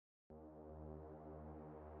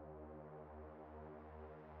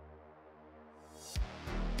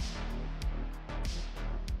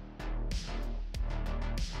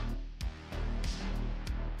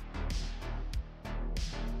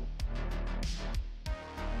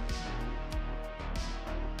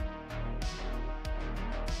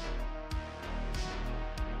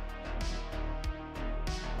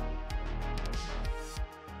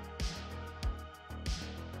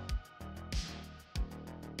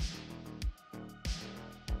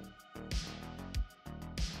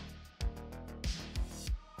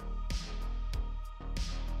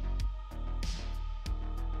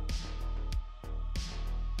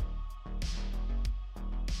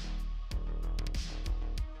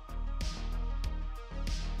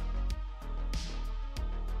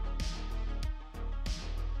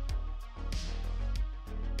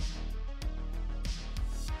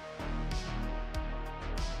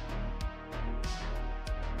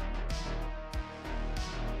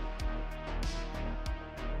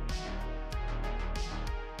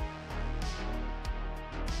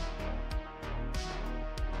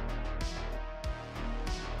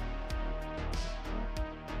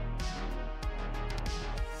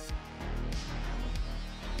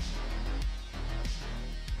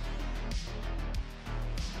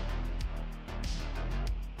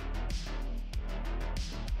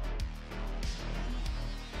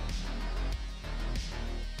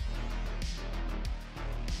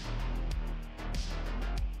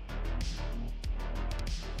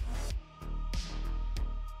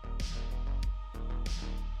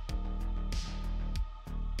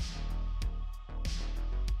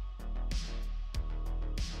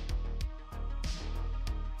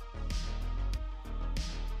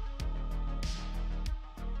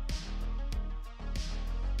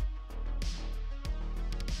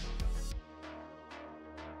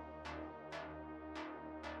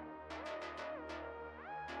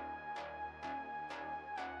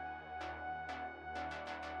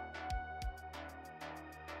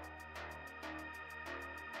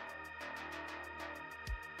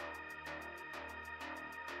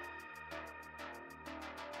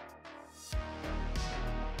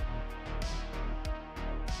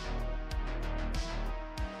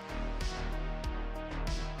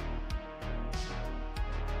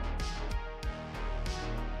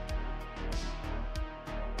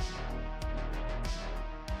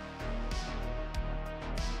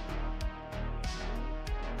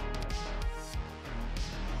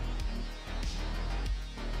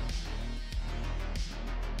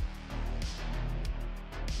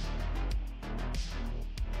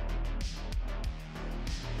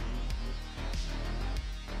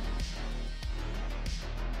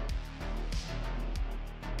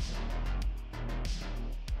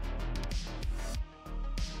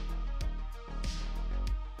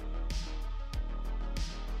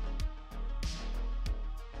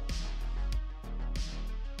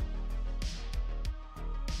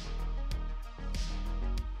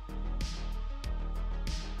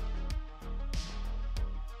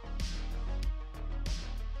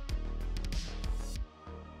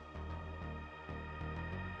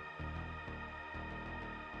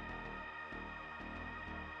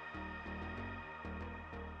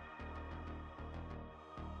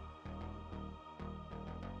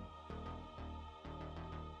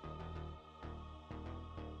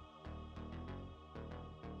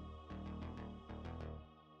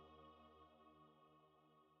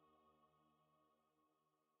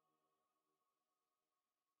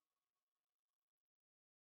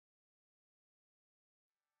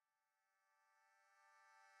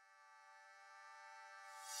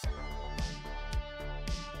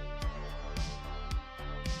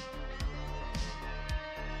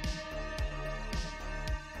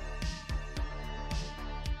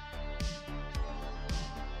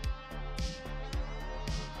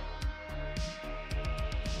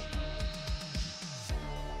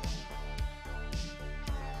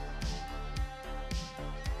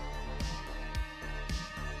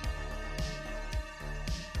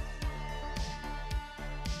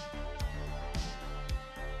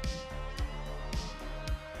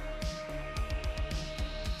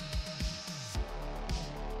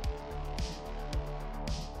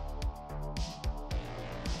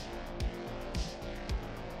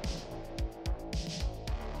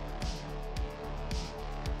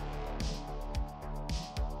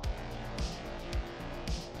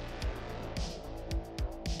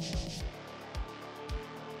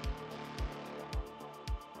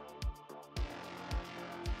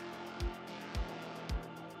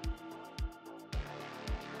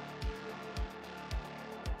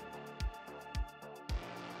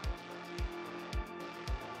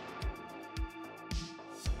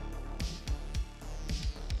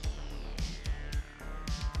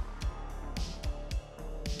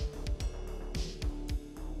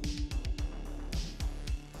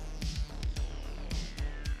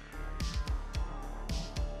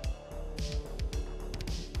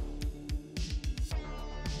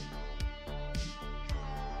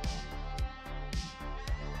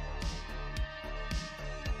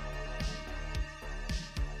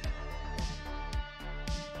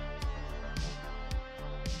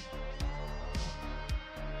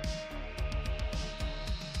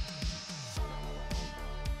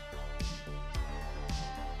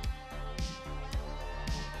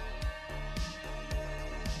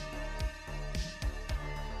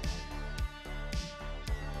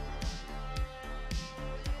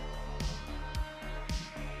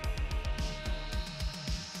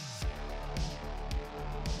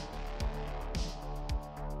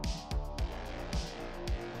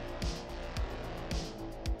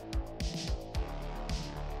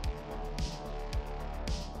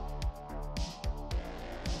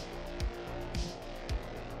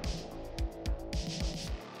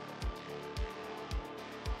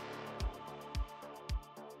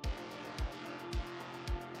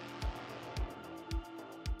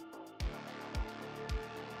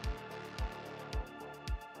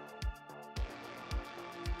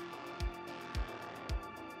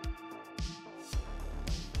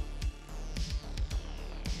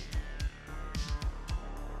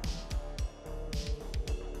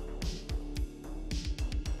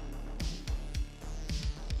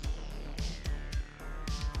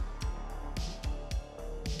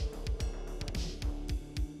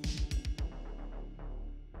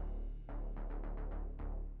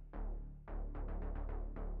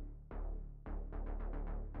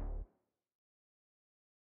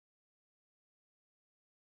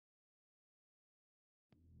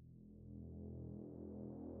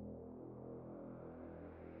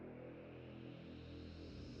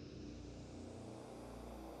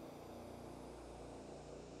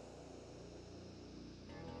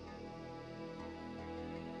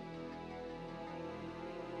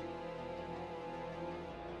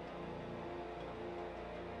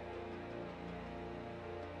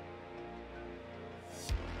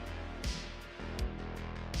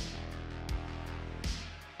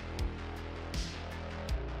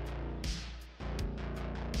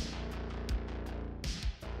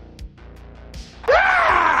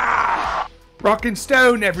Rockin'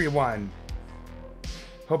 Stone, everyone!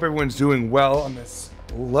 Hope everyone's doing well on this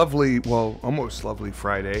lovely, well, almost lovely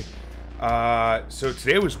Friday. So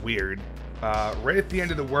today was weird. Right at the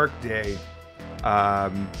end of the workday,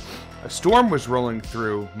 a storm was rolling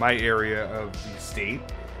through my area of the state,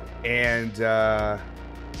 and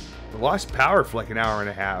we lost power for like an hour and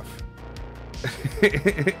a half.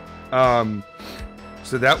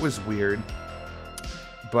 So that was weird.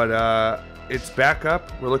 But it's back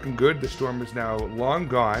up. We're looking good. The storm is now long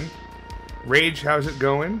gone. Rage, how's it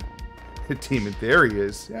going? The team, there he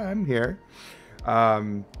is. Yeah, I'm here.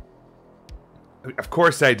 Of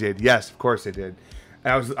course I did. Yes, of course I did.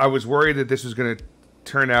 I was worried that this was going to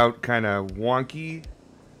turn out kind of wonky.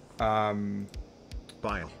 Bile.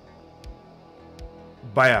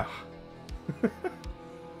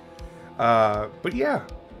 But yeah,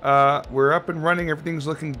 we're up and running. Everything's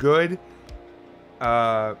looking good.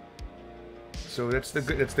 So that's the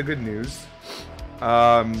good news.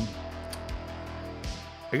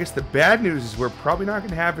 I guess the bad news is we're probably not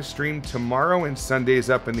going to have a stream tomorrow, and Sunday's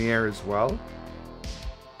up in the air as well.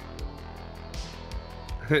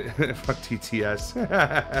 Fuck TTS.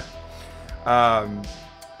 But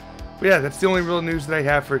yeah, that's the only real news that I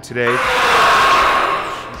have for today.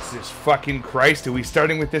 Jesus fucking Christ, are we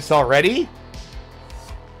starting with this already?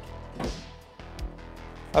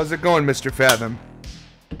 How's it going, Mr. Fathom?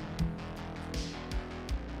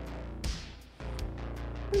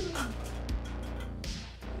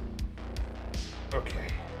 Okay.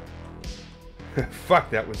 Fuck,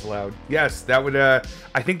 that was loud. Yes, that would, I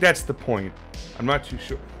think that's the point. I'm not too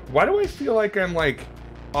sure. Why do I feel like I'm, like,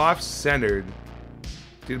 off-centered?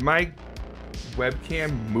 Did my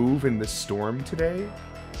webcam move in the storm today?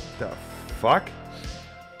 The fuck?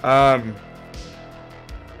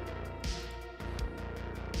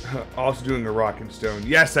 Also doing a rock and stone.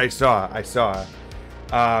 Yes, I saw.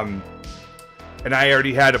 And I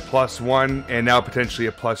already had a +1 and now potentially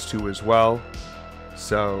a +2 as well.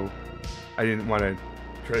 So I didn't want to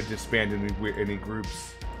try to disband any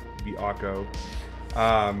groups. Be Akko.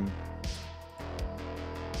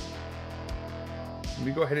 Let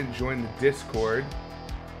me go ahead and join the Discord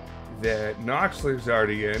that Knoxler's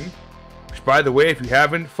already in. Which, by the way, if you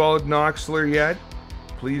haven't followed Knoxler yet,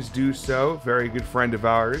 please do so. Very good friend of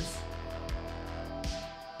ours.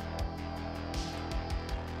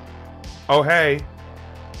 Oh, hey.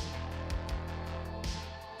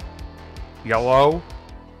 Yellow.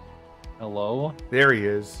 Hello? There he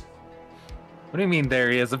is. What do you mean there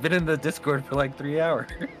he is? I've been in the Discord for like 3 hours.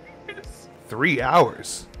 3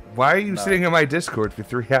 hours? Why are you sitting on my Discord for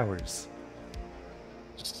 3 hours?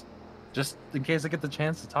 Just in case I get the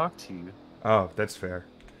chance to talk to you. Oh, that's fair.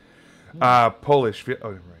 Polish.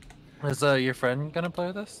 Oh, right. Is your friend gonna play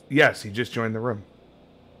with us? Yes, he just joined the room.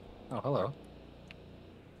 Oh, hello.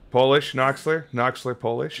 Polish, Knoxler? Knoxler,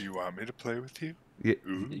 Polish? Do you want me to play with you? Yeah.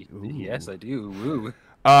 Yes, I do. Woo.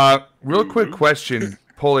 Real quick question.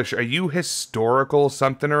 Polish, are you historical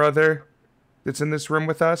something or other that's in this room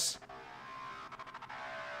with us?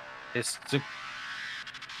 Historical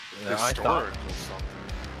something.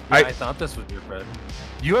 I thought this was your friend.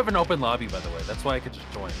 You have an open lobby, by the way. That's why I could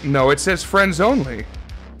just join. No, it says friends only.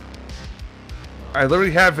 I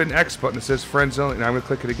literally have an X button that says friends only, and I'm going to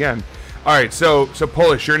click it again. Alright, so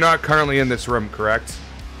Polish, you're not currently in this room, correct?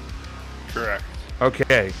 Correct.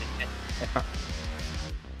 Okay.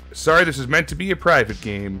 Sorry, this is meant to be a private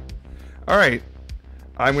game. Alright.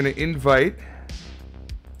 I'm going to invite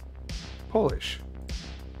Polish.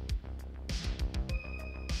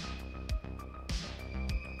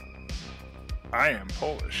 I am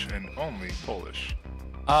Polish and only Polish.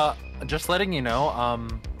 Just letting you know,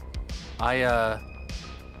 I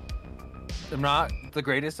am not the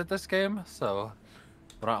greatest at this game, so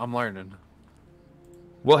but I'm learning.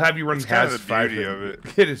 We'll have you run It's kind Has of the 5. beauty of it.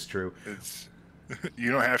 It is true. It's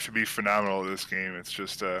you don't have to be phenomenal at this game. It's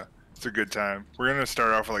just it's a good time. We're gonna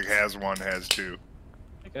start off with like Has 1, Has 2.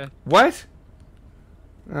 Okay. What?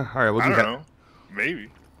 Alright, we'll I do don't know. Maybe.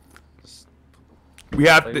 We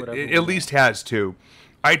have Play whatever we at least Has 2.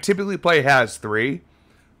 I typically play Has 3.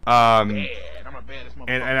 And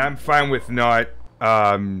I'm fine with not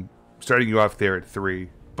starting you off there at 3.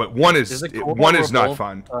 But 1 is cool one is we're not both,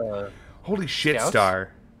 fun. Holy shit, scouts?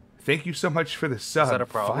 Star. Thank you so much for the sub. Is that a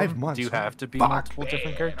problem? 5 months. Do you have to be Fuck. multiple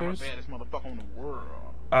different characters?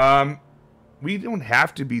 We don't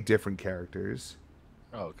have to be different characters.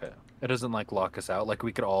 Oh, okay. It doesn't like lock us out. Like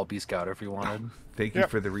we could all be scout if we wanted. Thank you Yep.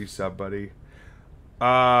 for the resub, buddy.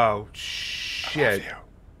 Oh shit.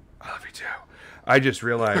 I love you too. I just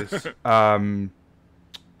realized the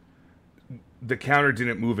counter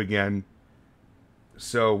didn't move again.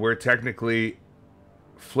 So we're technically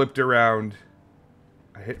flipped around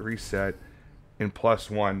I hit reset and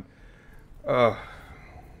 +1. I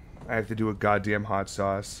have to do a goddamn hot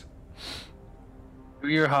sauce. Do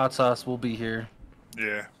your hot sauce. We'll be here.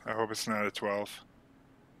 Yeah, I hope it's not a 12.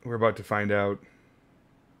 We're about to find out.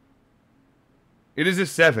 It is a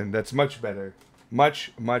 7. That's much better.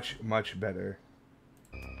 Much, much, much better.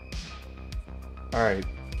 Alright.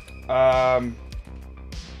 And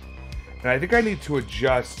I think I need to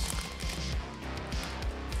adjust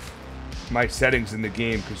my settings in the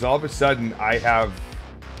game, because all of a sudden I have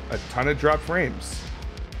a ton of drop frames.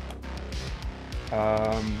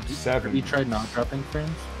 7. Have you tried not dropping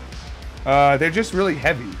frames? They're just really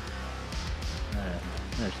heavy. Alright,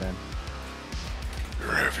 I understand.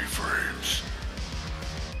 They're heavy frames.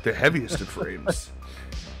 The heaviest of frames.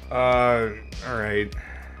 Alright.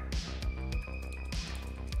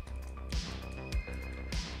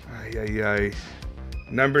 Ay.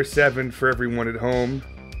 Number 7 for everyone at home.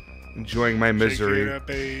 Enjoying my misery. Shake it up,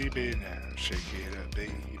 baby, now. Shake it up,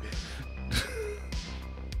 baby.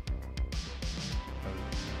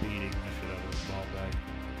 Beating the shit out of his ball bag.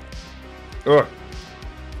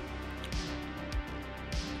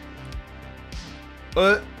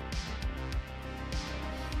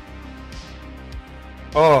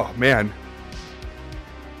 Oh, man.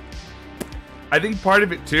 I think part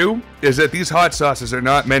of it, too, is that these hot sauces are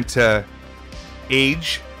not meant to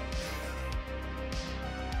age.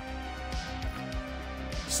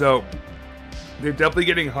 So, they're definitely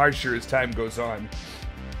getting harsher as time goes on.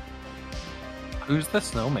 Who's the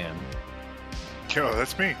snowman? Yo,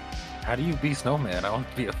 that's me. How do you be snowman? I want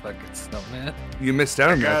to be a fucking snowman. You missed out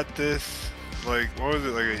I on that. got this, like, what was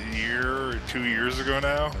it, like a year or 2 years ago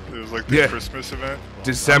now? It was like the Yeah. Christmas event.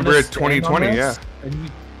 December I'm of gonna stand on 2020, yeah. this, and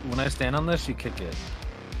when I stand on this, you kick it.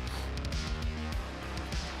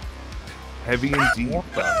 Heavy and deep.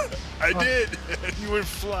 What the? I did, and you went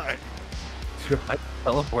flying. I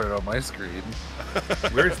teleported on my screen.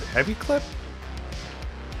 Where's the heavy clip?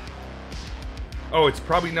 Oh, it's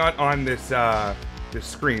probably not on this this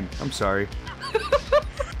screen. I'm sorry.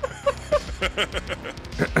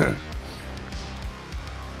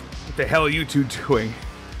 What the hell are you two doing?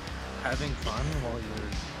 Having fun while you're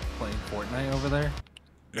playing Fortnite over there?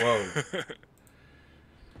 Whoa.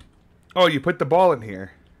 Oh, you put the ball in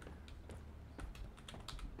here.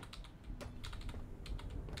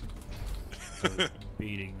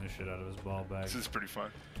 Beating the shit out of his ball bag. This is pretty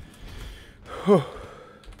fun.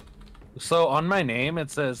 So on my name,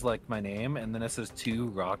 it says like my name, and then it says 2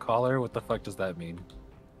 rock holler. What the fuck does that mean?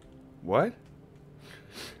 What?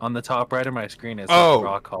 On the top right of my screen, it says Oh.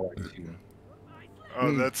 rock holler 2.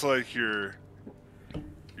 Oh, that's like your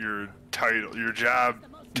title, your job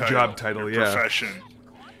title. Job title, your yeah. profession.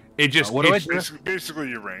 It just What do I it's- do? Basically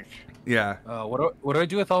your rank. Yeah. What do I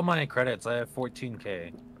do with all my credits? I have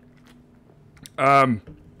 14K.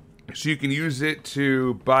 So you can use it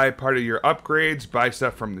to buy part of your upgrades, buy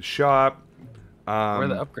stuff from the shop. Where are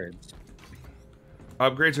the upgrades?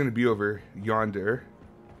 Upgrades are going to be over yonder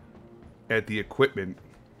at the equipment.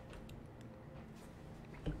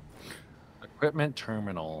 Equipment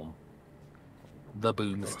terminal. The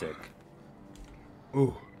boomstick.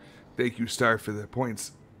 Ooh, thank you, Star, for the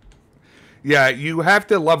points. Yeah, you have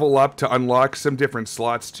to level up to unlock some different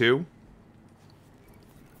slots too.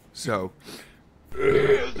 So, you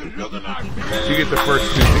get the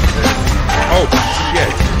first 2 things there. Oh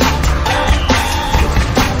shit!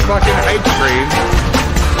 Fucking hype train.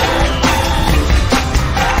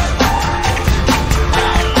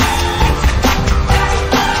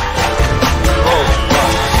 Oh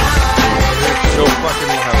fuck! It's so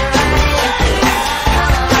fucking loud.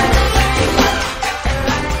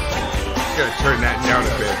 Gotta turn that down a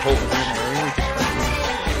bit.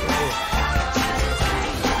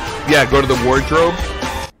 Yeah, go to the wardrobe.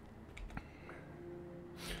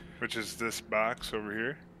 Which is this box over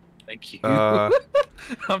here. Thank you. Uh,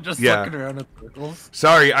 I'm just yeah. looking around in circles.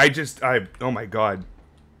 Sorry, oh my god.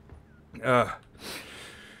 The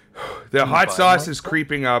hot buy sauce more? is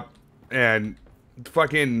creeping up, and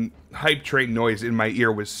fucking hype train noise in my ear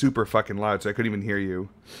was super fucking loud, so I couldn't even hear you.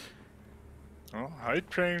 Oh, hype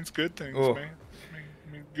train's good things, Oh. man.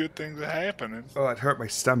 I mean, good things are happening. Oh, it hurt my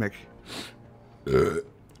stomach. Oh,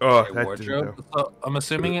 Okay, that wardrobe. didn't So I'm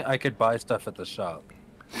assuming I could buy stuff at the shop.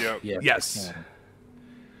 Yep. Yeah. Yes.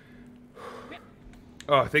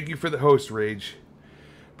 Oh, thank you for the host, Rage.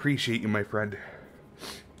 Appreciate you, my friend.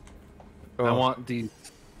 Oh. I want these.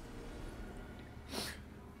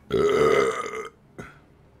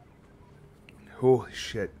 Holy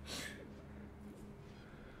shit.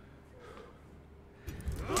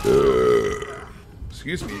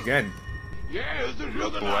 Excuse me again.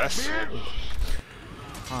 Bless.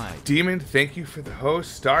 Hi. Demon, thank you for the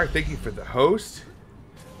host. Star, thank you for the host.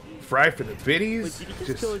 Fry for the biddies.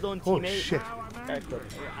 Oh shit.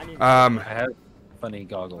 I have funny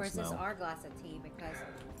goggles Or is this now. our glass of tea? Because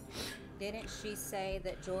didn't she say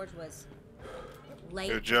that George was late?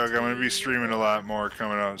 Yo, Jugg, I'm gonna be streaming a lot more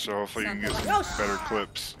coming out, so hopefully you can get some better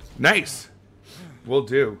clips. Nice. Will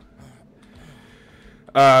do.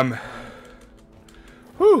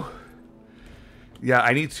 Whew. Yeah,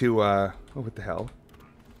 I need to, oh, what the hell?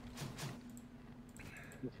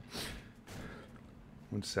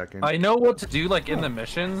 1 second. I know what to do, like, in the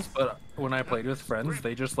missions, but when I played with friends,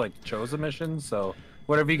 they just, like, chose a mission, so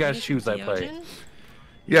whatever you guys choose, I play.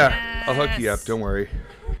 Yeah, I'll hook you up, don't worry.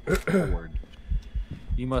 Forward.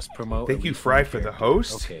 You must promote. Thank you, Fry, for the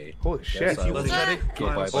host. Okay. Holy shit. I will Let it go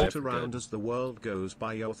bye-bye float for around good. as the world goes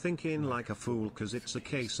by. You're thinking like a fool, cause it's a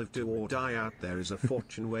case of do or die out there is a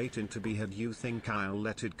fortune waiting to be had. You think I'll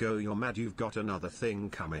let it go, you're mad, you've got another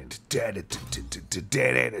thing coming.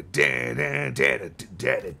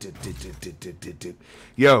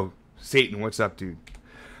 Yo, Satan, what's up, dude?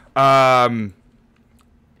 I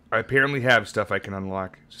apparently have stuff I can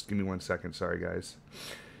unlock. Just give me 1 second. Sorry, guys.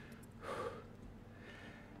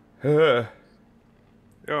 Yo,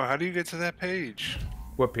 how do you get to that page?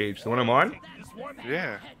 What page? The one I'm on?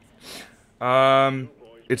 Yeah.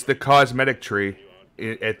 It's the cosmetic tree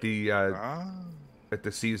at the Ah. at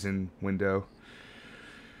the season window.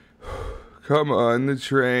 Come on, the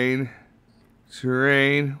train.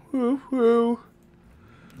 Train. Woo woo.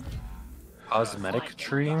 Cosmetic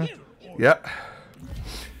tree? Yep.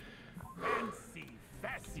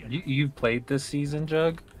 You played this season,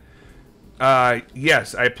 Jug?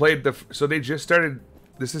 Yes, I played so they just started,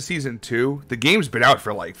 this is season 2. The game's been out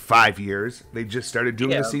for like 5 years. They just started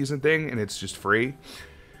doing the season thing, and it's just free.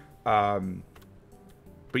 But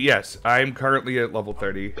yes, I'm currently at level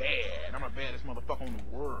 30. I'm the baddest motherfucker in the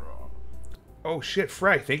world. Oh shit,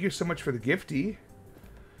 Fry, thank you so much for the gifty.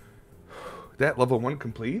 That level 1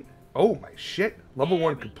 complete? Oh my shit, level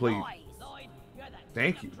 1 complete.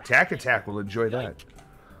 Thank you. Attack will enjoy that.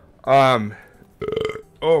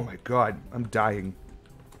 Oh my god, I'm dying.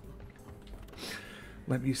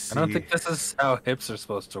 Let me see. I don't think this is how hips are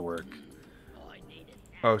supposed to work.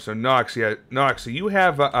 Oh, so Knox, yeah, Knox. So you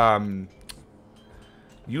have a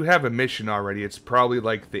mission already. It's probably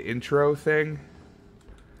like the intro thing.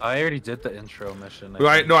 I already did the intro mission. No,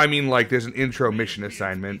 I mean like there's an intro mission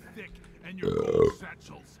assignment.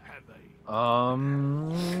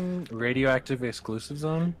 Radioactive exclusive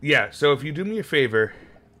zone. Yeah. So if you do me a favor,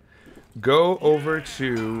 go over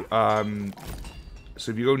to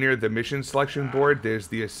so if you go near the mission selection board, there's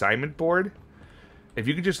the assignment board. If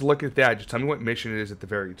you could just look at that, just tell me what mission it is at the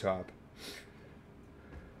very top.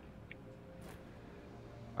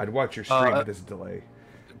 I'd watch your stream, but there's a delay.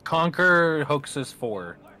 Conquer Hoaxes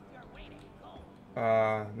 4. I'm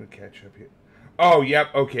gonna catch up here. Oh,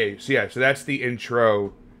 yep. Okay. So yeah. So that's the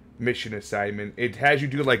intro mission assignment. It has you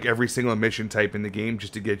do like every single mission type in the game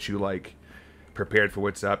just to get you like prepared for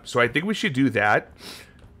what's up. So I think we should do that.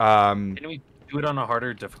 Can we do it on a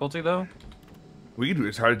harder difficulty though? We can do it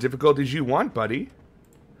as hard a difficulty as you want, buddy.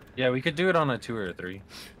 Yeah, we could do it on a 2 or a 3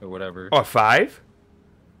 or whatever. Oh, 5?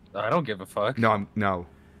 I don't give a fuck. No, no.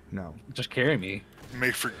 Just carry me.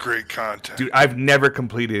 Make for great content. Dude, I've never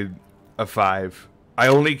completed a 5. I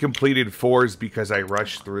only completed 4s because I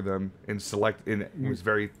rushed through them and it was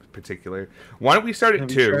very particular. Why don't we start at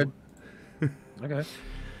 2? Okay.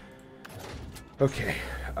 Okay.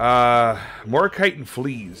 More kite and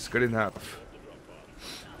fleas. Good enough.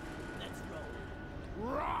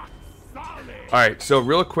 Alright, so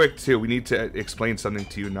real quick, too, we need to explain something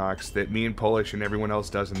to you, Knox, that me and Polish and everyone else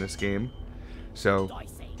does in this game. So,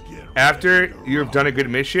 after you've done a good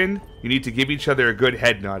mission, you need to give each other a good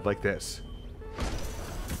head nod like this.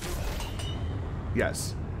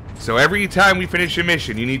 Yes. So every time we finish a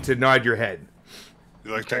mission, you need to nod your head.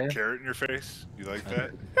 You like that carrot in your face? You like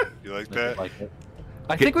that? You like that?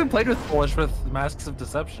 I think we played with Polish with Masks of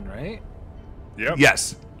Deception, right? Yep.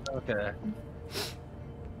 Yes. Okay.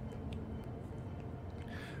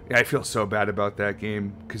 Yeah, I feel so bad about that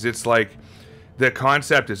game because it's like the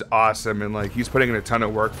concept is awesome and like he's putting in a ton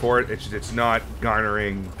of work for it. It's not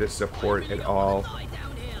garnering the support at all.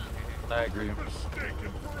 I agree.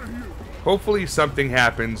 Hopefully something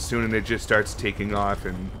happens soon and it just starts taking off.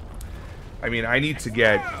 And I mean, I need to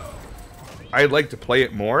get. I'd like to play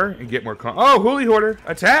it more and get more. Oh, Hooly Hoarder,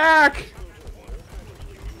 attack!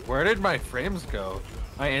 Where did my frames go?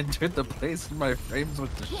 I entered the place and my frames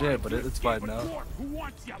went to shit, but it's fine now.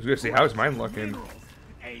 I was gonna say, how's mine looking?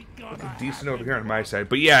 Looking decent over here on my side,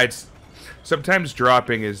 but yeah, it's sometimes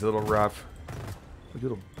dropping is a little rough.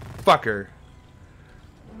 Little fucker.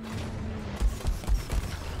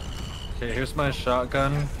 Okay, here's my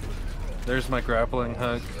shotgun. There's my grappling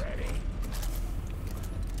hook.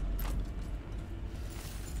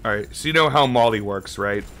 Alright, so you know how Molly works,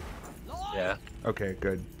 right? Yeah. Okay,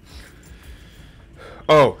 good.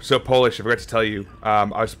 Oh, so Polish, I forgot to tell you. I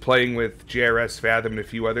was playing with JRS Fathom and a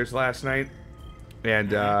few others last night.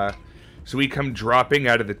 And so we come dropping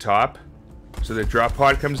out of the top. So the drop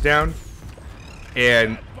pod comes down.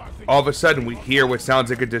 And all of a sudden we hear what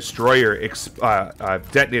sounds like a destroyer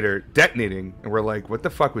detonating. And we're like, what the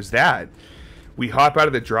fuck was that? We hop out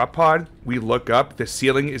of the drop pod. We look up. The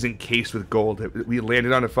ceiling is encased with gold. We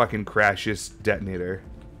landed on a fucking crashes detonator.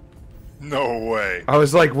 No way. I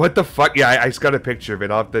was like, what the fuck? Yeah, I just got a picture of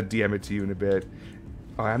it. I'll have to DM it to you in a bit.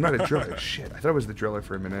 Oh, I'm not a driller. Shit, I thought it was the driller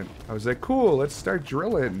for a minute. I was like, cool, let's start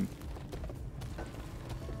drilling.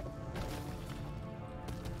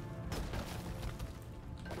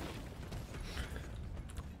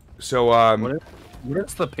 So, What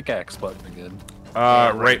is the pickaxe button again?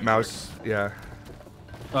 right mouse, yeah.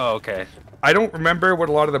 Oh, okay. I don't remember what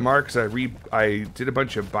a lot of them are, because I did a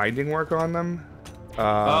bunch of binding work on them.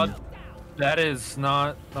 That is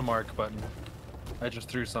not a mark button. I just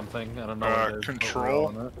threw something. I don't know what it is.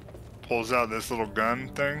 Control pulls out this little gun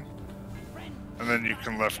thing, and then you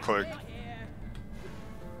can left click.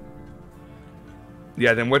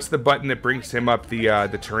 Yeah, then what's the button that brings him up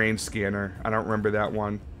the terrain scanner? I don't remember that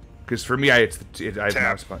one. Because for me, I have the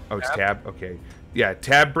mouse button. Oh, it's tab? Okay. Yeah,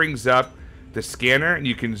 tab brings up the scanner, and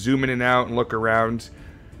you can zoom in and out and look around.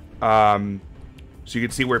 So you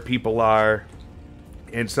can see where people are.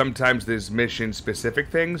 And sometimes there's mission-specific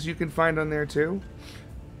things you can find on there, too.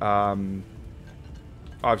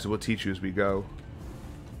 Obviously, we'll teach you as we go.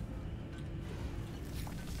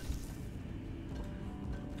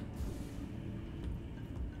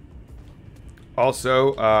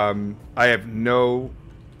 Also, I have no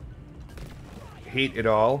hate at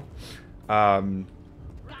all.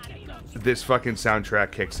 This fucking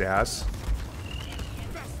soundtrack kicks ass.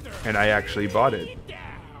 And I actually bought it.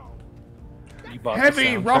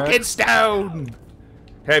 Heavy Rocket Stone!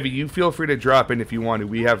 Heavy, you feel free to drop in if you want to.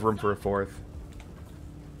 We have room for a fourth.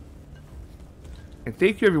 And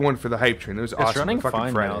thank you everyone for the hype train. It was awesome. It's running fucking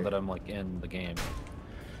fine Friday. now that I'm like in the game.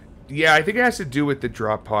 Yeah, I think it has to do with the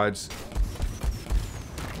drop pods.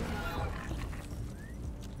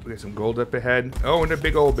 We got some gold up ahead. Oh, and a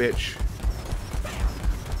big old bitch.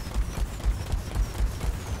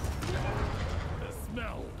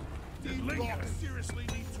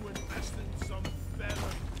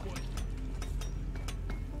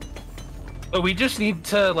 But we just need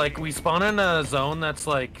to, like, we spawn in a zone that's,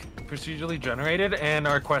 like, procedurally generated, and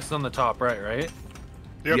our quest's on the top right?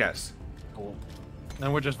 Yep. Yes. Cool.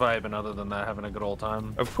 And we're just vibing, other than that, having a good old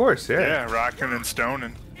time. Of course, yeah. Yeah, rocking and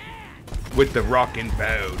stoning. With the rockin'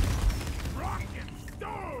 bow.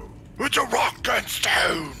 It's a rock and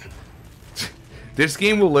stone! This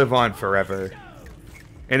game will live on forever.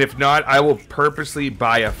 And if not, I will purposely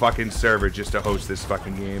buy a fucking server just to host this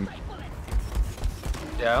fucking game.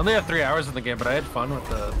 Yeah, I only have 3 hours in the game, but I had fun with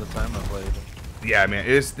the time I played. Yeah, man,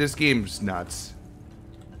 this game's nuts.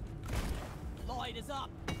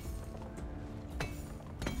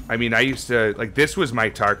 I mean, I used to, like, this was my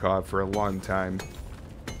Tarkov for a long time.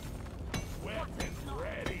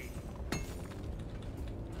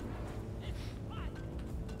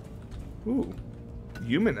 Ooh,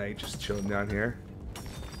 Humanite just chilling down here.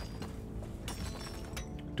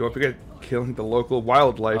 Don't forget killing the local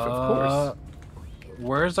wildlife, of course.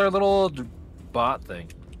 Where's our little bot thing?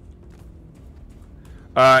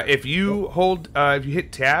 If you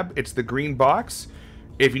hit tab, it's the green box.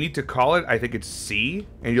 If you need to call it, I think it's C,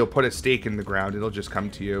 and you'll put a stake in the ground. It'll just come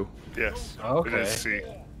to you. Yes. Okay. It is C.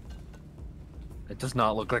 It does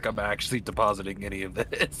not look like I'm actually depositing any of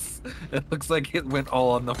this. It looks like it went all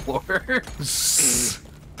on the floor.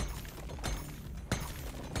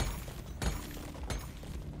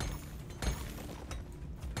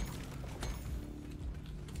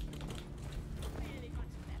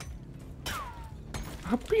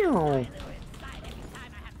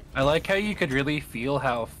 I like how you could really feel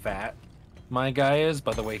how fat my guy is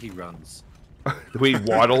by the way he runs. The way he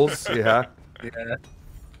waddles, yeah. Yeah.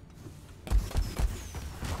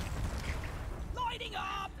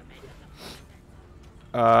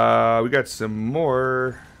 We got some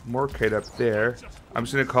more kite up there. I'm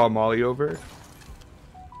just gonna call Molly over.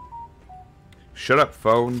 Shut up,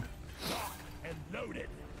 phone.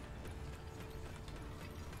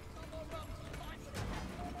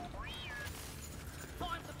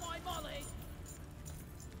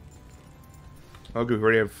 Oh, good. We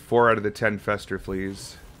already have 4 out of the 10 Fester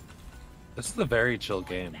fleas. This is a very chill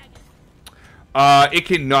game. It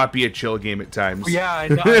cannot be a chill game at times. Yeah, I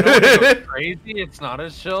know it's crazy. It's not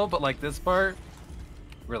as chill, but like this part,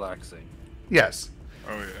 relaxing. Yes.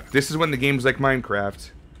 Oh yeah. This is when the game's like Minecraft.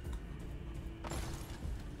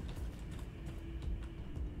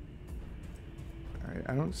 Alright,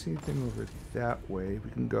 I don't see anything over that way. We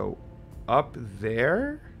can go up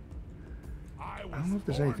there? I don't know if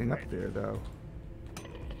there's anything up there, though.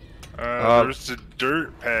 There's a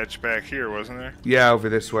dirt patch back here, wasn't there? Yeah, over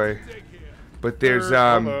this way. But there's,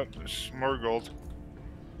 Hold up. There's more gold.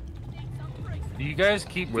 Do you guys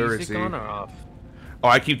keep Where is music he? on or off? Oh,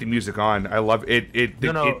 I keep the music on. I love it.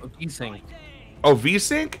 No, V-Sync. Oh,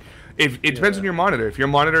 V-Sync? It depends on your monitor. If your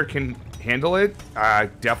monitor can handle it,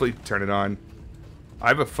 definitely turn it on. I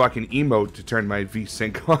have a fucking emote to turn my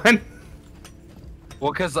V-Sync on.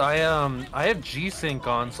 Well, cause I have G-Sync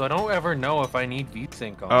on, so I don't ever know if I need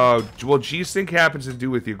V-Sync on. Oh, well, G-Sync happens to do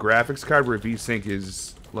with your graphics card, where V-Sync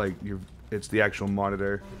is like it's the actual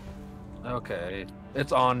monitor. Okay,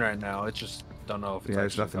 it's on right now. It's just don't know if it's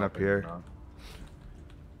There's actually nothing up popping or here. not.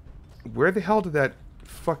 Where the hell did that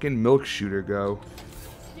fucking milk shooter go?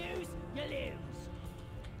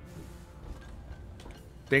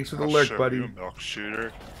 Thanks for the I'll alert, show buddy. you, milk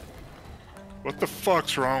shooter. What the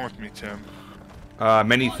fuck's wrong with me, Tim?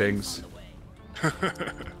 Many things.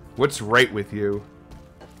 What's right with you?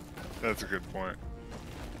 That's a good point.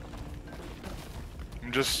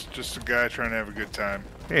 I'm just a guy trying to have a good time.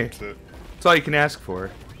 Hey, That's it. that's all you can ask for.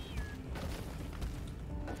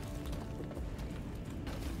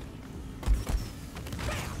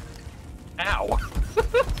 Ow!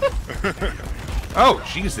 Oh,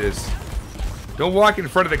 Jesus. Don't walk in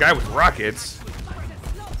front of the guy with rockets.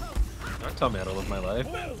 Don't tell me how to live my life.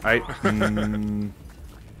 I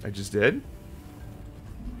just did?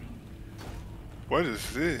 What is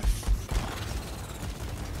this?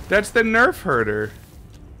 That's the Nerf herder.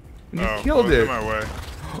 And you Oh, killed well, it. in my way.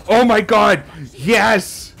 Oh my god!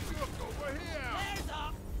 Yes!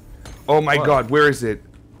 Oh my What? god, where is it?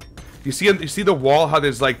 You see the wall, how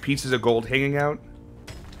there's like pieces of gold hanging out?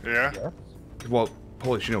 Yeah? Well,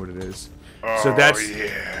 Polish, you know what it is. Oh, So that's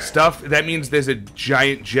yeah. stuff, that means there's a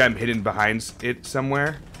giant gem hidden behind it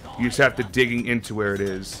somewhere. You just have to digging into where it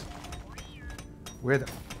is. Where the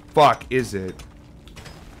fuck is it?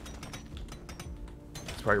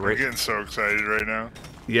 It's probably I'm right. getting so excited right now.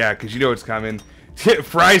 Yeah, because you know it's coming.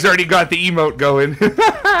 Fry's already got the emote going.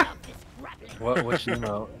 What's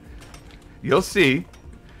emote? You'll see.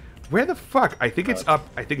 Where the fuck? I think it's up.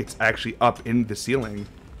 I think it's actually up in the ceiling.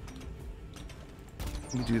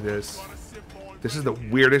 Let me do this. This is the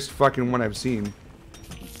weirdest fucking one I've seen.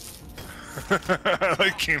 I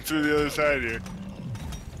like came through the other side here.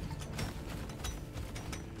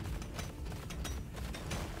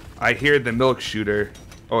 I hear the milk shooter.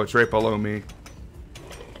 Oh, it's right below me.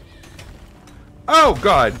 Oh,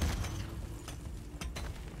 God.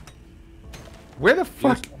 Where the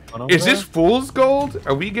fuck? one over Is this there? fool's gold?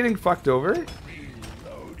 Are we getting fucked over?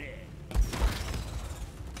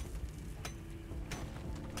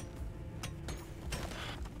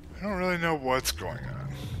 I don't really know what's going on.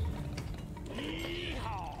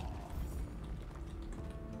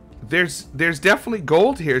 There's definitely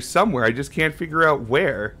gold here somewhere. I just can't figure out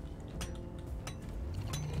where.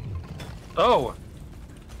 Oh!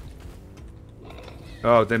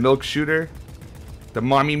 Oh, the milk shooter? The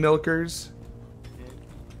mommy milkers?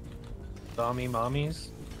 Dommy mommies?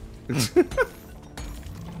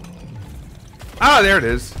 Ah, there it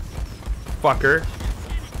is. Fucker.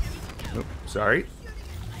 Oh, sorry.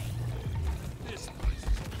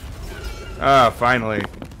 Ah, finally.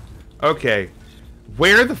 Okay.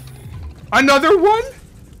 Where the... Another one?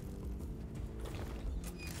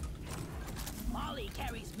 Molly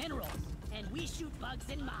carries minerals, and we shoot bugs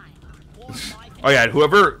in mine. Oh yeah,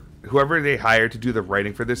 whoever they hired to do the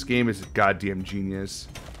writing for this game is a goddamn genius.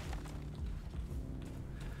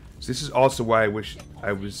 So this is also why I wish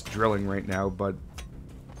I was drilling right now, but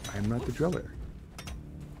I'm not the driller.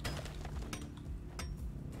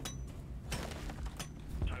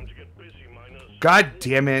 God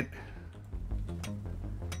damn it.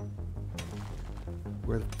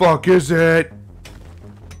 Where the fuck is it?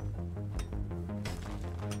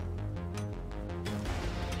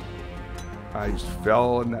 I just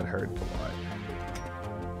fell and that hurt a lot.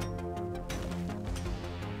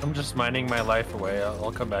 I'm just mining my life away.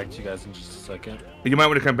 I'll come back to you guys in just a second. You might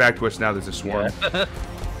want to come back to us now. There's a swarm. Yeah.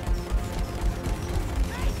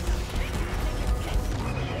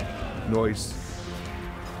 Noise.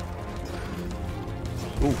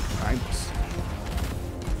 Ooh, nice.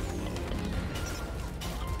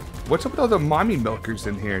 What's up with all the mommy milkers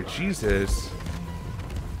in here? Jesus.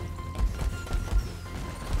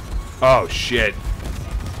 Oh shit.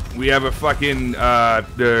 We have a fucking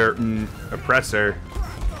oppressor.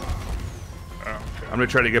 Oh, okay. I'm gonna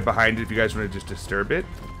try to get behind it if you guys want to just disturb it.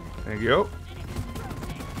 There you go.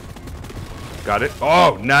 Got it.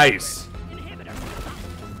 Oh, nice.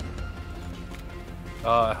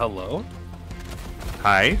 Hello?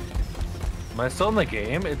 Hi. Am I still in the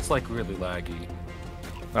game? It's like really laggy.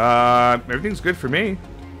 Everything's good for me.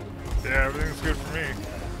 Yeah, everything's good for me.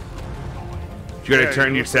 You gotta Yeah, turn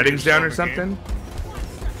you your look like settings you're down or still in the something?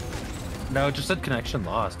 No, it just said connection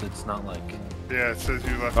lost. It's not like... Yeah, it says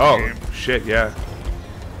you left Oh, the game. shit, yeah.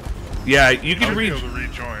 Yeah, you I can would be reach. able to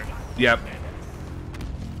rejoin. Yep.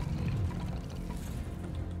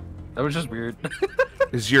 That was just weird.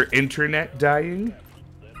 Is your internet dying?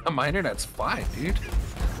 My internet's fine, dude.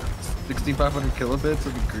 6,500 kilobits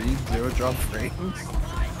of green, 0 drop frames.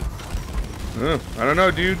 I don't know,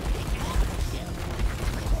 dude.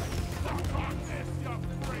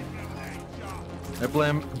 I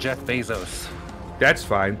blame Jeff Bezos. That's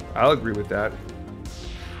fine. I'll agree with that.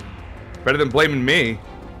 Better than blaming me.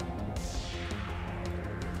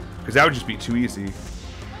 Because that would just be too easy.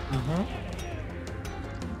 Mm-hmm.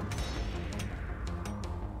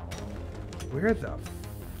 Where the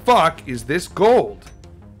fuck is this gold?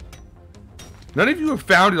 None of you have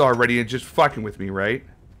found it already and just fucking with me, right?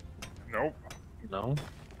 Nope. No?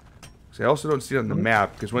 Because I also don't see it on the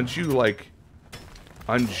map. Because once you, like,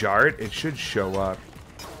 unjar it, it should show up.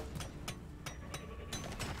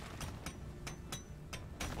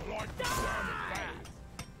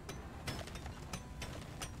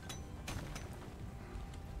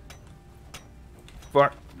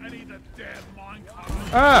 Fuck.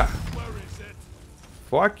 Ah!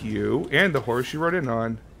 Fuck you. And the horse you rode in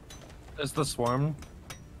on. Is the swarm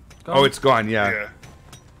gone? Oh, it's gone, yeah. Yeah.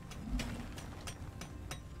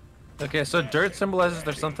 Okay, so dirt symbolizes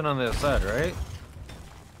there's something on the other side, right?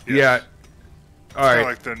 Yes. Yeah. It's Alright. kinda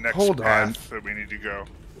like the next Hold on. path that we need to go.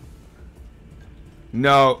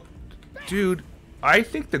 No. Dude, I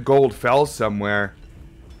think the gold fell somewhere.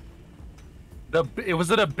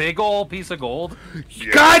 Was it a big old piece of gold?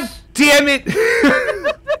 Yes. God damn it!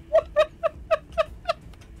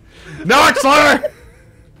 Knoxler!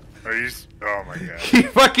 Are you? Oh my god. He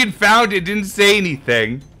fucking found it, didn't say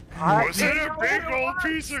anything. Was it a big old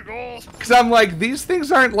piece of gold? Because I'm like, these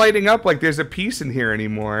things aren't lighting up like there's a piece in here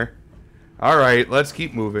anymore. Alright, let's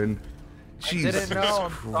keep moving. Jesus didn't know,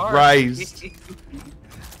 I'm sorry. Christ.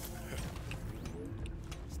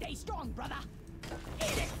 Stay strong, brother.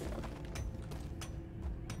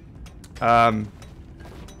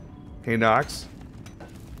 Hey, Knox.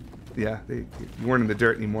 Yeah, you weren't in the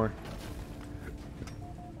dirt anymore.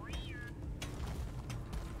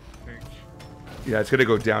 Yeah, it's gonna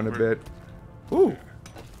go down a bit. Ooh.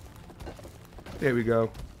 There we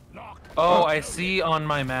go. Oh, I see on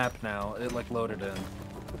my map now. It like loaded in.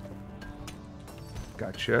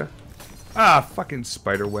 Gotcha. Ah, fucking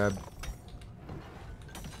spider web.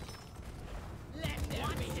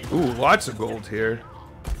 Ooh, lots of gold here.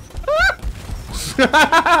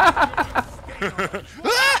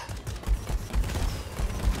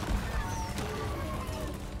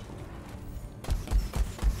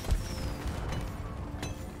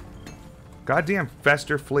 Goddamn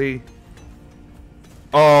fester flea.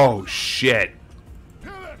 Oh shit.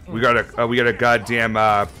 We got a goddamn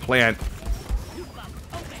plant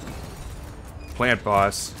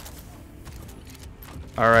boss.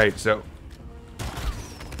 Alright, so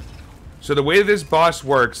the way this boss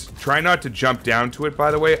works, try not to jump down to it,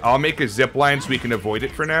 by the way. I'll make a zip line so we can avoid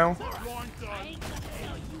it for now.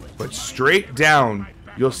 But straight down,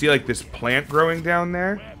 you'll see like this plant growing down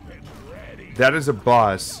there. That is a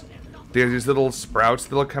boss. There's these little sprouts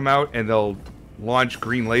that'll come out and they'll launch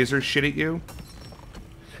green laser shit at you.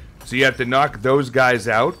 So you have to knock those guys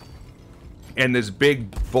out. And this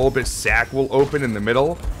big bulbous sack will open in the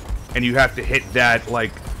middle. And you have to hit that,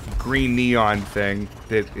 like, green neon thing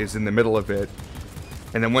that is in the middle of it.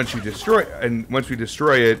 And then once we destroy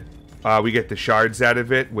it, we get the shards out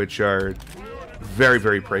of it, which are very,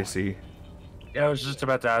 very pricey. Yeah, I was just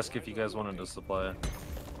about to ask if you guys wanted to supply.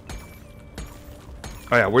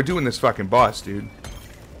 Oh yeah, we're doing this fucking boss, dude.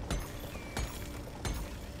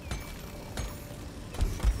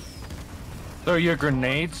 So your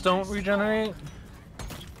grenades don't regenerate?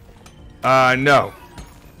 No.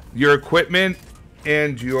 Your equipment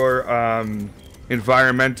and your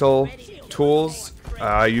environmental tools,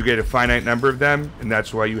 you get a finite number of them, and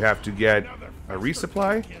that's why you have to get a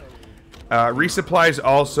resupply. Resupplies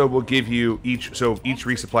also will give you each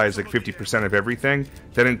resupply is like 50% of everything.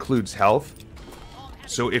 That includes health.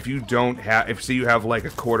 So if you don't have, say you have like a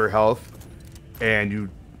quarter health, and you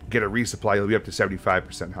get a resupply, you'll be up to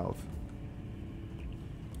 75% health.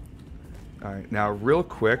 Alright, now real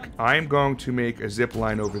quick, I'm going to make a zip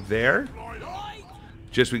line over there.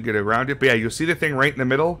 Just so we can get around it. But yeah, you'll see the thing right in the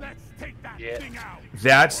middle? Yeah.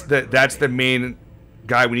 That's the main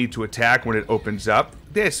guy we need to attack when it opens up.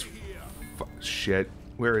 This shit.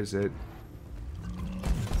 Where is it?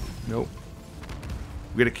 Nope.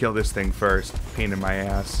 We gotta kill this thing first. Pain in my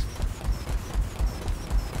ass.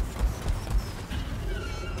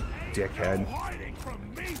 Dickhead.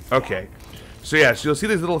 Okay. So yeah, so you'll see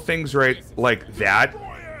these little things right like that.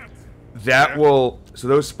 That will... So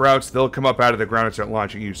those sprouts, they'll come up out of the ground and start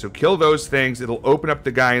launching you. So kill those things. It'll open up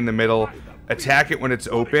the guy in the middle. Attack it when it's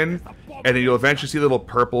open. And then you'll eventually see little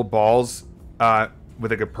purple balls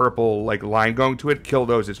with like a purple like line going to it. Kill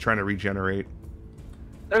those. It's trying to regenerate.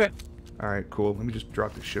 Okay. Alright, cool. Let me just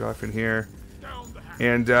drop this shit off in here.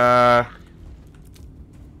 And, yeah,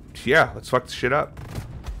 let's fuck this shit up.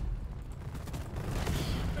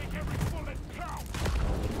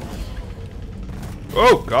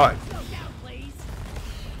 Oh, God.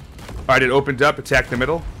 Alright, it opened up. Attack the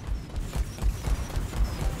middle.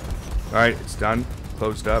 Alright, it's done.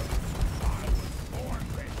 Closed up.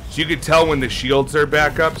 So you can tell when the shields are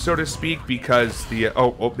back up, so to speak, because the...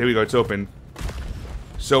 oh, there we go. It's open.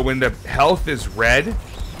 So when the health is red,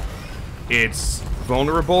 it's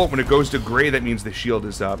vulnerable. When it goes to gray, that means the shield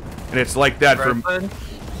is up. And it's like that from...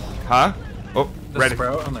 Huh? Oh, the red.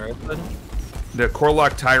 Sprout on the right side? The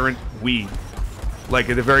Corlock Tyrant Wii. Like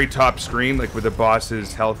at the very top screen, like where the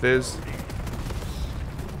boss's health is.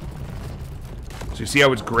 So you see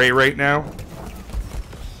how it's gray right now?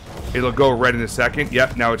 It'll go red in a second.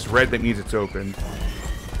 Yep, now it's red. That means it's open.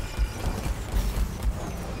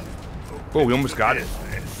 Oh, we almost got it.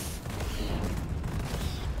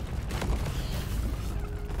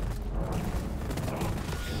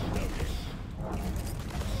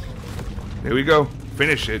 There we go.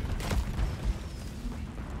 Finish it.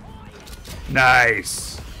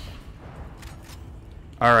 Nice.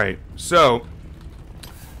 Alright, so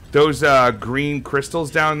those green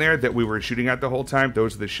crystals down there that we were shooting at the whole time,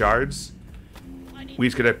 those are the shards. We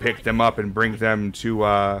just gotta pick them up and bring them to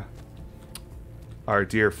our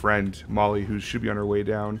dear friend Molly, who should be on her way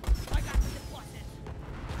down.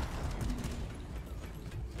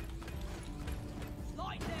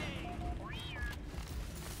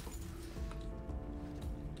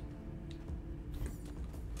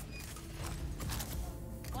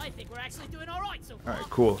 I think we're actually doing all right so far. Alright,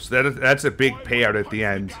 cool. So that's a big payout at the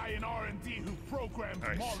end.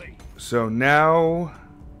 Nice. So now...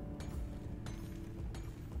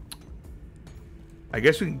 I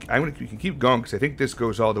guess we can keep going, because I think this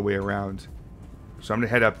goes all the way around. So I'm going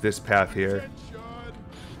to head up this path here.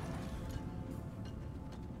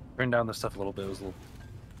 Turn down the stuff a little bit. It was a little...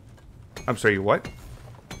 I'm sorry, what?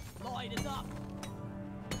 Light is up.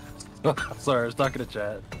 Sorry, I was talking to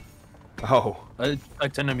chat. Oh. I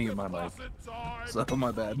tend to mute my mic. So,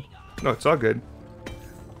 my bad. No, it's all good.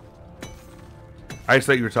 I just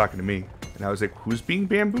thought you were talking to me. And I was like, who's being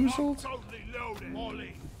bamboozled?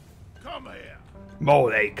 Molly, come here.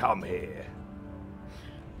 Molly, come here.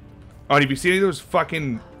 Oh, and if you see any of those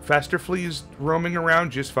fucking fester fleas roaming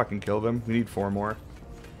around, just fucking kill them. We need 4 more.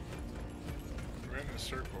 We're in a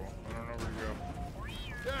circle. I don't know where to go.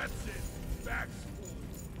 That's it. Back school.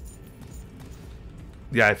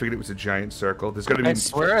 Yeah, I figured it was a giant circle. There's gotta be... I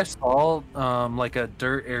swear I saw like a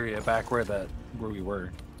dirt area back where we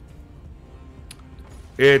were.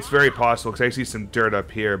 It's very possible, because I see some dirt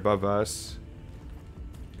up here above us.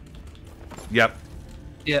 Yep.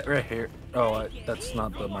 Yeah, right here. Oh, that's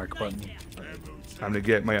not the mark button. I'm gonna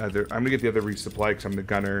get my other... I'm gonna get the other resupply, because I'm the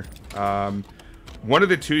gunner. One of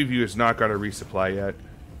the 2 of you has not got a resupply yet.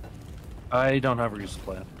 I don't have a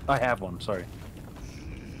resupply. I have one, sorry.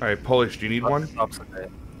 Alright, Polish, do you need one?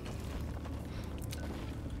 Opposite.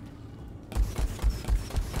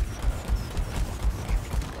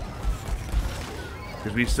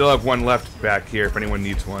 Because we still have one left back here if anyone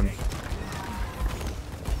needs one.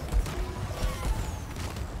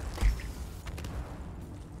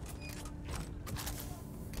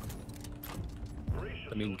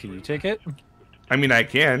 I mean, can you take it? I mean, I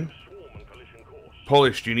can.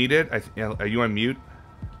 Polish, do you need it? Are you on mute?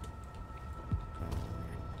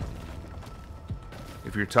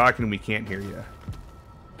 If you're talking, we can't hear you.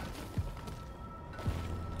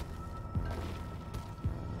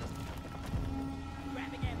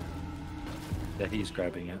 Yeah, he's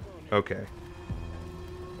grabbing it. Okay.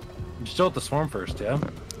 You still at the swarm first, yeah?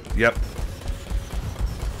 Yep.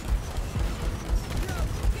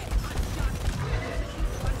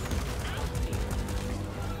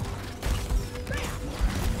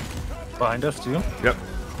 Behind us, too? Yep.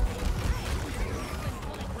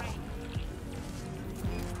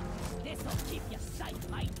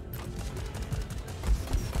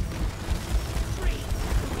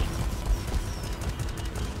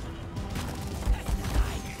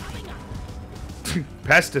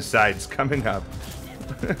 Pesticides coming up.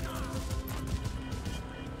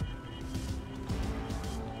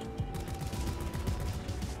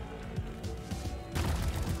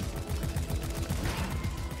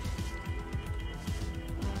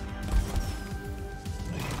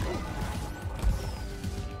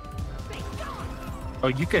 Oh,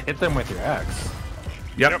 you can hit them with your axe.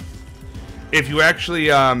 Yep. If you actually,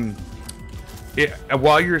 while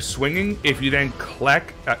you're swinging, if you then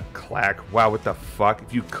clack, wow, what the fuck?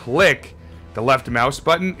 If you click the left mouse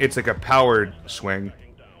button, it's like a powered swing.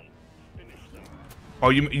 Oh,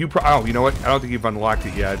 you know what? I don't think you've unlocked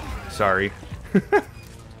it yet. Sorry.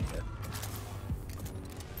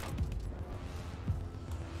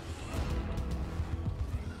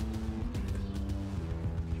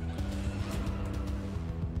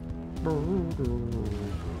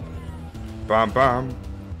 Bomb bomb.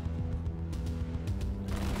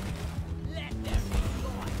 Let there be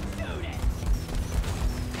blood. Shoot it.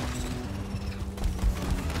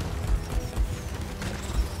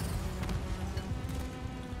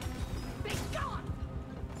 Be gone.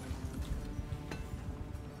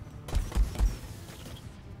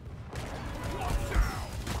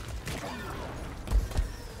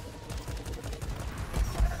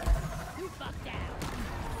 You fuck down.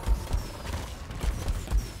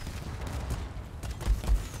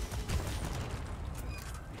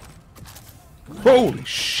 Holy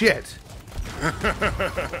shit!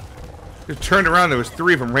 Just turned around, there was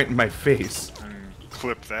 3 of them right in my face.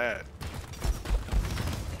 Clip that.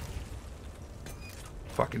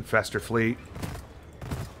 Fucking Fester Fleet.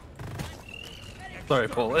 Sorry,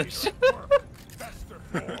 Polish.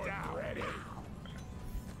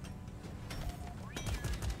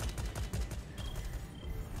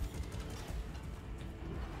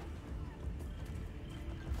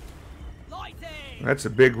 Lighting. That's a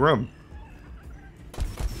big room.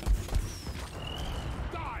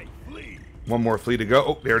 Die, flee. One more flea to go.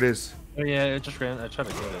 Oh, there it is. Oh, yeah, it just ran. I tried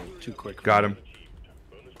to get it too quick. Got him.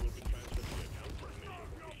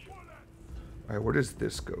 Alright, where does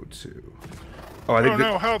this go to? Oh, I think Oh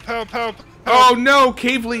no, help, help, help. Oh no,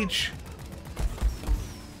 cave leech!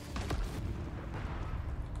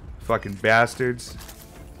 Fucking bastards.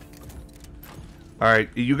 Alright,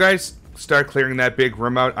 you guys start clearing that big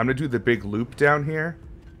room out. I'm gonna do the big loop down here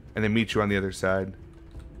and then meet you on the other side.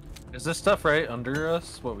 Is this stuff right under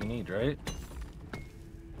us? What we need, right?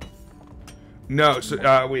 No,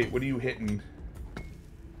 so wait, what are you hitting?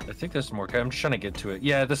 I think there's more. I'm just trying to get to it.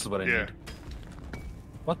 Yeah, this is what I Yeah. need.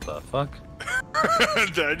 What the fuck?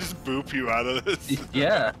 Did I just boop you out of this?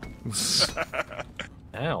 Yeah.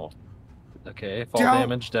 Ow. Okay, fall Don't-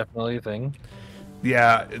 damage definitely a thing.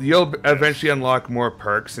 Yeah, you'll eventually unlock more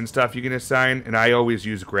perks and stuff you can assign, and I always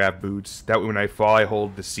use grab boots. That way when I fall, I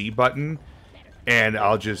hold the C button, and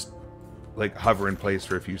I'll just, like, hover in place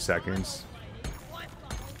for a few seconds.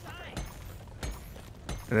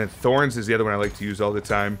 And then Thorns is the other one I like to use all the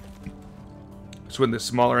time. So when the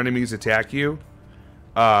smaller enemies attack you,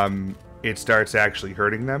 it starts actually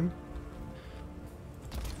hurting them.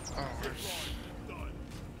 Oh, where's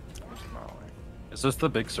Molly? Is this the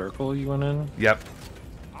big circle you went in? Yep.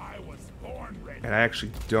 I was born ready. And I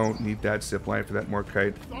actually don't need that zip line for that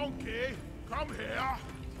Morkite. Donkey, come here.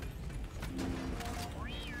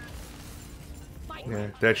 Yeah,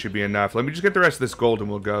 that should be enough. Let me just get the rest of this gold and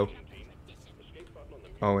we'll go.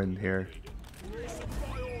 Oh, in here.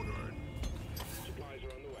 Resupply ordered.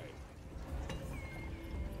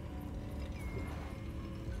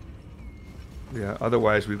 Yeah,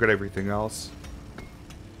 otherwise we've got everything else.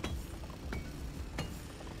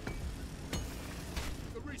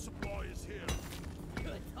 The resupply is here.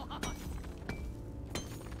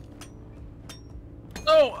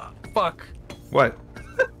 Oh, fuck. What?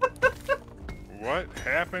 What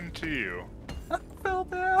happened to you? Fell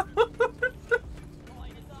down.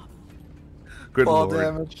 Good Fall lord.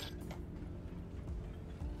 damage.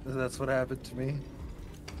 That's what happened to me.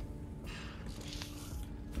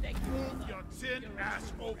 Move your tin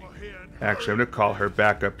ass over here. Actually, I'm gonna call her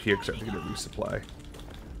back up here because I think to resupply.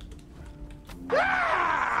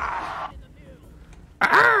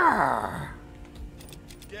 Ah!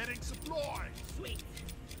 Getting supply. Sweet.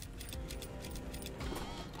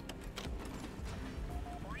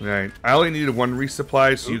 Right. I only needed 1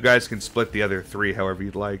 resupply, so you guys can split the other 3 however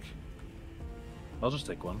you'd like. I'll just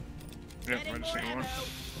take one. Yeah, I just need one.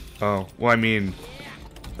 Oh, well, I mean...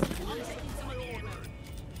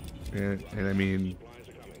 And I mean...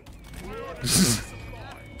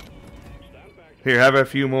 Here, have a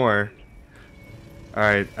few more.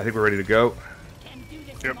 Alright, I think we're ready to go. Can do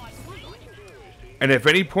this Yep. nice. And if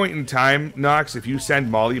any point in time, Knox, if you send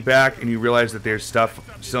Molly back and you realize that there's stuff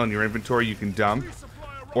still in your inventory you can dump,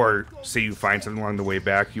 or say you find something along the way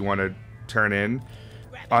back you want to turn in,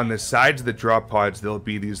 on the sides of the drop pods there'll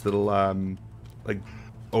be these little like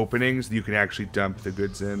openings that you can actually dump the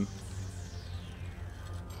goods in.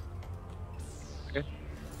 Okay.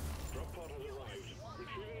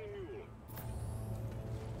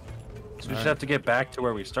 So we just have to get back to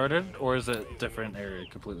where we started, or is it a different area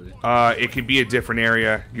completely? It can be a different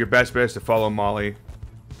area. Your best bet is to follow Molly.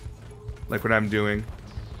 Like what I'm doing.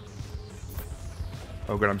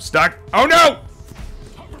 Oh god, I'm stuck. Oh no!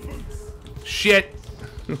 Shit!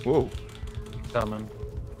 Whoa. Coming.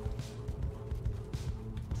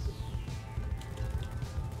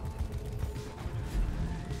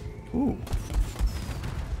 Ooh.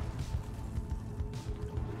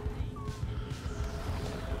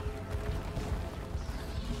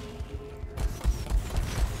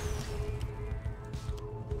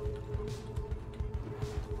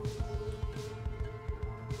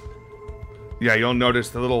 Yeah, you'll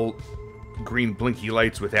notice the little green blinky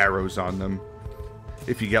lights with arrows on them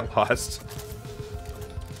if you get lost.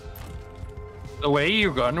 The way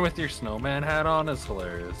you run with your snowman hat on is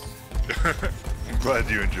hilarious. I'm glad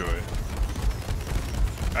you enjoy it.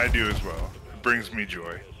 I do as well. It brings me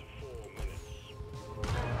joy.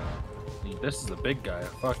 This is a big guy.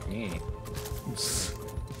 Fuck me.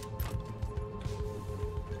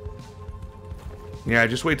 Yeah,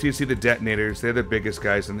 just wait till you see the detonators. They're the biggest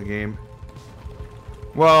guys in the game.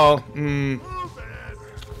 Well,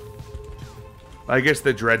 I guess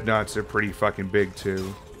the dreadnoughts are pretty fucking big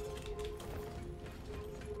too.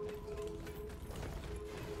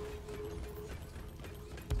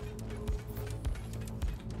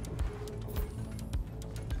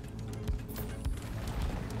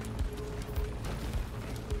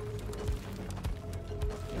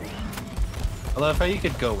 I love how you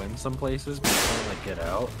could go in some places, but you can't like get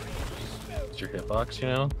out. It's your hitbox, you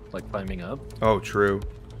know, like climbing up. Oh, true.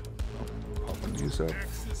 Open these up.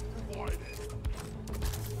 Access provided.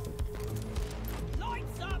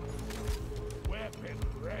 Lights up! Weapon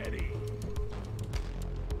ready.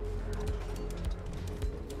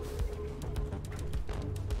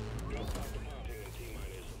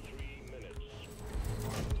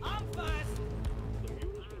 I'm first!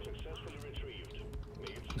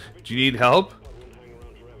 Do you need help?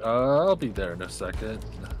 I'll be there in a second.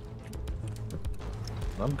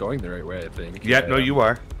 I'm going the right way, I think. Yeah, no, you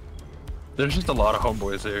are. There's just a lot of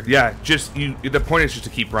homeboys here. Yeah, just you. The point is just to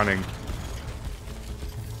keep running.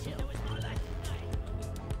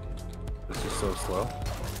 This is so slow.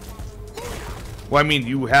 Well, I mean,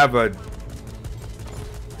 you have a.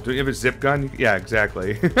 Do you have a zip gun? Yeah,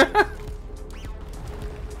 exactly. Shield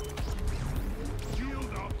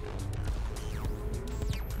up.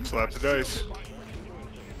 Slap the dice.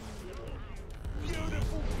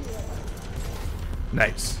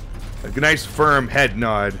 Nice. A nice firm head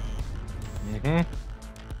nod.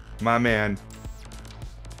 My man.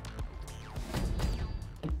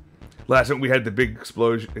 Last time we had the big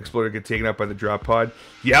exploder get taken out by the drop pod.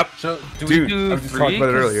 Yep. So, do Dude, we do I was just three? talking about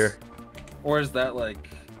it 'Cause- earlier. Or is that like...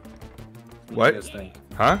 What? do you guys think?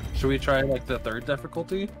 Huh? Should we try like the third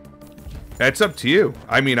difficulty? That's up to you.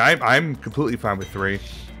 I mean, I'm completely fine with 3.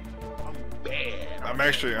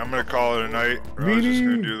 I'm gonna call it a night. Or I was just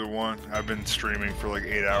gonna do the one. I've been streaming for like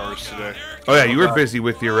 8 hours today. Oh yeah, you were busy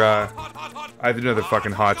with your I have another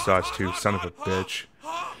fucking hot sauce too, son of a bitch.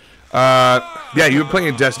 Yeah, you were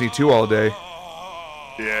playing Destiny 2 all day.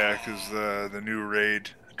 Yeah, because the new raid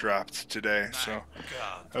dropped today, so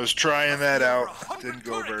I was trying that out. Didn't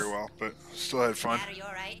go very well, but still had fun. Are you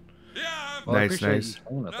alright? Well, I Nice, appreciate nice. you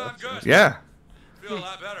telling us that. Yeah. Feel a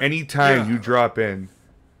lot better. Anytime you drop in.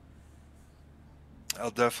 I'll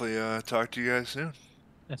definitely talk to you guys soon.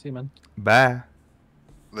 I see, man. Bye.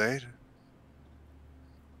 Later.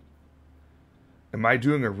 Am I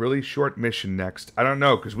doing a really short mission next? I don't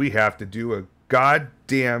know, because we have to do a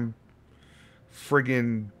goddamn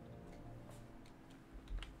friggin'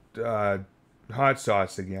 hot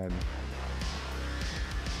sauce again.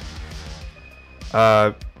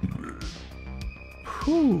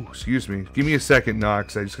 Whew, excuse me. Give me a second,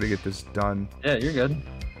 Knox. I just gotta get this done. Yeah, you're good.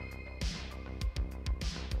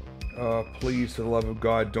 Please, for the love of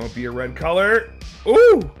God, don't be a red color.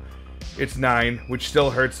 Ooh! It's 9, which still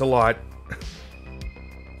hurts a lot.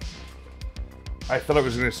 I thought I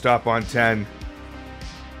was gonna stop on 10.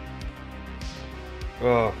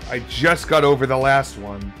 Oh, I just got over the last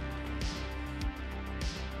one.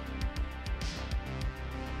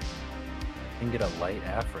 You can get a light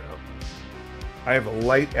afro. I have a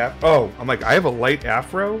light oh, I'm like, I have a light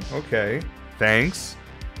afro? Okay. Thanks.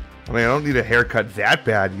 I mean, I don't need a haircut that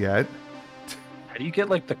bad yet. How do you get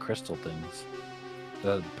like the crystal things?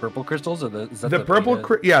 The purple crystals, or is that The purple,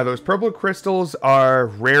 yeah, those purple crystals are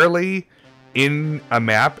rarely in a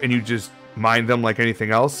map, and you just mine them like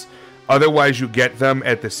anything else. Otherwise, you get them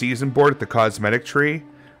at the season board at the cosmetic tree.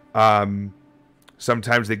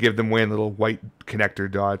 Sometimes they give them away in little white connector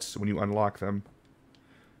dots when you unlock them.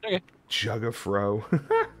 Okay. Jugg of Fro.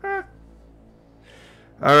 All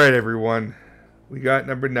right, everyone. We got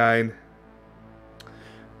number 9.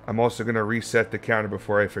 I'm also going to reset the counter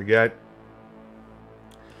before I forget.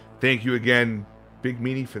 Thank you again, Big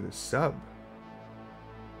Meanie, for the sub.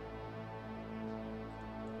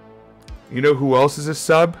 You know who else is a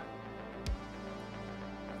sub?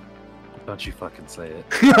 Don't you fucking say it.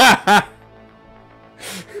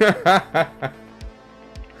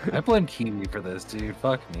 I blame Kiwi for this, dude.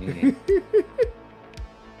 Fuck me.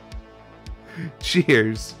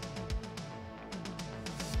 Cheers.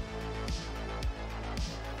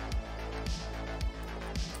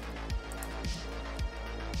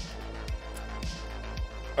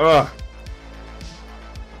 Ugh.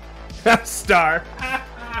 Star.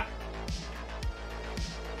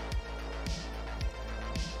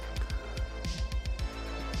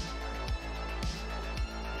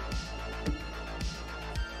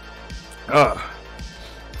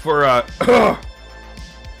 For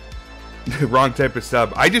wrong type of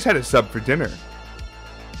sub. I just had a sub for dinner.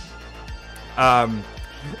 And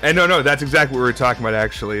no, that's exactly what we were talking about.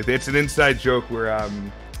 Actually, it's an inside joke where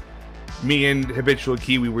me and Habitual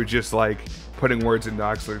Kiwi were just like putting words in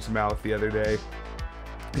Knoxler's mouth the other day,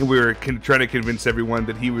 and we were trying to convince everyone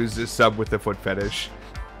that he was a sub with a foot fetish.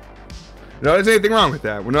 No, there's anything wrong with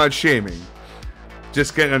that. We're not shaming.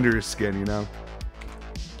 Just getting under his skin, you know.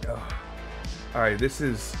 Ugh. All right, this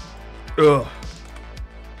is. Ugh.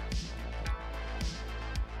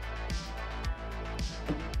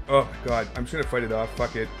 Oh my god, I'm just gonna fight it off.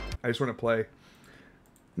 Fuck it. I just want to play.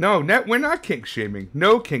 No, we're not kink shaming.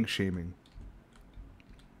 No kink shaming.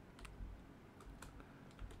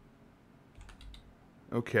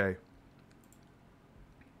 Okay.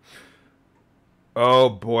 Oh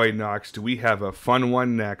boy, Knox, do we have a fun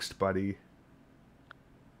one next, buddy?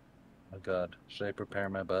 Oh god, should I prepare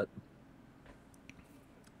my butt?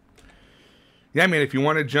 Yeah, man, if you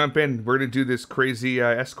want to jump in, we're going to do this crazy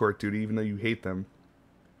escort duty, even though you hate them.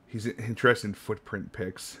 He's interested in footprint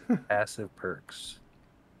pics. Passive perks.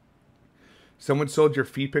 Someone sold your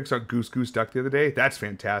feet pics on Goose Goose Duck the other day? That's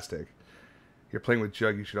fantastic. You're playing with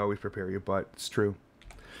Jugg, you should always prepare your butt. It's true.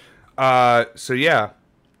 So yeah.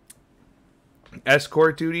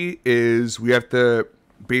 Escort duty is we have to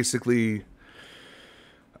basically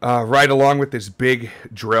ride along with this big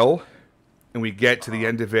drill, and we get to the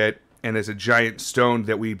end of it, and there's a giant stone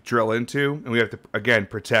that we drill into, and we have to, again,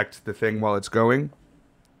 protect the thing while it's going.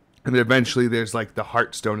 And then eventually there's like the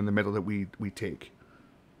heart stone in the middle that we take.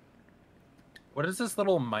 What is this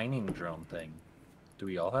little mining drone thing? Do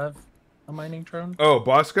we all have a mining drone? Oh,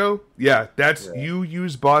 Bosco? Yeah, you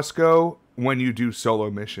use Bosco when you do solo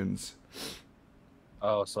missions.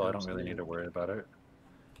 Oh, so I don't really need to worry about it.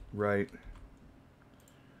 Right.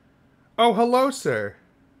 Oh, hello, sir.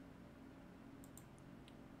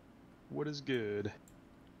 What is good?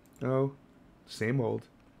 Oh, same old.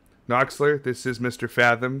 Knoxler, this is Mr.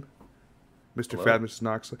 Fathom. Mr. Hello? Fathom, Mr.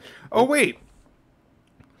 Knoxler. Oh, wait.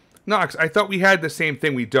 Knox, I thought we had the same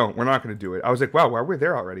thing. We don't. We're not going to do it. I was like, wow, we're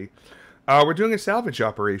there already. We're doing a salvage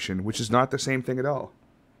operation, which is not the same thing at all.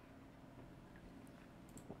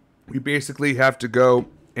 We basically have to go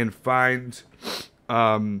and find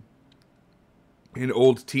an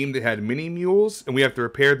old team that had mini mules, and we have to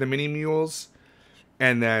repair the mini mules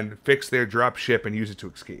and then fix their drop ship and use it to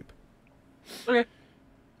escape. Okay.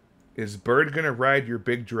 Is Bird gonna ride your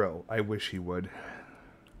big drill? I wish he would.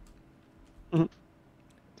 Tim,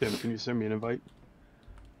 can you send me an invite?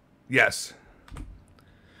 Yes.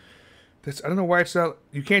 I don't know why it's not.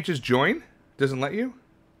 You can't just join? Doesn't let you?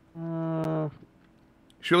 You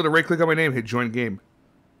should be able to right click on my name, hit join game.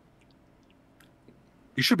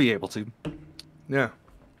 You should be able to. Yeah.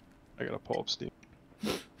 I gotta pull up Steam.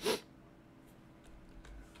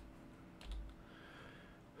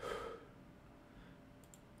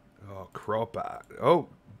 Oh, Cropa. Oh,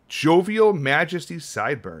 Jovial Majesty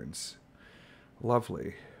Sideburns.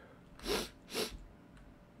 Lovely.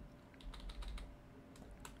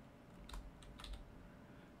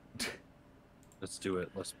 Let's do it.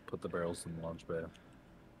 Let's put the barrels in the launch bay.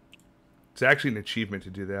 It's actually an achievement to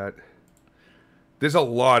do that. There's a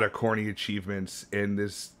lot of corny achievements in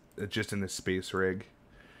this, just in this space rig.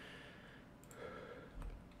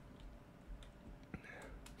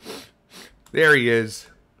 There he is.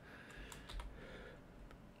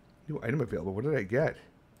 New item available. What did I get?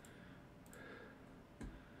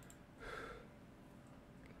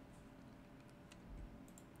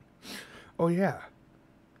 Oh, yeah.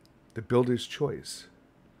 The Builder's Choice.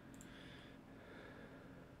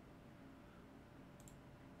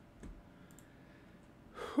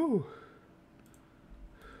 Whew.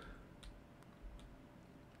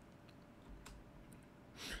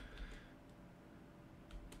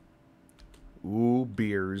 Ooh,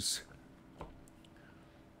 beers.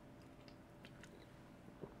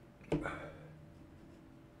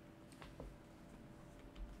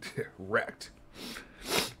 Wrecked.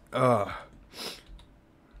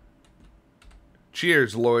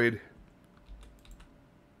 Cheers, Lloyd.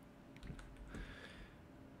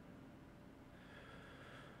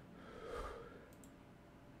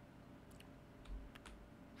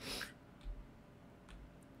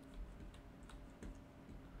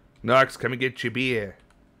 Knox, come and get your beer.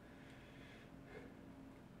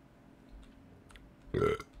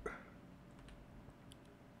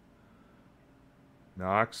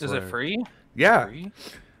 Knox. Is it free? Yeah. Free?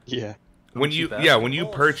 Yeah. When you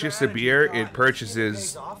purchase a beer, it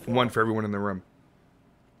purchases one for everyone in the room.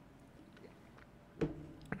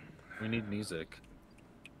 We need music.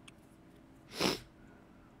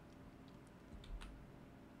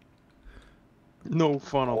 No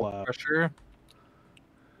fun allowed. Pressure.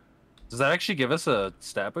 Does that actually give us a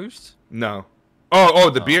stat boost? No. Oh,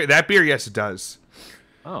 the beer. That beer, yes, it does.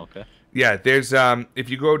 Oh, okay. Yeah, there's if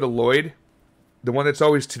you go to Lloyd, the one that's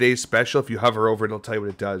always today's special. If you hover over, it'll tell you what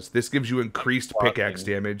it does. This gives you increased pickaxe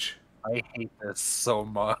damage. I hate this so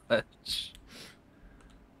much.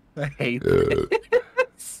 I hate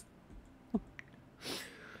this.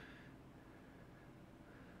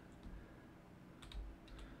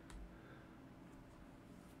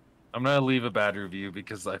 I'm gonna leave a bad review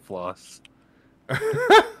because I floss.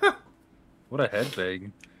 What a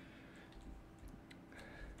headbang.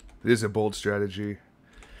 It is a bold strategy.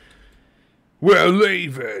 We're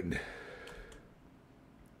leaving.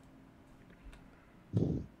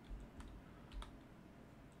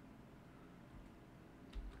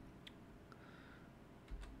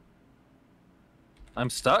 I'm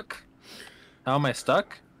stuck? How am I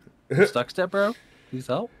stuck? I'm stuck, step bro? Please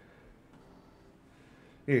help.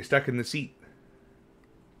 You're stuck in the seat.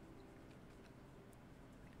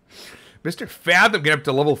 Mr. Fathom getting up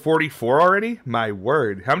to level 44 already? My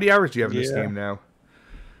word. How many hours do you have in this game now?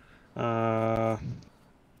 I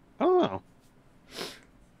don't know.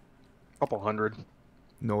 Couple hundred.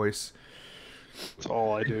 Noise. That's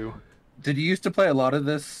all I do. Did you used to play a lot of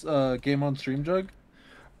this game on stream, Jug?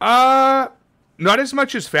 Not as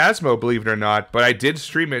much as Phasmo, believe it or not, but I did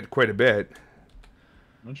stream it quite a bit.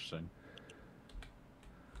 Interesting.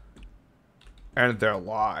 And their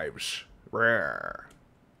lives. Rare.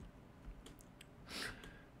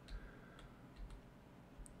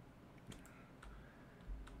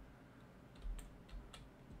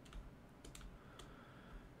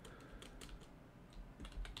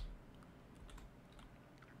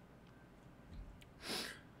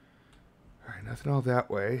 Alright, nothing all that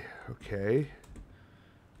way. Okay.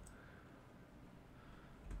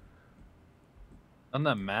 On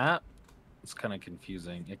the map, it's kind of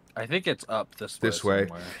confusing. I think it's up this way. This way.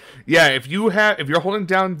 Somewhere. Yeah, if you're holding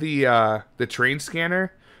down the train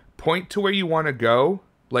scanner, point to where you want to go,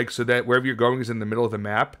 like so that wherever you're going is in the middle of the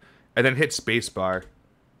map, and then hit spacebar,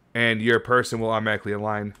 and your person will automatically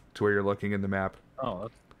align to where you're looking in the map. Oh,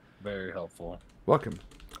 that's very helpful. Welcome.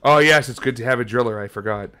 Oh yes, it's good to have a driller. I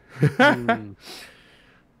forgot.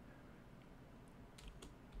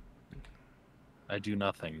 I do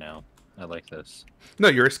nothing now. I like this. No,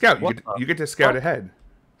 you're a scout. You get to scout What? ahead.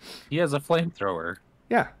 He has a flamethrower.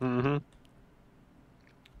 Yeah. Mm-hmm.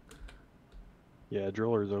 Yeah,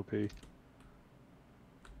 driller's OP. Okay,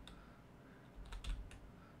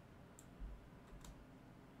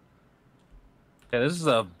 this is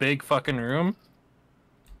a big fucking room.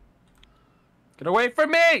 Get away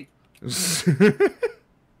from me!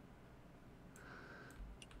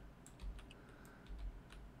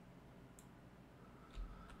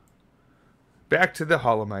 Back to the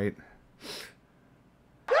Holomite.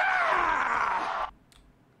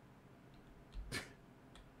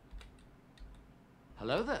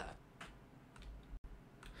 Hello there.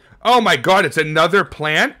 Oh my god, it's another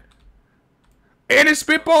plant? And a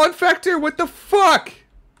spitball infector? What the fuck?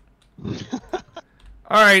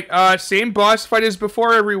 Alright, same boss fight as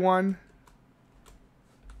before, everyone.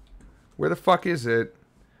 Where the fuck is it?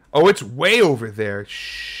 Oh, it's way over there.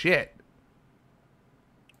 Shit.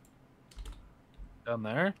 Down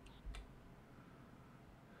there?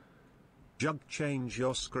 Jug, change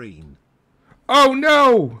your screen. Oh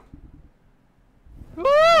no!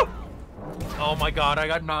 Woo! Oh my god, I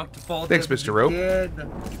got knocked to fall. Thanks, Mr. Rope.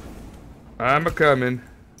 I'm a coming.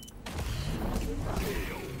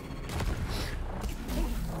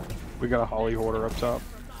 We got a Holly Hoarder up top.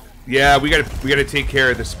 Yeah, we gotta take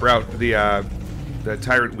care of the sprout, the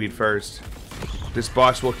tyrant weed first. This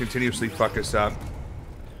boss will continuously fuck us up.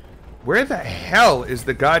 Where the hell is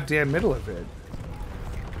the goddamn middle of it?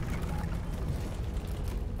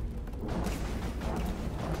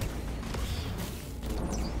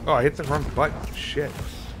 Oh, I hit the wrong button. Shit.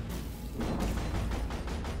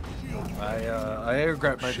 I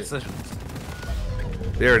regret my decisions.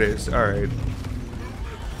 There it is. All right.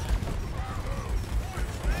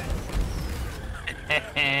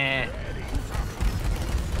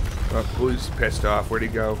 Oh, Blue's pissed off. Where'd he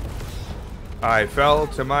go? I fell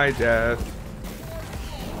to my death.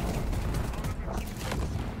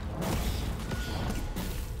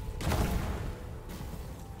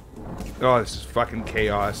 Oh, this is fucking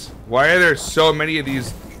chaos. Why are there so many of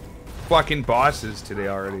these fucking bosses today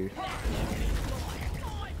already?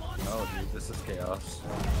 Oh, dude, this is chaos.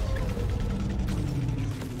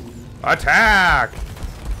 Attack!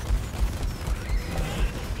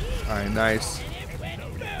 Alright, nice.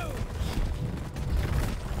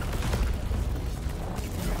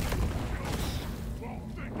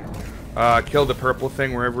 Kill the purple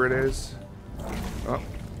thing wherever it is. Oh.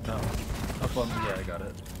 No. Up on, yeah, I got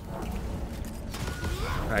it.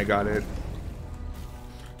 I got it.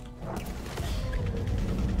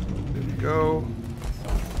 There we go.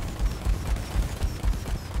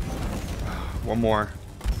 One more.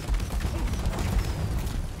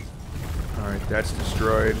 Alright, that's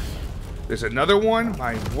destroyed. There's another one?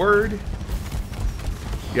 My word.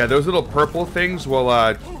 Yeah, those little purple things will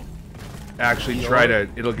actually try to...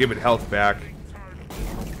 It'll give it health back.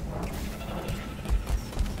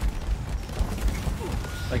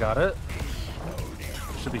 I got it.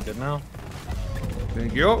 Should be good now.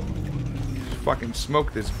 Thank you. Fucking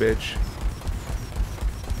smoke this bitch.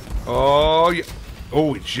 Oh, yeah.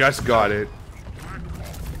 Oh, we just got it.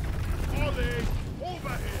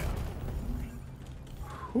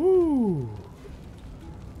 Whoo.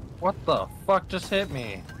 What the fuck just hit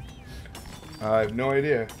me? I have no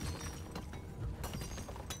idea.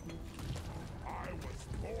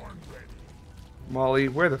 Molly,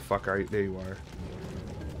 where the fuck are you? There you are.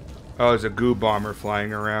 Oh, there's a goo bomber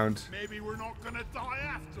flying around. Maybe we're not gonna die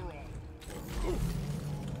after all.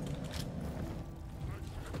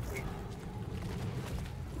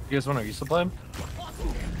 You guys want to resupply him?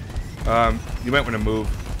 You might want to move.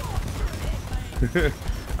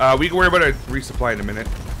 We can worry about a resupply in a minute.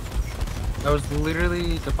 I was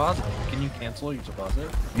literally depositing. Can you cancel your deposit?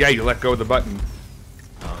 Yeah, you let go of the button.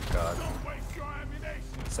 Oh god.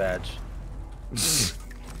 Sag.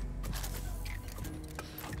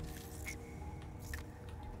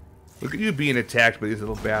 Look at you being attacked by these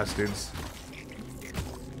little bastards.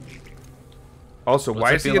 Also,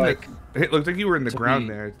 why is he in the... It looked like you were in the ground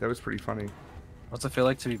there. That was pretty funny. What's it feel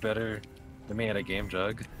like to be better than me at a game,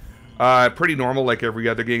 Jug? Pretty normal, like every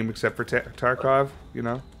other game except for Tarkov, you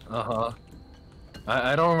know? Uh-huh.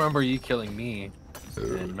 I don't remember you killing me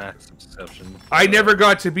in Max Deception. I never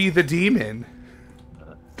got to be the demon.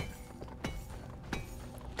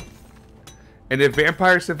 And if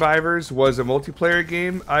Vampire Survivors was a multiplayer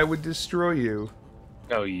game, I would destroy you.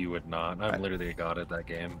 No, you would not. I've literally got it, that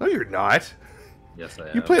game. No, you're not. Yes, I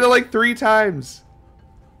am. You played it like 3 times.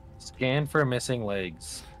 Scan for missing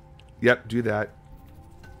legs. Yep, do that.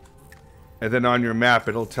 And then on your map,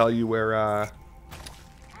 it'll tell you where,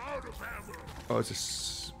 Oh,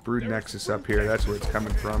 it's a Brood Nexus up here. That's where it's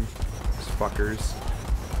coming from. These fuckers.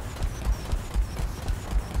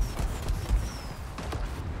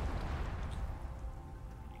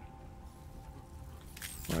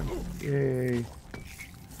 Yay.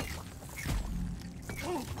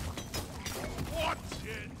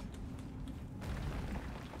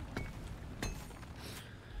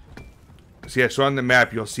 So yeah, so on the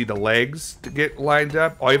map you'll see the legs to get lined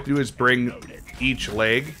up. All you have to do is bring each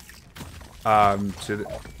leg to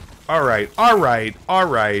the... Alright.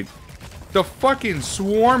 The fucking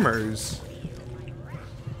swarmers.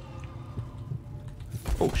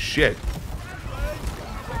 Oh shit.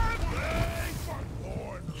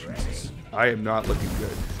 Jesus. I am not looking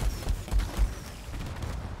good.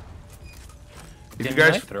 If you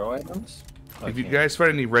guys throw items? If you guys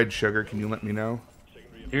find any red sugar, can you let me know?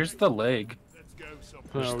 Here's the leg.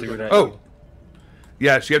 Oh!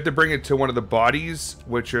 Yeah, so you have to bring it to one of the bodies,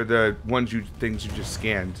 which are the things you just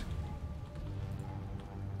scanned.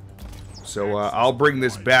 So, I'll bring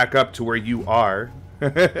this back up to where you are.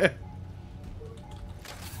 Weapon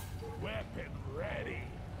ready.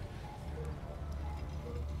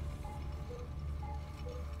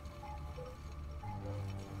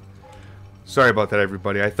 Sorry about that,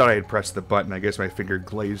 everybody. I thought I had pressed the button. I guess my finger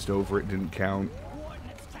glazed over it and didn't count.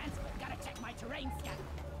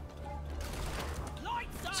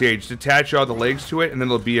 So yeah, just attach all the legs to it, and then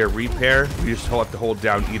there'll be a repair. You just have to hold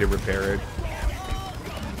down E to repair it.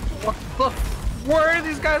 Look, where did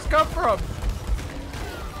these guys come from?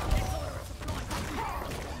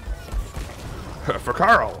 For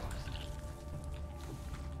Carl.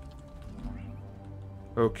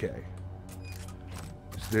 Okay.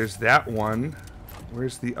 So there's that one.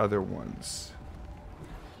 Where's the other ones?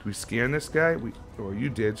 Do we scan this guy? Oh, you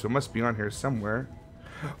did, so it must be on here somewhere.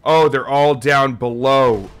 Oh, they're all down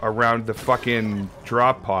below around the fucking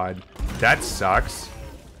drop pod. That sucks.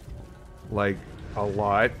 Like, a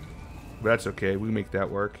lot. But that's okay. We make that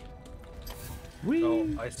work. Whee! Oh,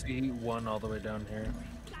 I see one all the way down here.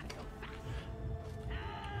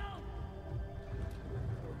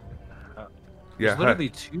 Yeah, There's literally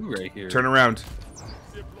two right here. Turn around.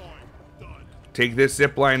 Take this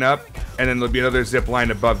zip line up, and then there'll be another zip line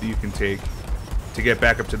above that you can take to get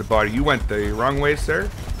back up to the body. You went the wrong way, sir.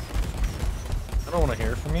 I don't want to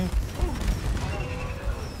hear from you.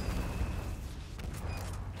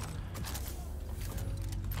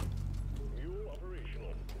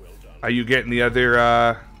 Are you getting the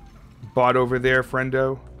other bot over there,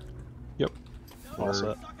 friendo? Yep. All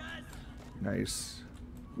set. Nice.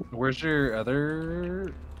 Where's your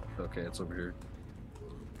other? Okay, it's over here.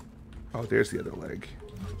 Oh, there's the other leg.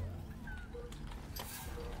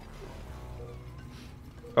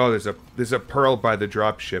 Oh, there's a pearl by the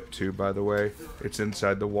drop ship too, by the way. It's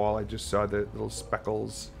inside the wall. I just saw the little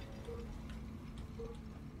speckles.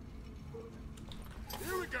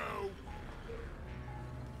 Here we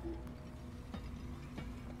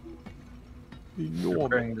go.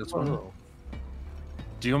 Preparing this one.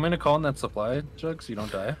 Do you want me to call in that supply, Jugg, so you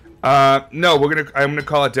don't die? No, I'm gonna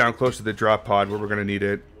call it down close to the drop pod where we're gonna need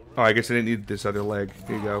it. Oh, I guess I didn't need this other leg.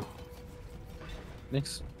 Here you go.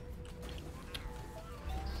 Thanks.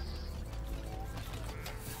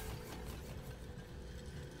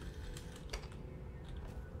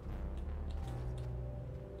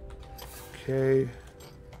 Okay.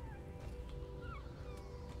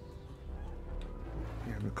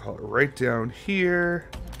 Yeah, I'm gonna call it right down here.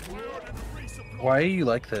 Why are you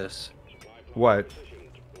like this? What?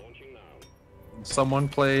 Someone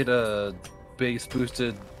played a bass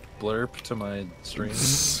boosted blurb to my stream.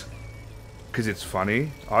 Because it's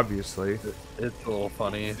funny, obviously. It's a little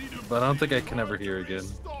funny, but I don't think I can ever hear again.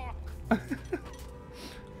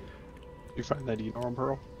 You find that arm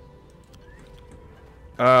pearl?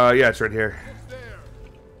 Yeah, it's right here.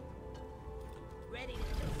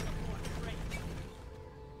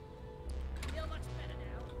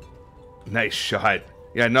 Nice shot.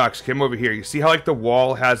 Yeah, Knox, come over here. You see how like the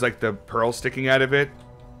wall has like the pearl sticking out of it?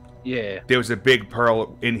 Yeah. There was a big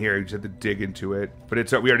pearl in here. You just had to dig into it, but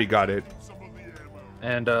we already got it.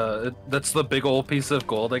 And that's the big old piece of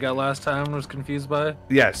gold I got last time and was confused by?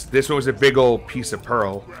 Yes, this one was a big old piece of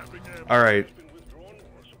pearl. Alright.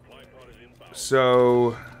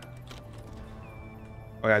 So...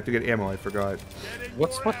 Oh yeah, I have to get ammo, I forgot.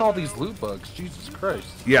 What's with all these loot bugs? Jesus Christ.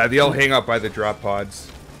 Yeah, they all hang out by the drop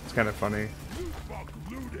pods. It's kind of funny.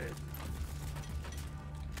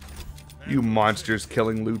 You monsters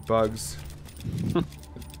killing loot bugs. You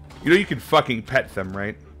know you can fucking pet them,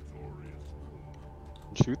 right?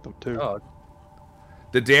 Shoot them too. Oh.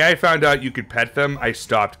 The day I found out you could pet them, I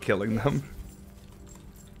stopped killing them.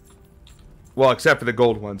 Well, except for the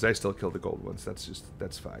gold ones. I still kill the gold ones.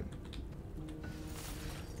 That's fine.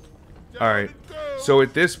 Alright. So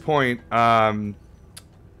at this point,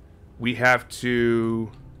 we have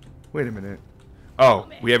to... Wait a minute. Oh,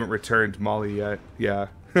 we haven't returned Molly yet. Yeah.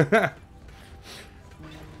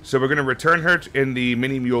 So we're going to return her in the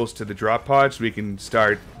mini mules to the drop pod so we can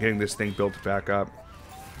start getting this thing built back up.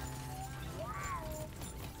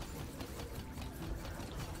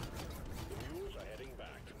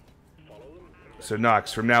 So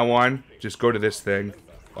Knox, from now on, just go to this thing.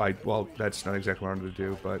 Well, that's not exactly what I wanted to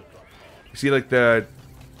do, but... You see like it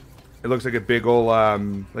looks like a big old,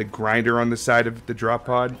 like grinder on the side of the drop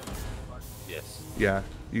pod? Yes. Yeah,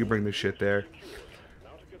 you can bring this shit there.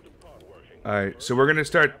 Alright, so we're going to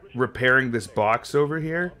start repairing this box over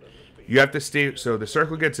here. You have to stay, so the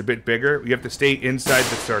circle gets a bit bigger. You have to stay inside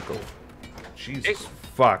the circle. Jesus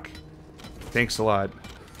fuck. Thanks a lot.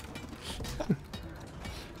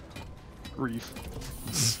 Grief.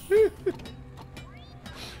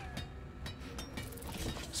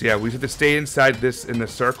 So yeah, we have to stay inside this, in the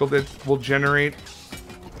circle that will generate.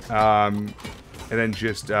 And then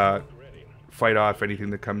just fight off anything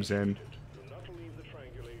that comes in.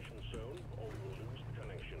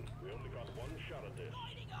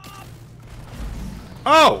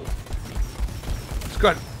 Oh! It's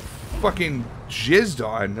got fucking jizzed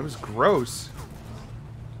on. That was gross.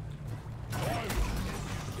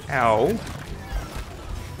 Ow.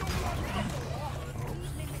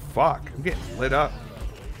 Fuck. I'm getting lit up.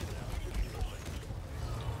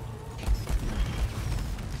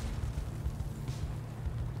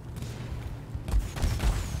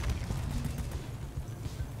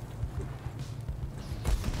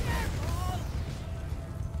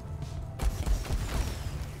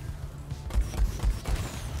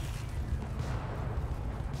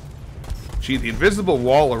 Gee, the invisible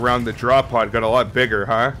wall around the drop pod got a lot bigger,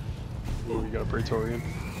 huh? Oh, you got a Praetorian.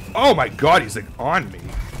 Oh my god, he's like on me.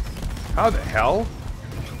 How the hell?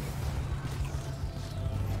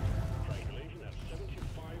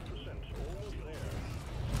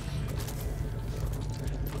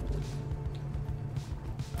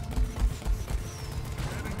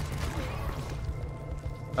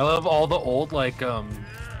 I love all the old like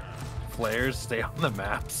flares stay on the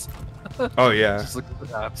maps. Oh yeah. Just look at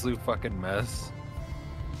the absolute fucking mess.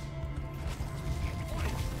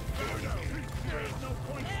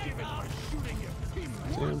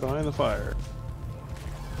 Stand behind the fire.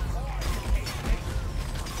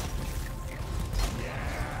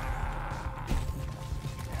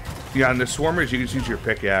 Yeah, on the swarmers you can just use your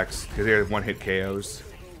pickaxe because they're one-hit KOs.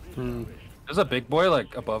 There's a big boy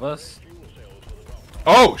like above us.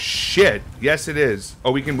 Oh shit! Yes, it is.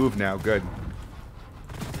 Oh, we can move now. Good.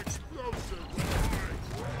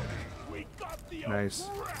 Nice.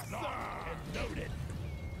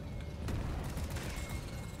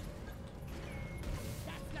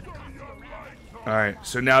 All right.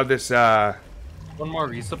 So now this. One more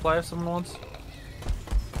resupply if someone wants.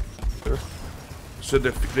 Sure. So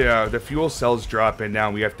the fuel cells drop in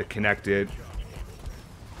now. We have to connect it.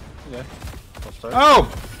 Yeah. I'll start. Oh,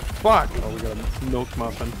 fuck! Oh, we got a milk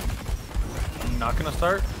muffin. I'm not gonna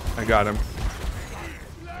start. I got him.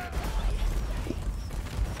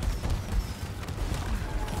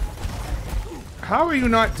 How are you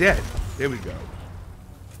not dead? There we go.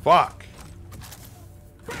 Fuck.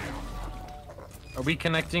 Are we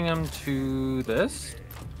connecting them to this?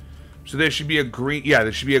 So there should be a green. Yeah,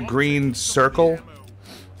 there should be a green circle.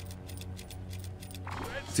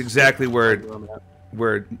 It's exactly where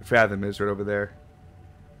Fathom is, right over there.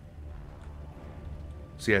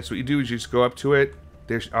 So yeah, so what you do is you just go up to it.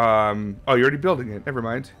 There's oh, you're already building it. Never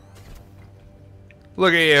mind.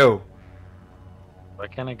 Look at you. Why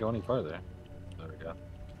can't I go any farther? There we go.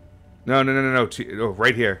 No. Oh,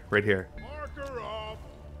 right here, right here.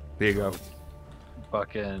 There you go.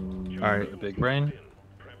 Fucking All right. big brain.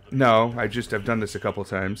 No, I've done this a couple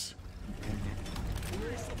times.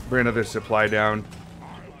 Bring another supply down,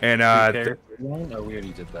 and Oh, we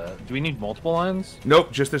already did that. Do we need multiple lines?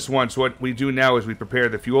 nope, just this one. So what we do now is we prepare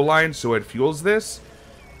the fuel line so it fuels this,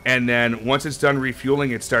 and then once it's done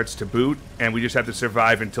refueling, it starts to boot, and we just have to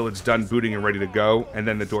survive until it's done booting and ready to go, and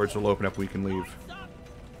then the doors will open up. We can leave.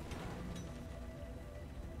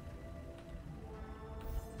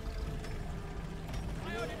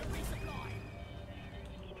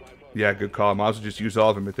 Yeah, good call. Might as well just use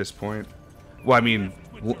all of them at this point. Well, I mean,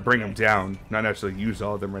 bring them down, not necessarily use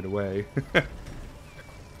all of them right away.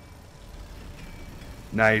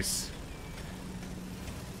 Nice.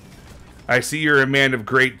 I see you're a man of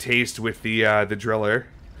great taste with the driller.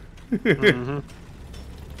 This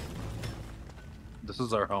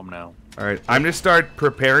is our home now. All right, I'm gonna start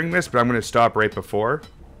preparing this, but I'm gonna stop right before.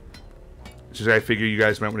 Just I figure you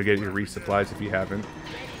guys might want to get your resupplies if you haven't.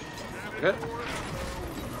 Okay.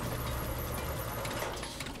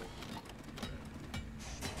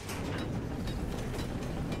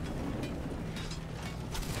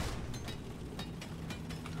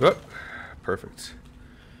 Oh, perfect.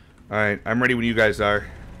 All right, I'm ready when you guys are.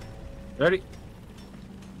 Ready?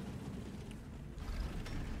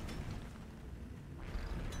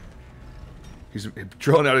 He's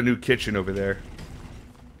drilling out a new kitchen over there.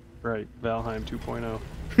 Right, Valheim 2.0.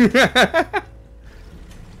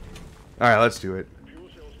 All right, let's do it.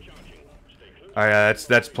 All right,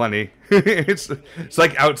 that's plenty. it's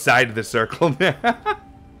like outside the circle now.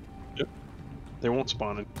 Yep. They won't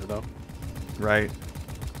spawn in here though. Right.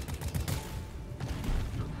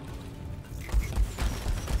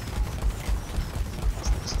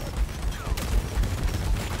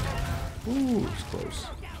 Ooh, it's close.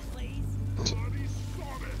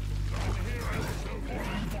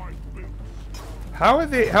 How are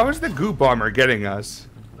they? How is the goo bomber getting us?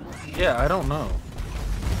 Yeah, I don't know.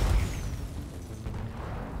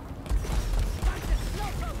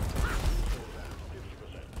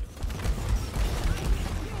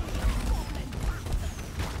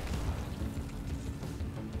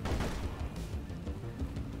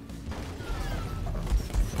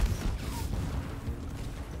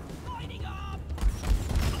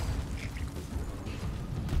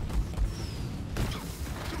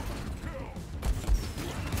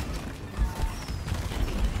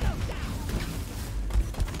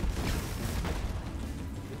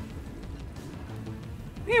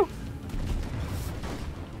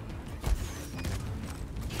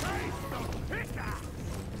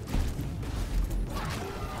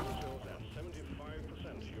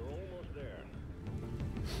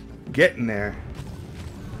 Getting there.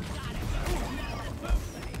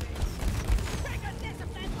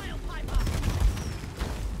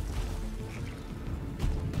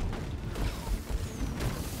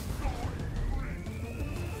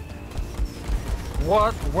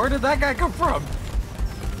 What? Where did that guy come from?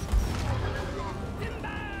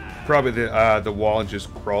 Probably the wall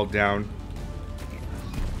just crawled down.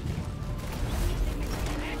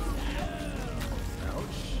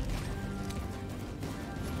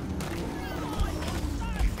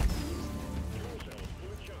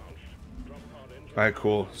 Alright,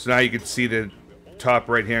 cool. So now you can see the top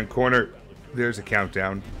right-hand corner. There's a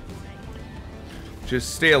countdown.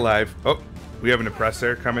 Just stay alive. Oh, we have an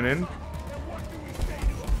oppressor coming in.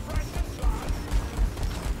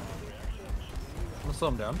 I'll slow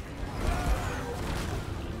him down.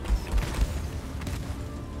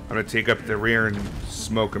 I'm gonna take up the rear and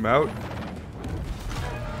smoke him out.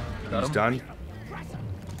 Got He's him. done.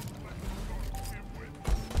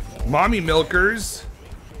 Mommy milkers.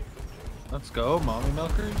 Let's go, mommy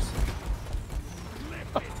milkers.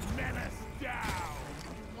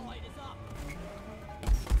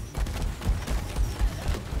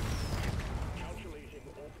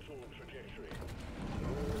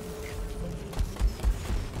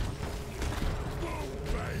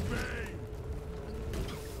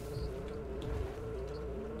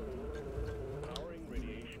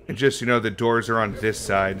 And just, you know, the doors are on this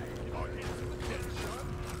side.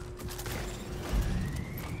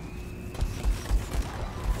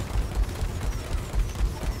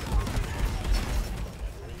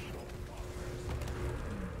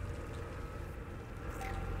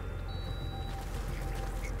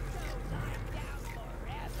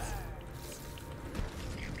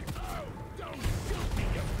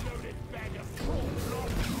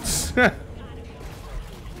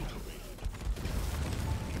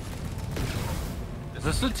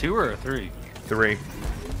 Is this a 2 or a 3? 3.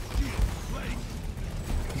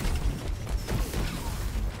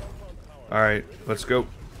 Alright, let's go.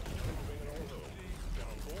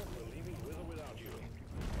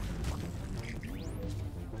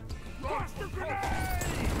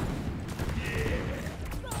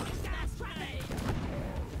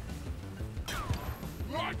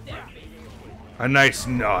 A nice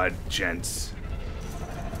nod, gents.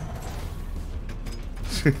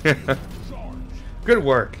 Good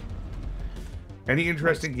work. Any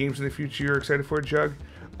interesting games in the future you're excited for, Jugg?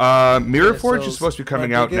 Mirror Forge is supposed to be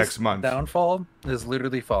coming out next month. Downfall is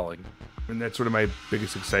literally falling. And that's one of my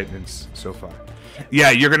biggest excitements so far.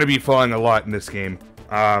 Yeah, you're going to be falling a lot in this game.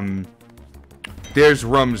 There's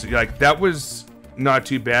rooms, like, that was not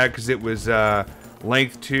too bad because it was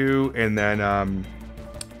length 2 and then,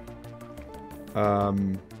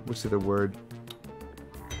 what's the other word?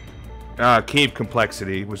 Cave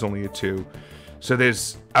complexity was only a 2. So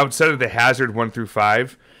there's, outside of the hazard 1 through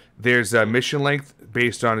 5, there's a mission length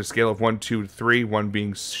based on a scale of 1, 2, 3, 1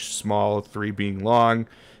 being small, 3 being long,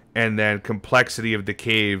 and then complexity of the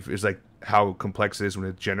cave is like how complex it is when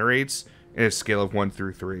it generates, and a scale of 1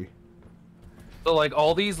 through 3. So like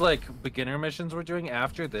all these like beginner missions we're doing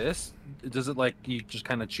after this, does it like you just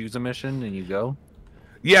kind of choose a mission and you go?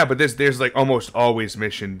 Yeah, but there's like almost always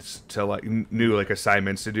missions to like new like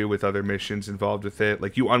assignments to do with other missions involved with it.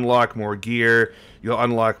 Like you unlock more gear, you'll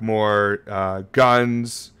unlock more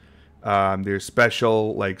guns. There's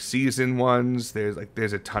special like season ones. There's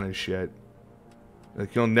a ton of shit.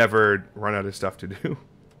 Like you'll never run out of stuff to do.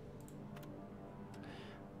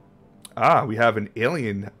 We have an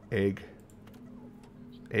alien egg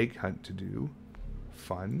hunt to do.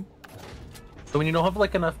 Fun. So when you don't have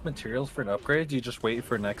like enough materials for an upgrade, you just wait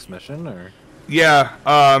for next mission, or? Yeah,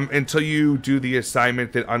 until you do the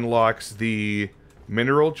assignment that unlocks the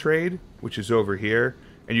mineral trade, which is over here,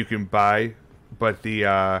 and you can buy, but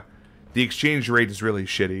the exchange rate is really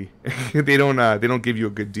shitty. they don't give you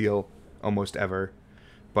a good deal almost ever,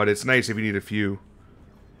 but it's nice if you need a few.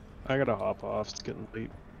 I gotta hop off. It's getting late.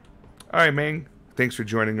 All right, Mang. Thanks for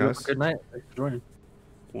joining us. Good night. Thanks for joining.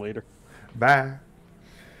 Later. Bye.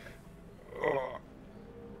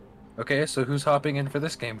 Okay, so who's hopping in for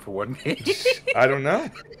this game for one game? I don't know.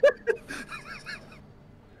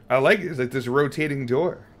 I like it. It's like this rotating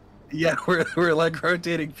door. Yeah, we're like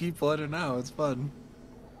rotating people. I don't know. It's fun.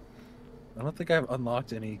 I don't think I've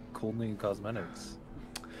unlocked any cool new cosmetics.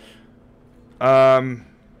 I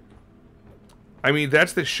mean,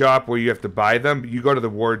 that's the shop where you have to buy them. You go to the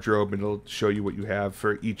wardrobe and it'll show you what you have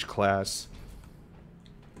for each class.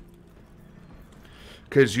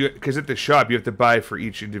 Because at the shop you have to buy for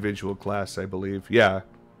each individual class, I believe. Yeah.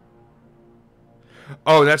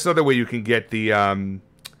 Oh, that's another way you can get the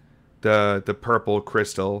purple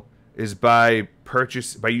crystal is by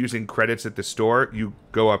using credits at the store, you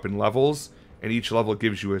go up in levels, and each level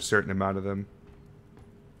gives you a certain amount of them.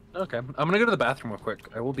 Okay, I'm gonna go to the bathroom real quick.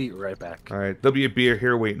 I will be right back. All right, there'll be a beer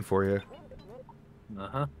here waiting for you.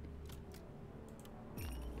 Uh-huh.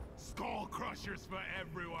 Skull crushers for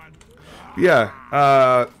everyone.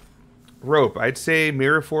 Yeah, Rope. I'd say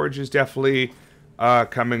Mirror Forge is definitely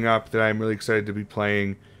coming up that I'm really excited to be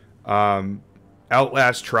playing.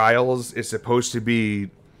 Outlast Trials is supposed to be,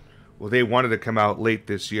 well, they wanted to come out late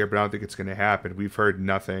this year, but I don't think it's going to happen. We've heard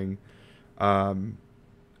nothing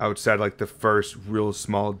outside like the first real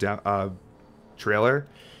small trailer,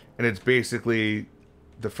 and it's basically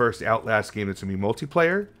the first Outlast game that's going to be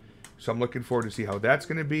multiplayer. So I'm looking forward to see how that's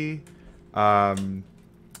going to be. There's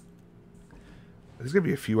going to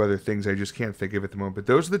be a few other things I just can't think of at the moment, but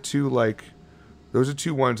those are the two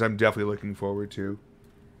ones I'm definitely looking forward to.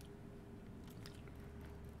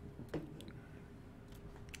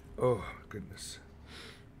 Oh, goodness.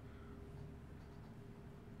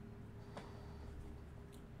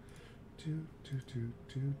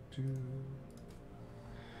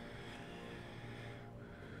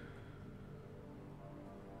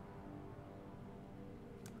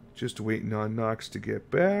 Just waiting on Knox to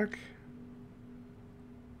get back.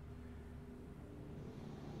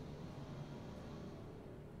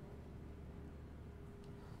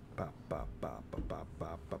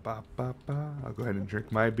 I'll go ahead and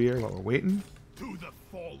drink my beer while we're waiting. To the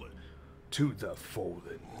fallen. To the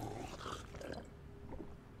fallen.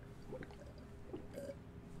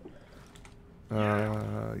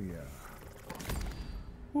 Yeah.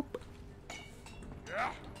 Whoop.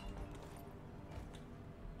 Yeah.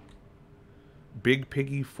 Big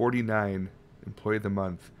Piggy 49, Employee of the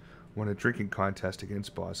Month, won a drinking contest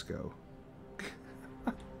against Bosco.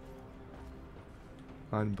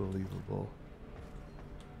 Unbelievable.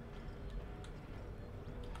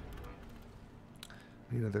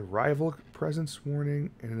 Another rival presence warning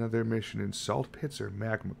and another mission in Salt Pits or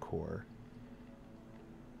Magma Core.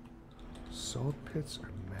 Salt Pits or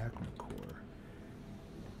Magma Core.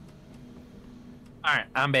 Alright,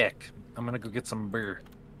 I'm back. I'm gonna go get some beer.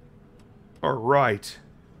 Alright.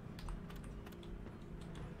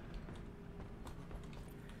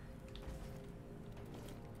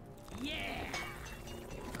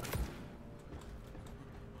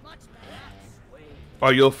 Oh,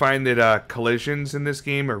 you'll find that collisions in this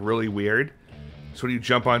game are really weird. So when you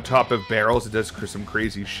jump on top of barrels, it does some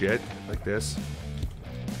crazy shit like this.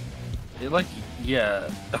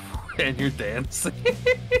 Yeah, and you're dancing.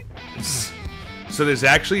 So there's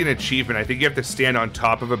actually an achievement. I think you have to stand on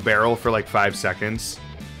top of a barrel for like 5 seconds.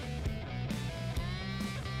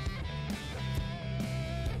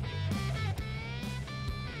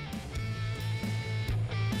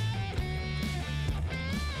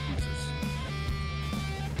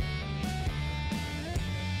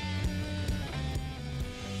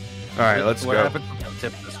 All right, let's go. What happens if I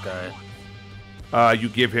tip this guy? You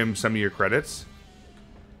give him some of your credits,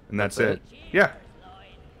 and that's it. Yeah.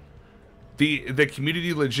 The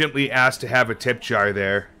community legitimately asked to have a tip jar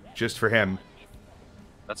there just for him.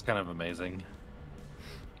 That's kind of amazing.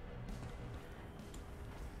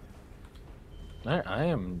 I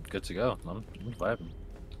am good to go. I'm vibing.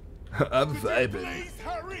 I'm vibing. Please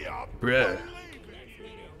hurry up. Bruh.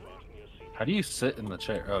 How do you sit in the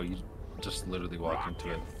chair? Oh, you just literally walk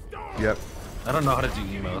into it. Yep. I don't know how to do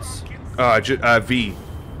emotes. V.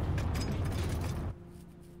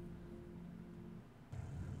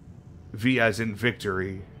 V as in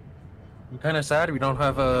victory. I'm kind of sad we don't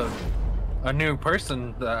have a new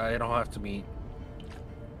person that I don't have to meet.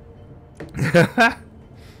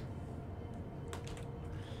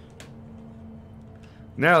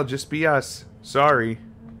 Now it'll just be us. Sorry.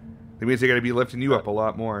 That means I gotta be lifting you up a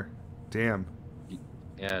lot more. Damn.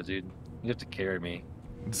 Yeah, dude. You have to carry me.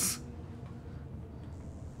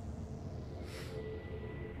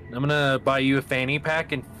 I'm gonna buy you a fanny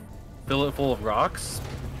pack and fill it full of rocks,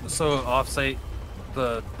 so offset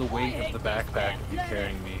the weight of the backpack if you're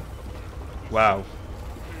carrying me. Wow.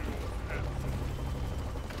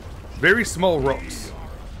 Very small rocks.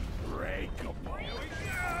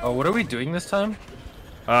 Oh, what are we doing this time?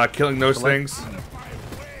 Killing those things.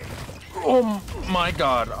 Oh my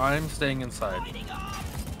god, I'm staying inside.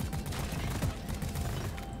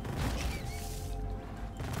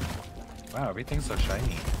 Wow, everything's so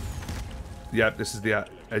shiny. Yep, this is the,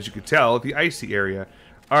 as you can tell, the icy area.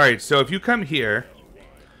 Alright, so if you come here,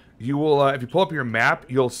 you will, if you pull up your map,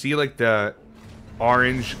 you'll see, like, the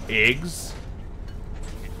orange eggs.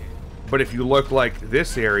 But if you look, like,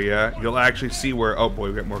 this area, you'll actually see where, oh boy,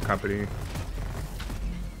 we got more company.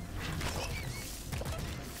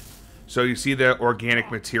 So you see the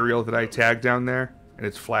organic material that I tagged down there? And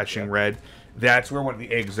it's flashing red. That's where one of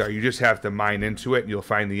the eggs are. You just have to mine into it and you'll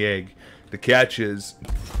find the egg. The catch is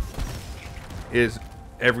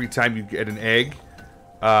every time you get an egg,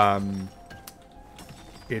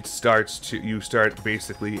 you start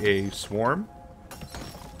basically a swarm.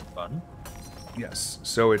 Fun. Yes.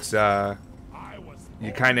 So it's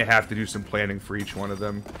you kind of have to do some planning for each one of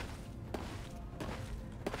them.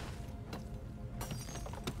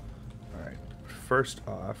 All right. First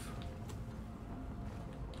off,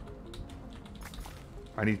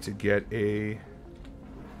 I need to get a...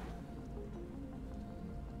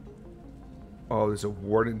 Oh, there's a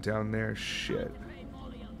warden down there. Shit.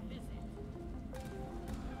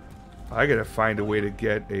 I gotta find a way to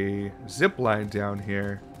get a zip line down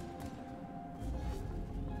here.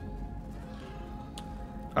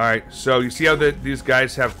 Alright, so you see how these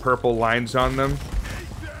guys have purple lines on them?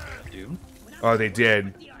 Oh, they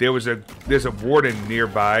did. There's a warden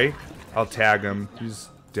nearby. I'll tag him. He's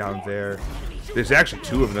down there. There's actually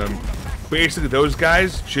two of them. Basically, those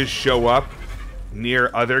guys just show up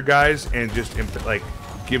near other guys and just like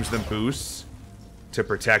gives them boosts to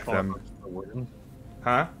protect them. The warden?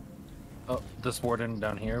 Huh? Oh, this warden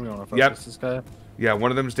down here. We want to focus this guy. Yeah,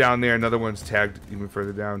 one of them's down there. Another one's tagged even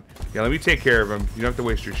further down. Yeah, let me take care of him. You don't have to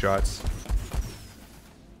waste your shots.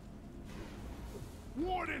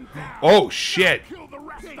 Oh shit!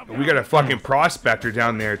 We got a fucking prospector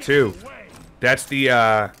down there too. That's the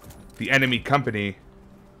enemy company.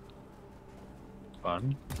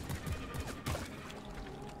 Fun.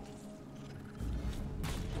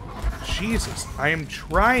 Jesus, I am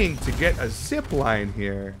trying to get a zip line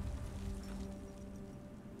here.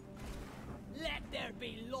 Let there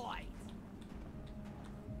be light.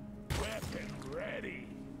 Weapon ready.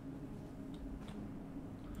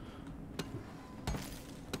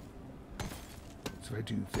 So I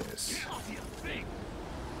do this.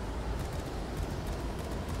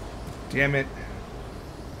 Damn it.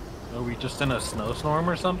 Are we just in a snowstorm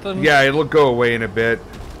or something? Yeah, it'll go away in a bit.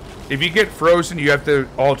 If you get frozen, you have to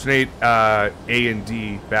alternate A and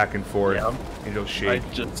D back and forth. Yeah. And it'll shake. I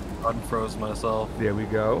just unfroze myself. There we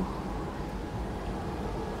go.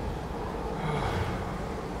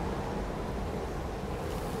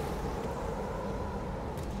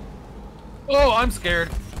 Oh, I'm scared.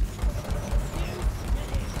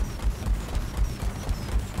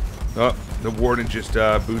 Oh, the warden just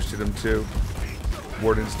boosted him too.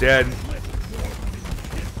 Warden's dead.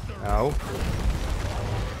 Ow.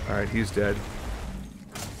 Alright, he's dead.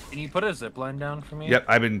 Can you put a zip line down for me? Yep,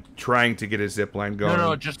 I've been trying to get a zip line going.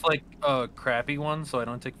 No, just like a crappy one so I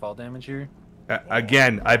don't take fall damage here.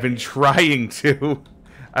 Again, I've been trying to.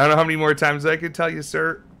 I don't know how many more times I can tell you,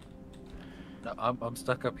 sir. No, I'm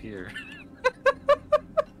stuck up here.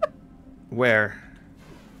 Where?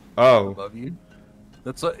 Oh. Above you.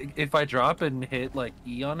 That's what, if I drop and hit like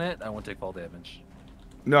E on it, I won't take fall damage.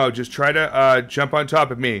 No, just try to jump on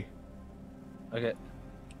top of me. Okay.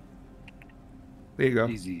 There you go.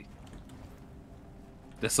 Easy.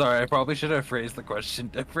 Sorry, I probably should have phrased the question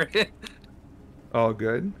different. All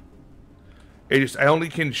good. I only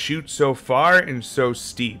can shoot so far and so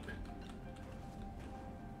steep.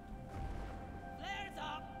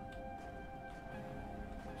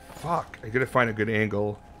 Fuck, I gotta find a good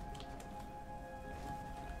angle.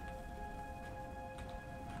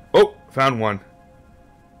 Oh, found one.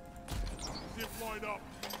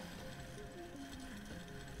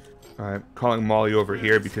 Alright, calling Molly over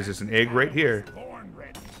here because there's an egg right here.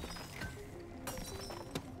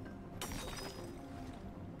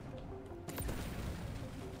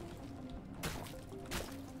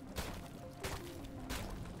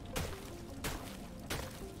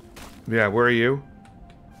 Yeah, where are you?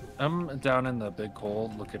 I'm down in the big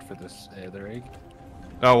hole looking for this other egg.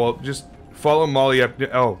 Oh, well, just follow Molly up.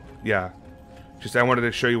 Oh, yeah. Just, I wanted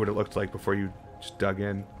to show you what it looked like before you just dug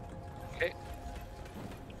in. Okay.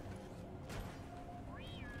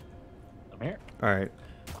 I'm here. Alright.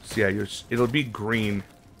 So, yeah, it'll be green,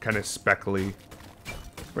 kind of speckly.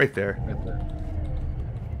 Right there. Right there.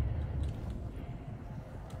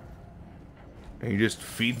 And you just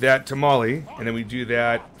feed that to Molly, and then we do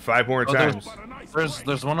that 5 more times.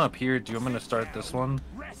 There's one up here. Do you want me to start this one?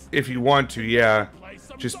 If you want to, yeah.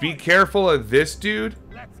 Just be careful of this dude.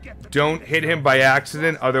 Don't hit him by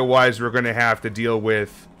accident, otherwise we're going to have to deal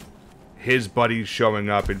with his buddies showing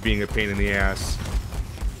up and being a pain in the ass.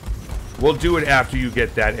 We'll do it after you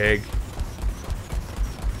get that egg.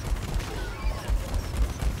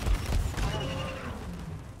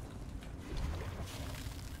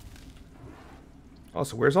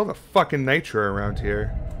 Also, where's all the fucking nitro around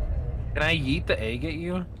here? Can I yeet the egg at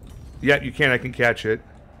you? Yeah, you can. I can catch it.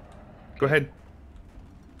 Go ahead.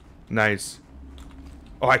 Nice.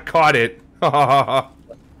 Oh, I caught it. Ha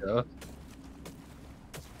Yeah.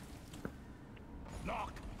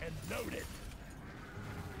 Lock and load it.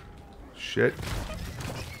 Shit.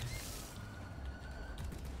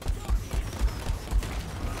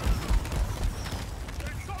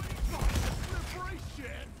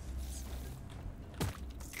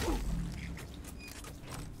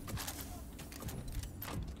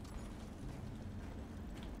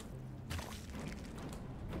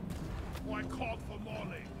 I called for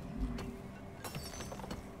Molly.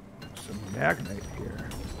 Some magnite here.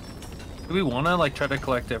 Do we want to like try to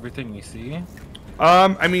collect everything we see?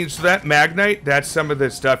 I mean, so that magnite, that's some of the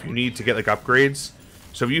stuff you need to get like upgrades.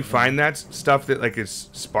 So if you find that stuff that like is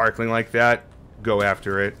sparkling like that, go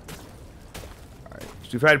after it. Alright, so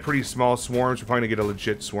we've had pretty small swarms. We're probably gonna get a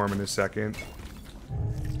legit swarm in a second.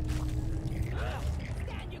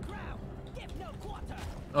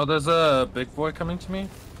 Oh, there's a big boy coming to me.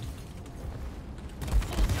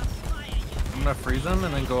 I'm gonna freeze him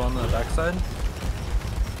and then go on the backside.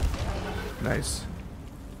 Nice.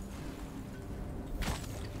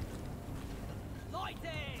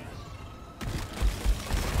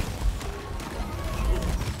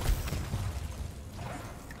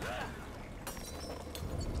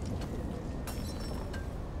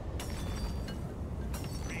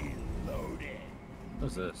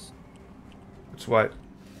 What's this? It's what?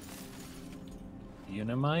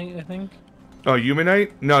 Unimite, I think. Oh,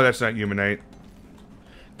 Humanite? No, that's not Humanite.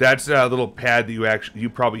 That's a little pad that you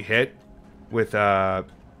probably hit with a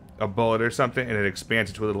bullet or something, and it expands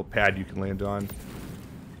into a little pad you can land on.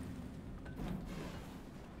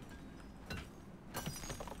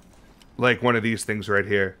 Like one of these things right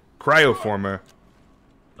here. Cryoformer.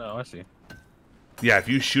 Oh, I see. Yeah, if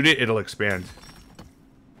you shoot it, it'll expand.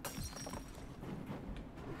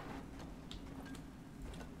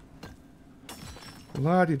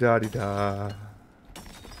 La-di-da-di-da.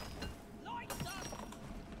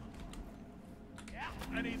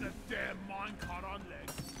 I need a damn minecart on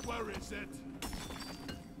legs. Where is it?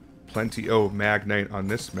 Plenty. Oh, magnite on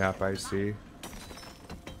this map, I see.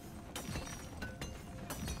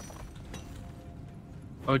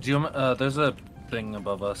 Oh, do you? There's a thing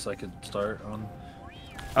above us I could start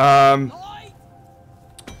on.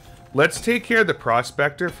 Let's take care of the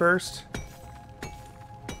prospector first.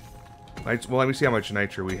 Well, let me see how much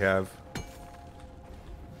nitro we have.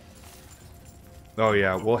 Oh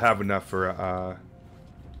yeah, we'll have enough for a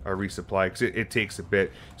resupply because it takes a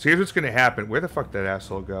bit. So here's what's gonna happen. Where the fuck did that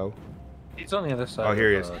asshole go? He's on the other side. Oh,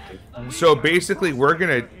 here he is. So basically, we're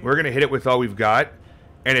gonna hit it with all we've got,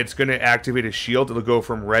 and it's gonna activate a shield. It'll go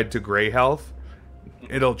from red to gray health.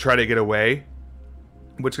 It'll try to get away.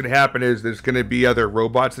 What's gonna happen is there's gonna be other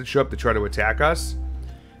robots that show up to try to attack us.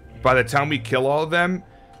 By the time we kill all of them,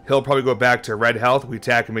 he'll probably go back to red health. We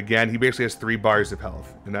attack him again. He basically has 3 bars of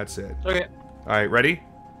health, and that's it. Okay. All right, ready?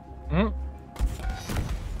 Hmm.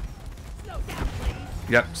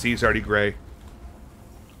 Yep, C's already gray.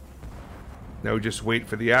 Now we just wait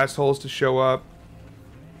for the assholes to show up.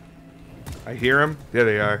 I hear them. There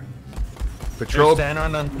they are. Patrol. Stand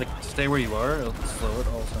on stay where you are. It'll slow it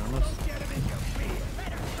all times.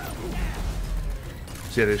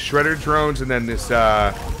 So yeah, there's shredder drones and then this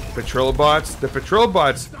patrol bots. The patrol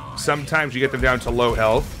bots, sometimes you get them down to low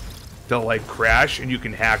health. They'll like crash and you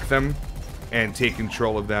can hack them and take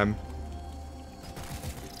control of them.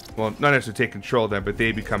 Well, not necessarily take control of them, but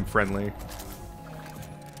they become friendly.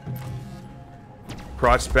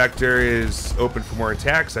 Prospector is open for more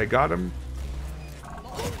attacks. I got him.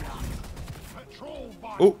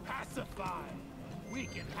 Oh. We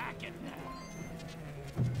can hack it now.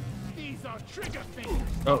 These are trigger fingers.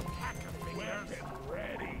 Oh.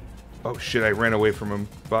 Oh shit, I ran away from him.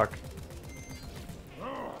 Fuck.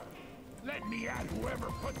 Let me add whoever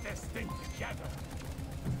put this thing together.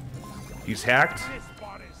 He's hacked. This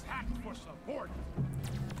bot is hacked for support.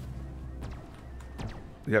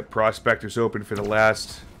 Yep, Prospector's open for the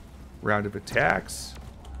last round of attacks.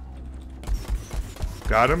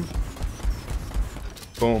 Got him.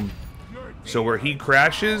 Boom. So where he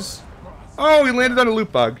crashes... Oh, he landed on a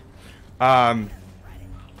loot bug. Yeah,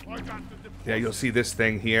 you'll see this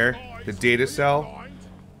thing here. The data cell.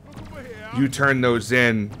 You turn those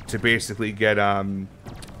in to basically get a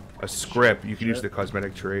script. You can use the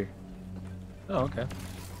cosmetic tree. Oh, okay.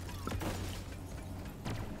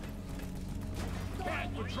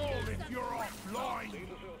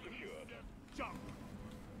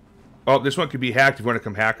 Oh, this one could be hacked if you want to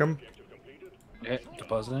come hack him. Yeah,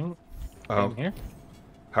 depositing. Oh. In here.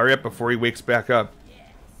 Hurry up before he wakes back up.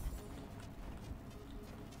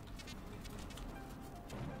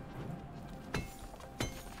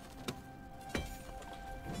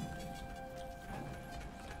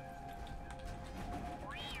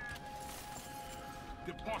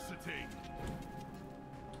 ferocity.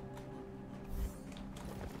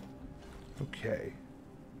 Okay.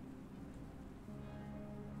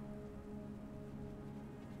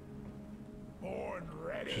 Born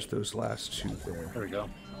ready. Just those last two there. There we go.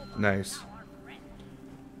 Nice.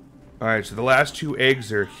 Alright, so the last two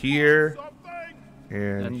eggs are here.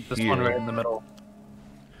 And And this here. one right in the middle.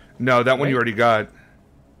 No, that one you Right? already got.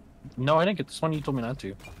 No, I didn't get this one. You told me not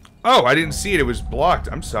to. Oh, I didn't see it. It was blocked.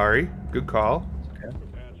 I'm sorry. Good call. Okay.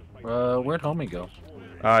 Where'd homie go?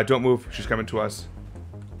 Don't move. She's coming to us.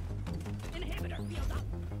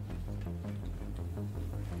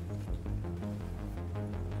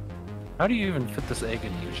 How do you even fit this egg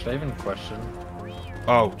in you? Should I even question?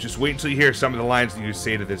 Oh, just wait until you hear some of the lines that you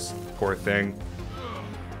say to this poor thing.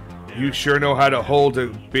 You sure know how to hold a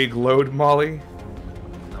big load, Molly?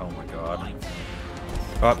 Oh my god.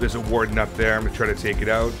 Oh, there's a warden up there. I'm gonna try to take it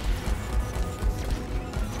out.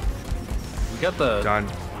 We got the Done.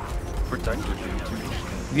 protector thing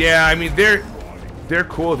too. Yeah, I mean they're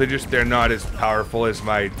cool. They're not as powerful as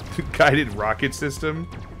my guided rocket system.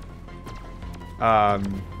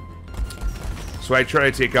 So I try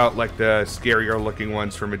to take out like the scarier looking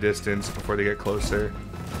ones from a distance before they get closer.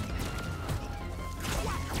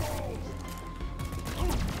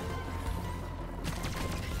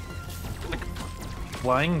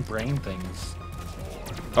 Flying brain things.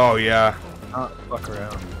 Oh yeah. Not fuck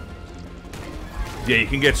around. Yeah, you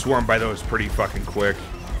can get swarmed by those pretty fucking quick.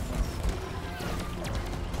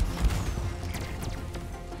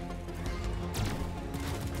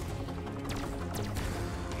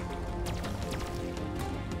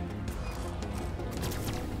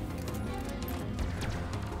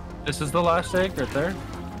 This is the last egg right there.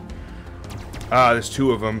 There's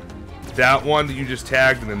two of them. That one that you just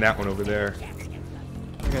tagged, and then that one over there.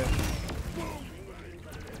 Okay.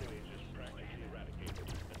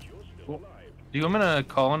 Cool. Do you want me to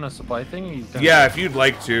call in a supply thing? Or you done? Yeah, if you'd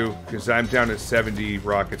like to, because I'm down to 70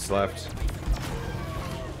 rockets left.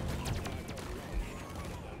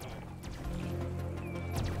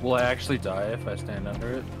 Will I actually die if I stand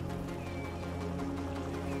under it?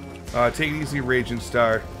 Take it easy, Raging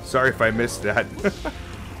Star. Sorry if I missed that.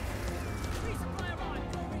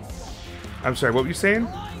 I'm sorry, what were you saying?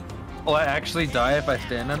 Will I actually die if I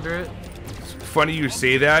stand under it? It's funny you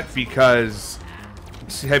say that because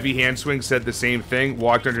Heavy Handswing said the same thing,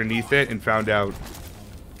 walked underneath it, and found out.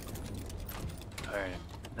 Alright.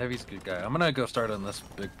 Heavy's a good guy. I'm gonna go start on this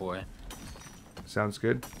big boy. Sounds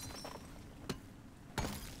good.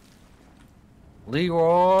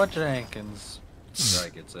 Leroy Jenkins. Guy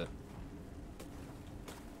gets it.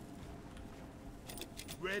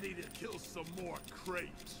 Ready to kill some more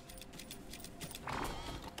crates.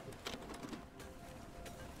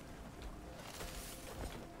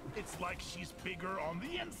 It's like she's bigger on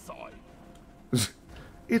the inside.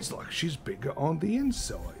 It's like she's bigger on the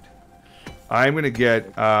inside. I'm gonna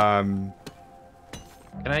get, Can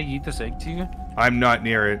I eat this egg to you? I'm not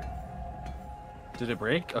near it. Did it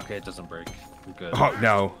break? Okay, it doesn't break. We're good. Oh,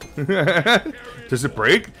 no. Does it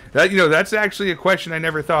break? That, that's actually a question I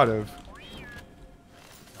never thought of.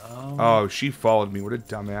 Oh, she followed me. What a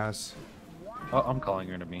dumbass. Oh, I'm calling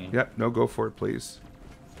her to me. Yep, no, go for it, please.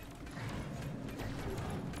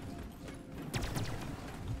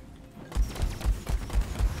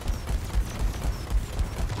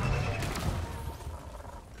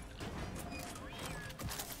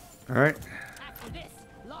 Alright.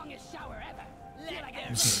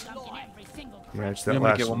 Yeah, it's that You want me to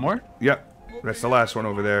last get one more? Yep, that's the last one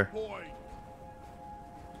over there.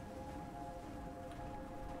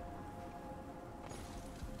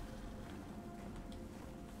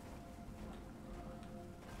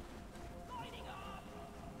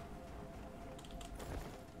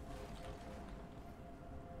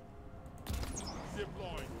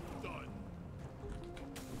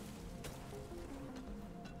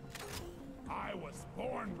 I was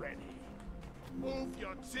born ready. Move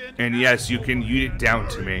your tin. And yes, you can yeet it down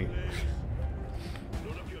to me.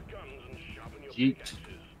 Yeet.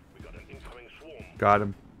 Got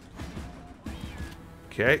him.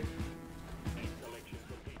 Okay.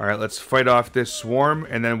 All right, let's fight off this swarm,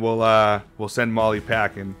 and then we'll send Molly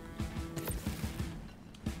packing.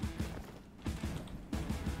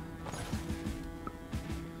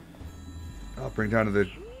 I'll bring down to the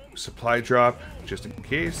supply drop just in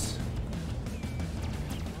case.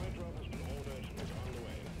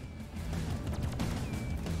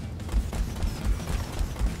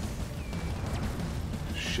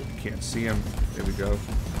 Shit, can't see him. There we go.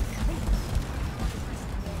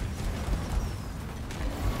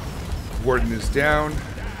 Warden is down.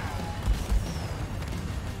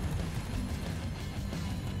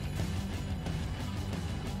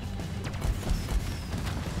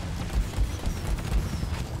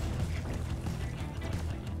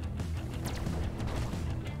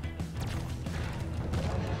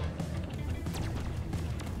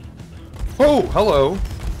 Oh, hello.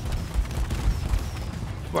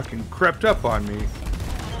 Fucking crept up on me.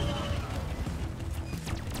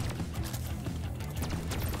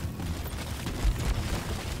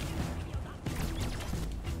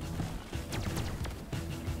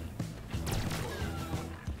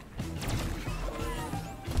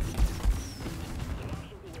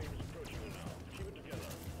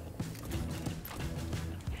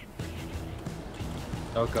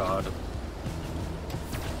 Oh god.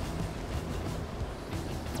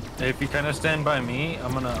 Hey, if you kind of stand by me,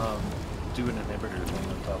 I'm gonna do an inhibitor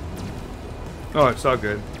thing on top of me. Oh, it's all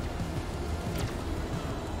good.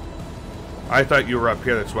 I thought you were up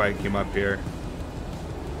here, that's why I came up here.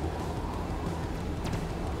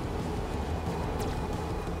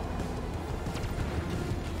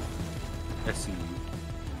 I see you.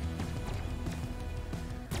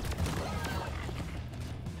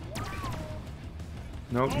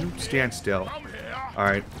 No, you stand still.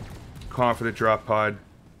 Alright. Calling for the drop pod.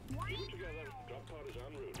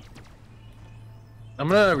 I'm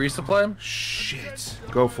gonna resupply him. Shit.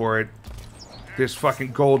 Go for it. There's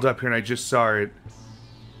fucking gold up here and I just saw it.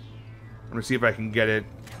 I'm gonna see if I can get it.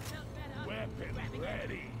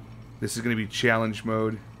 This is gonna be challenge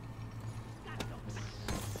mode.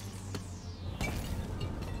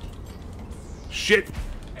 Shit!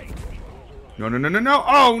 No, no, no, no, no!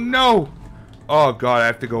 Oh, no! Oh, God, I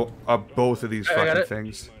have to go up both of these fucking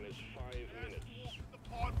things.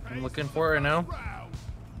 I'm looking for it right now.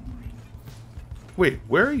 Wait,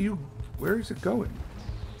 where are you? Where is it going?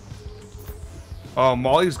 Oh,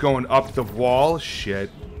 Molly's going up the wall?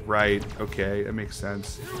 Shit. Right. Okay, that makes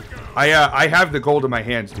sense. I have the gold in my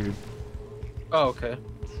hands, dude. Oh, okay.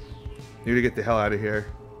 Need to get the hell out of here.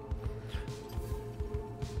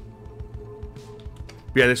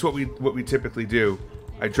 Yeah, that's what we typically do.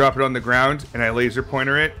 I drop it on the ground and I laser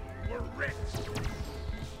pointer it.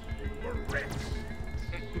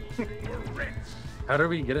 How do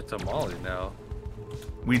we get it to Molly now?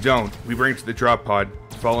 We don't. We bring it to the drop pod.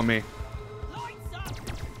 Follow me.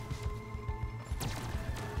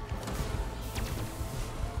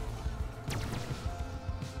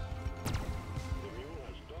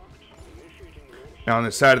 Now on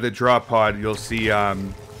the side of the drop pod, you'll see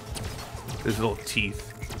there's little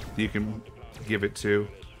teeth that you can give it to.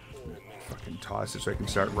 Fucking toss it so I can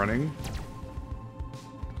start running.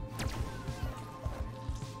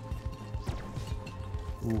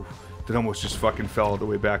 Ooh, that almost just fucking fell all the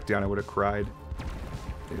way back down. I would have cried.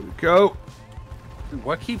 There we go. Dude,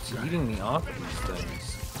 what keeps eating me off of these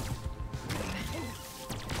things?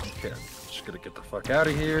 Okay, just gonna get the fuck out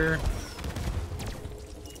of here.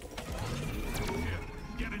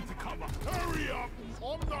 Get into cover. Hurry up!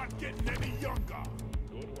 I'm not getting any younger.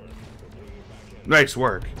 Nice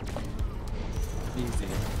work.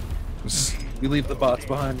 Easy. We leave the bots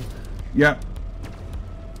behind. Yep.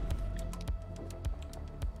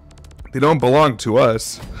 They don't belong to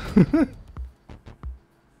us.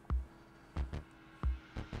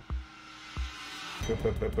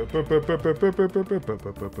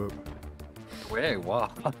 Wait,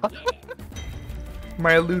 wow.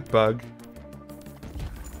 My loot bug.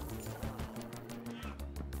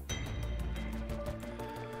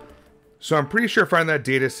 So I'm pretty sure finding that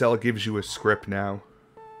data cell gives you a script now.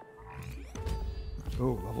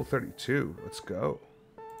 Oh, level 32. Let's go.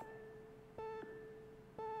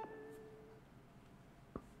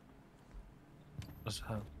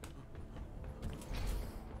 Let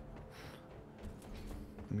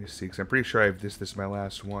me see, because I'm pretty sure I have this. This is my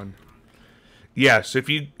last one. Yeah, so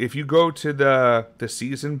if you go to the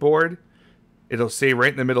season board, it'll say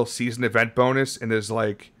right in the middle season event bonus, and there's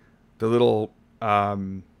like the little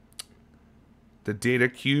the data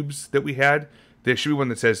cubes that we had. There should be one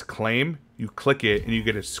that says claim. You click it and you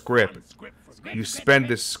get a script. You spend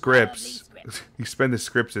the scripts. You spend the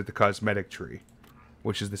scripts at the cosmetic tree,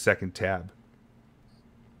 which is the second tab.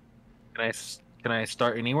 Can I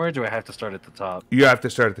start anywhere, or do I have to start at the top? You have to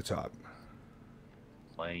start at the top.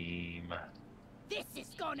 Lame. This is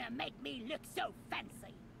gonna make me look so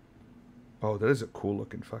fancy. Oh, that is a cool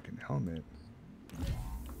looking fucking helmet.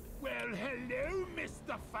 Well, hello,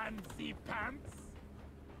 Mr. Fancy Pants.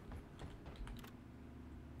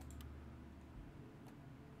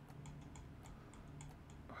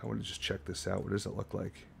 I want to just check this out. What does it look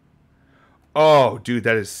like? Oh, dude,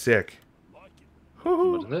 that is sick.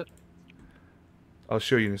 What is it? I'll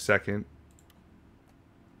show you in a second.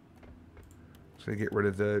 Just gonna get rid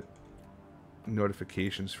of the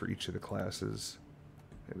notifications for each of the classes.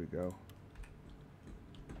 There we go.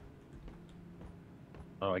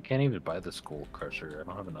 Oh, I can't even buy the Skull Crusher. I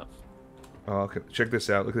don't have enough. Oh, okay. Check this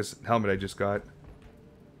out. Look at this helmet I just got.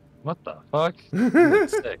 What the fuck?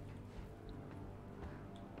 That's sick.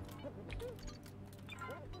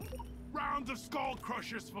 round of skull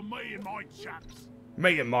crushers for me and my chaps.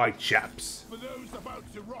 Me and my chaps. For those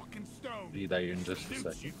about to rock and stone. Be there in just a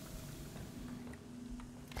second.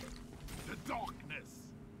 The darkness.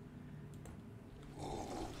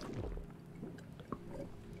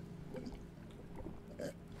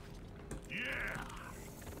 Yeah.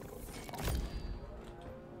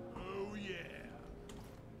 Oh yeah.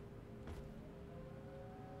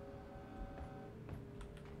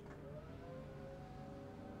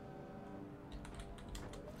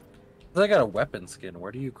 I got a weapon skin.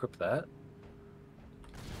 Where do you equip that?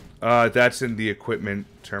 That's in the equipment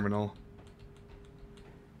terminal.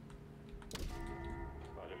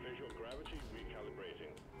 Artificial gravity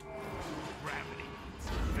recalibrating. Gravity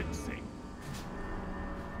fixing.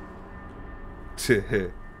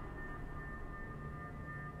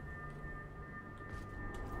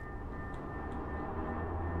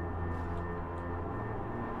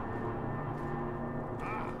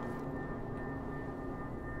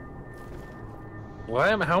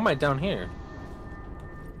 How am I down here?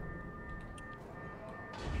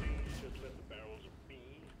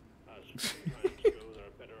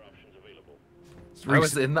 I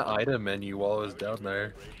was in the item menu while I was down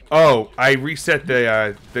there. Oh, I reset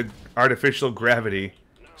the artificial gravity,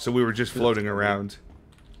 so we were just floating around.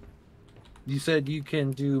 You said you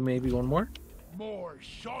can do maybe one more? More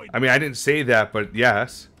shine. I mean, I didn't say that, but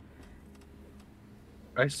yes.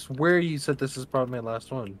 I swear you said this is probably my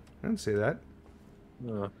last one. I didn't say that.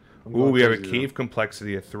 No. Ooh, we have a cave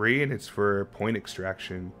complexity of 3, and it's for point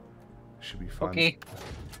extraction. Should be fun. Okay.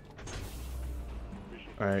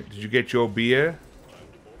 Alright, did you get your beer?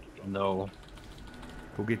 No.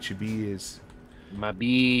 Go get your beers. My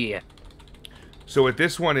beer. So what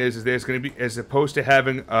this one is there's going to be, as opposed to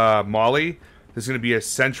having Molly, there's going to be a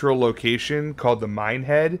central location called the Mine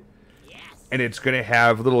Head. And it's going to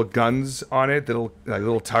have little guns on it, that'll like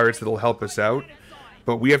little turrets that'll help us out.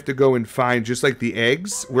 But we have to go and find, just like the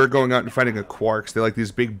eggs, we're going out and finding a quarks. They're like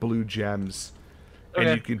these big blue gems. And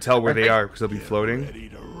you can tell where they are because they'll be floating.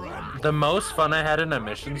 The most fun I had in a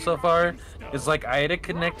mission so far is like I had to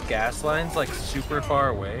connect gas lines like super far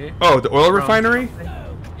away. Oh, the oil refinery?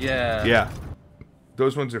 Yeah. Yeah.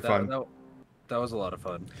 Those ones are fun. That was a lot of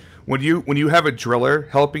fun. When you have a driller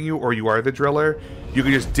helping you, or you are the driller, you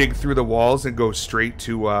can just dig through the walls and go straight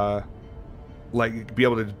to like be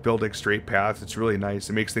able to build like straight paths. It's really nice.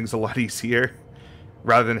 It makes things a lot easier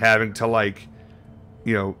rather than having to like,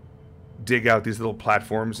 you know, dig out these little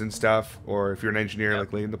platforms and stuff. Or if you're an engineer,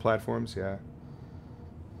 like laying the platforms, yeah.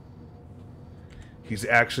 He's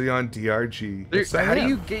actually on DRG. Yes, How do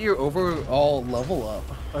you get your overall level up?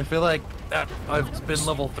 I feel like I've been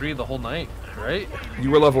level 3 the whole night, right?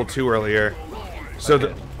 You were level 2 earlier. So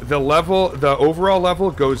okay. the overall level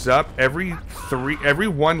goes up every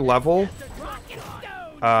one level.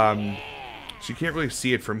 So you can't really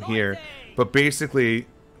see it from here, but basically,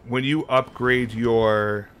 when you upgrade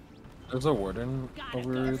your... There's a warden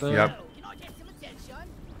over there. Yep.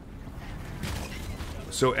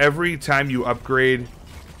 So every time you upgrade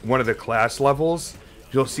one of the class levels,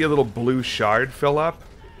 you'll see a little blue shard fill up.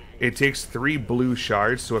 It takes 3 blue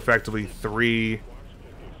shards, so effectively 3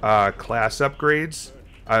 class upgrades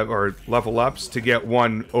or level ups to get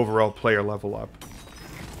 1 overall player level up.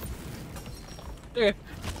 Okay.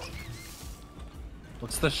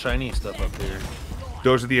 What's the shiny stuff up here?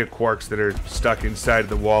 Those are the quarks that are stuck inside of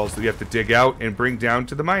the walls that you have to dig out and bring down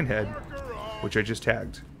to the mine head, which I just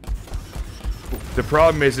tagged. The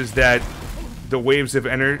problem is that the waves of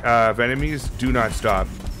enemies do not stop.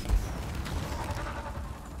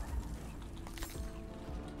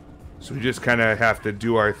 So we just kind of have to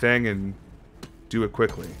do our thing and do it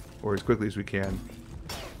quickly, or as quickly as we can.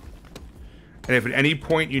 And if at any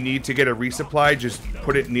point you need to get a resupply, just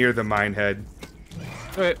put it near the mine head.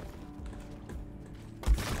 Alright.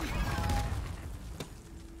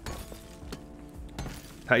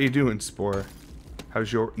 How you doing, Spore?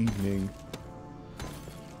 How's your evening?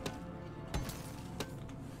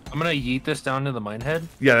 I'm gonna yeet this down to the mine head.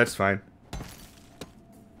 Yeah, that's fine.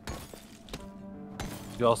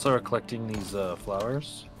 You also are collecting these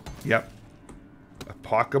flowers. Yep.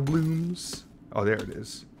 Apoca blooms. Oh, there it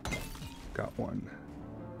is. Got one.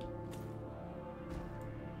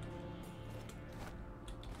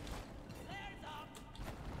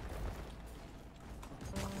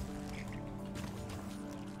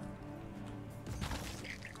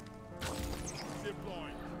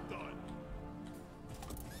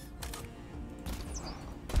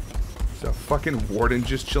 Is a fucking warden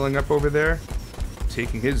just chilling up over there?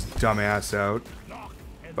 Taking his dumb ass out.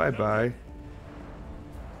 Bye-bye.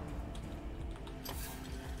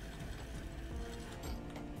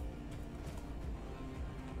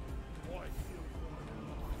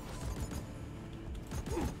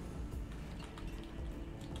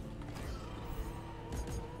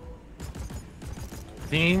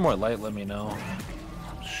 If you need more light, let me know.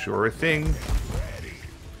 Sure thing.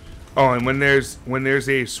 Oh, and when there's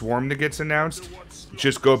a swarm that gets announced,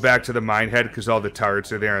 just go back to the mine head because all the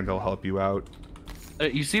turrets are there and they'll help you out.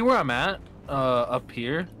 You see where I'm at? Up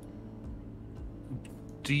here.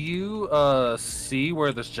 Do you see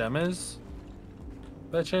where this gem is?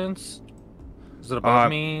 By chance? Is it above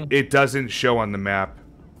me? It doesn't show on the map.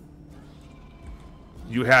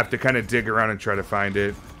 You have to kind of dig around and try to find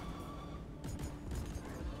it.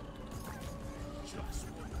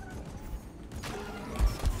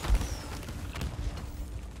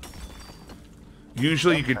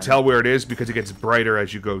 Usually you can tell where it is because it gets brighter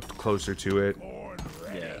as you go closer to it.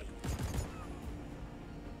 Yeah.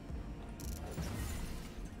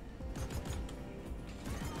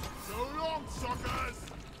 So long, suckers!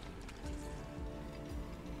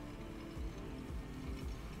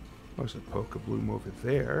 There's a Poke-Bloom over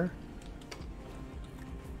there.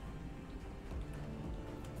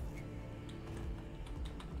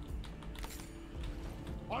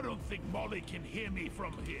 I don't think Molly can hear me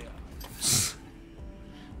from here.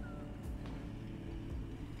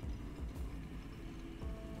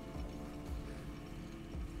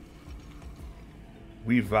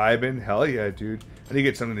 We vibing? Hell yeah, dude. I need to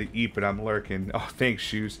get something to eat, but I'm lurking. Oh, thanks,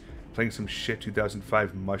 Shoes. Playing some shit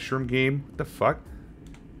 2005 mushroom game? What the fuck?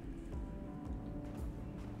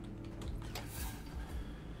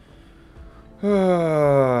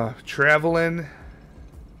 Traveling.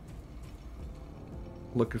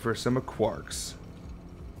 Looking for some quarks.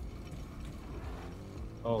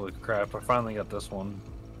 Holy crap, I finally got this one.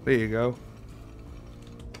 There you go.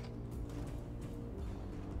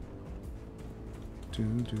 Oh,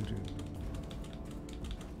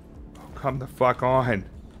 come the fuck on.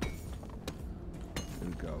 There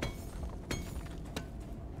we go.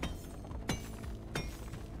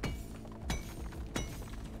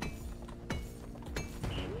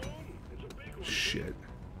 Shit.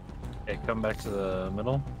 Okay, come back to the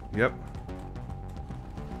middle. Yep.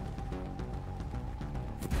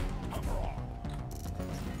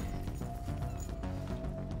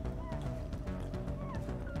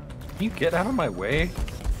 Can you get out of my way?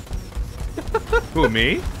 Who,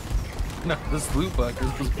 me? No, this loot bug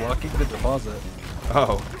is just blocking the deposit.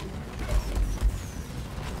 Oh.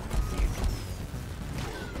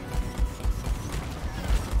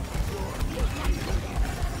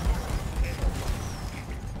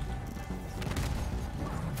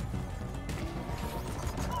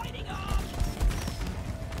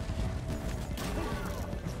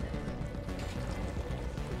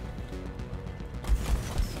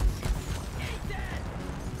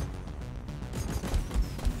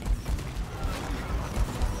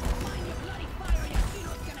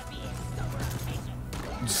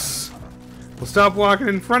 Well, stop walking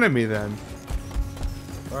in front of me then.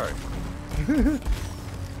 Alright.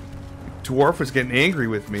 Dwarf was getting angry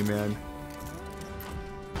with me, man.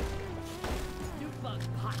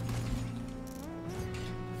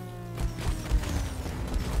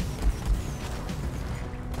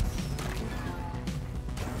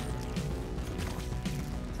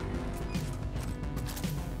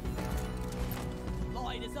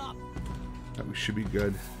 Light is up. That we should be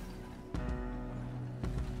good.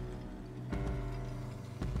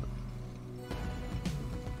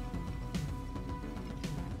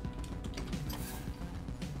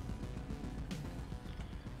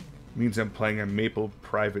 Means I'm playing a Maple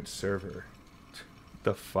private server.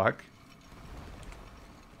 The fuck?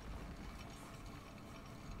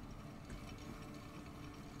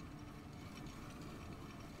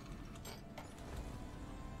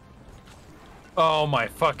 Oh my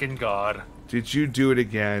fucking god. Did you do it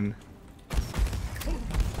again?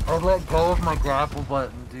 I let go of my grapple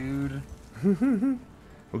button, dude.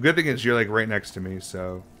 Well, good thing is you're like right next to me,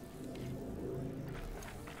 so.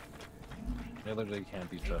 I literally can't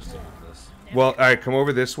be trusted with this. Well, alright, come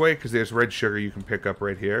over this way, because there's red sugar you can pick up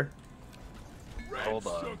right here. Hold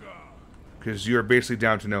on. Because you're basically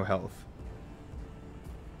down to no health.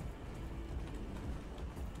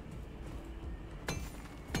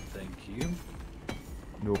 Thank you.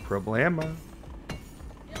 No problema.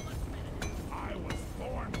 I was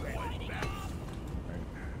born ready.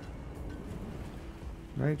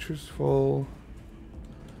 Nitrous full.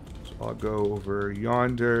 So I'll go over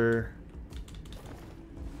yonder.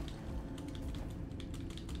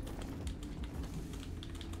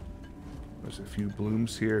 There's a few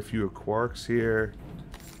blooms here, a few quarks here.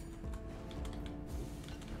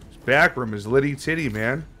 This back room is litty titty,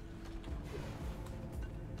 man.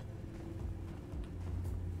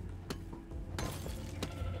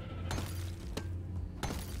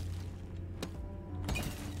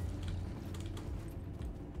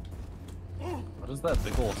 What What is that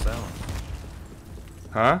big old sound?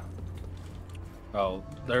 Huh? Oh,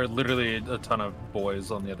 there are literally a ton of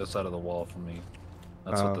boys on the other side of the wall from me.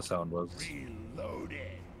 That's what the sound was.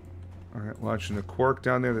 Alright, launching the quark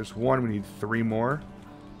down there. There's one. We need 3 more.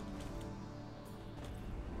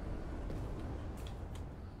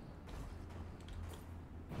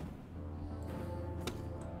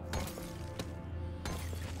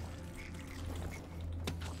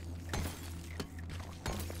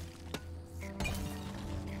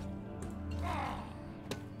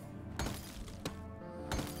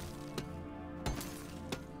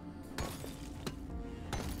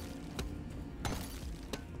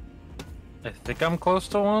 I think I'm close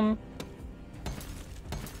to one.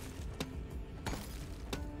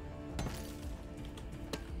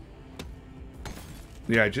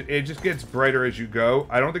 Yeah, it just gets brighter as you go.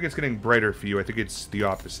 I don't think it's getting brighter for you. I think it's the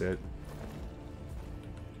opposite.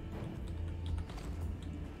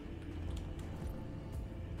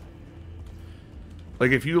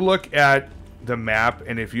 Like, if you look at the map,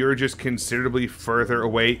 and if you're just considerably further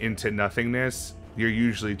away into nothingness, you're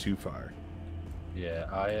usually too far. Yeah,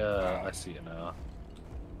 I see it now.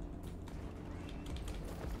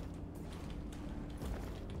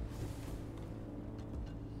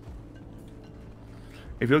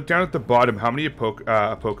 If you look down at the bottom, how many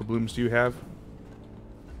Pokeblooms do you have?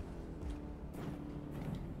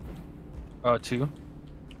 2.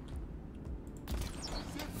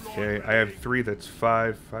 Okay, I have 3. That's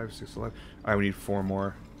 5, 5, 6, 11. I need 4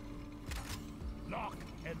 more. Lock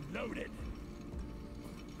and loaded.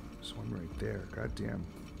 There's one right there. God damn.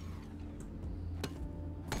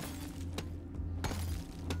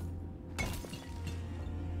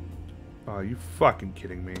 Oh, you fucking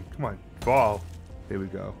kidding me? Come on, fall. There we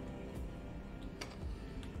go.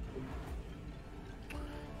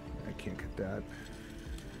 I can't get that.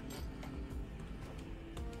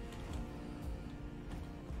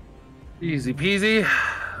 Easy peasy.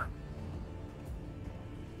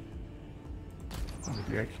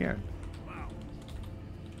 Maybe I can.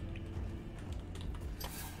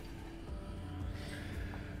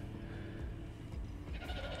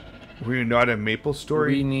 Were you not a Maple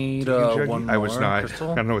Story? We need Juggy? one I was more not.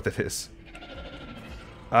 crystal? I don't know what that is.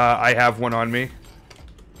 I have one on me.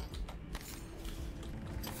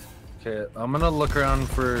 Okay, I'm gonna look around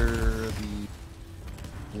for the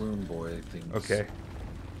balloon boy things. Okay.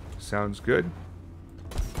 Sounds good.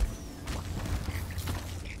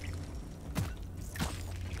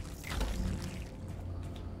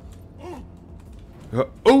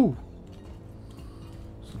 Oh!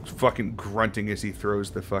 Fucking grunting as he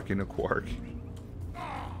throws the fucking quark.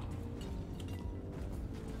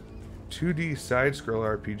 2D side-scroll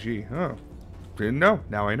RPG. Oh. Didn't know.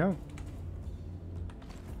 Now I know.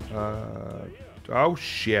 Oh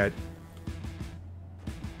shit.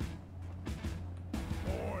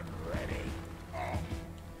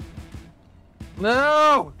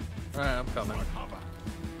 No! Alright, I'm coming.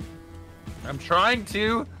 I'm trying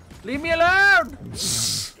to. Leave me alone!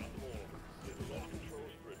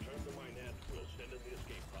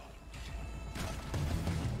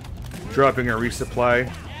 Dropping a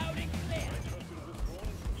resupply.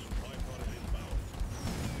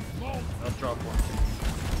 I'll drop one.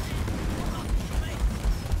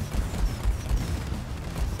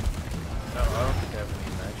 No, I don't think I have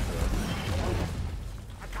any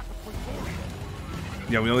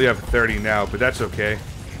nitro. Yeah, we only have 30 now, but that's okay.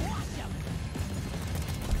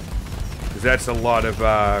 Because that's a lot of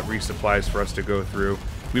resupplies for us to go through.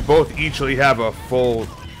 We both eachly have a full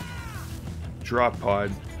drop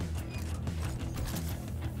pod.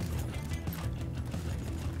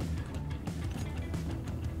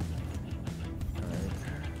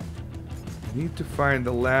 Need to find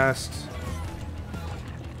the last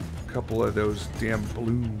couple of those damn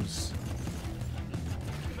blooms.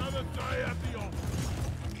 Another day at the office.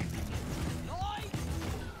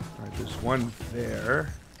 Alright, there's one there.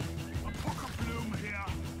 A pocket bloom here.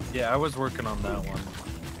 Yeah, I was working on that one.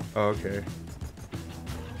 Oh, okay.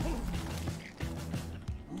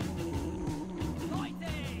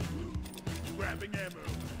 Grabbing ammo.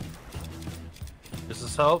 Does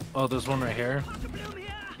this help? Oh, there's one right here.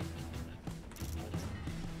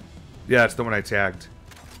 Yeah, that's the one I tagged.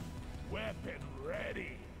 Weapon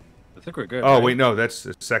ready. I think we're good. Oh, right? wait, no, that's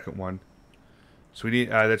the second one. So we need,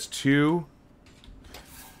 that's 2.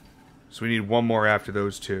 So we need one more after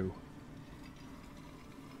those 2.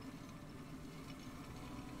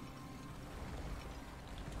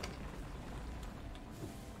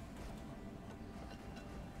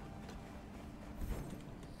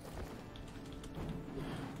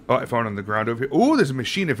 Oh, I found on the ground over here. Oh, there's a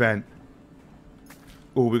machine event.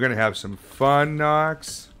 Oh, we're gonna have some fun,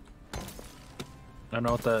 Knox. I don't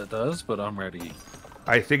know what that does, but I'm ready.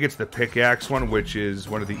 I think it's the pickaxe one, which is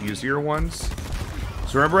one of the easier ones.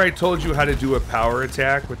 So remember I told you how to do a power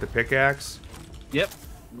attack with the pickaxe? Yep.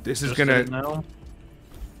 This is Just gonna... now.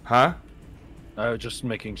 Huh? I was just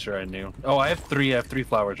making sure I knew. Oh, I have three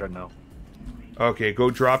flowers right now. Okay, go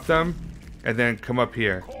drop them, and then come up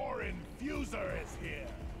here.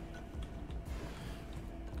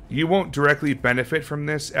 You won't directly benefit from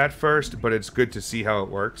this at first, but it's good to see how it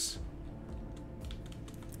works.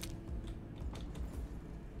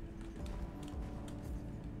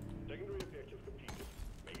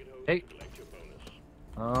 Hey.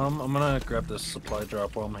 I'm gonna grab this supply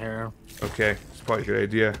drop while I'm here. Okay, it's probably a good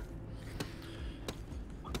idea.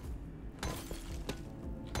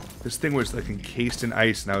 This thing was like encased in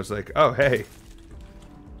ice, and I was like, oh, hey.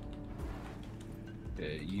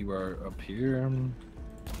 Okay, you are up here.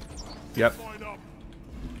 Yep.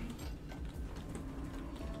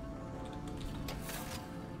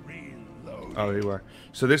 Oh, there you are.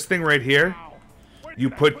 So this thing right here, you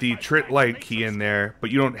put the Trit Light key in there,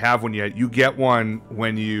 but you don't have one yet. You get one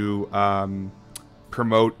when you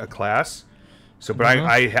promote a class. So, but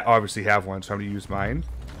I obviously have one, so I'm going to use mine.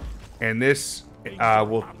 And this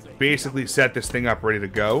will basically set this thing up ready to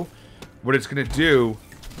go. What it's going to do...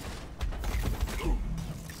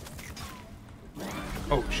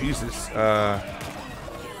 Oh, Jesus.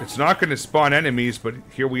 It's not going to spawn enemies, but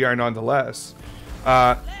here we are nonetheless.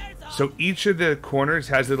 So each of the corners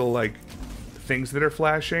has little, like, things that are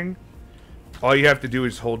flashing. All you have to do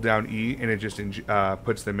is hold down E, and it just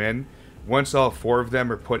puts them in. Once all 4 of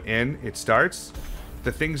them are put in, it starts.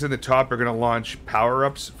 The things in the top are going to launch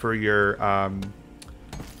power-ups for your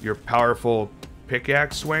powerful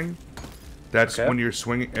pickaxe swing. That's when you're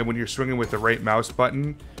swinging, and when you're swinging with the right mouse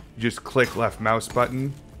button, you just click left mouse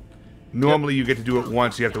button. Normally you get to do it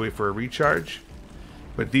once, you have to wait for a recharge.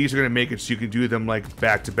 But these are going to make it so you can do them like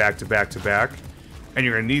back to back to back to back. And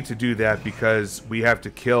you're going to need to do that because we have to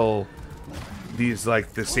kill these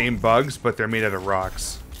like the same bugs, but they're made out of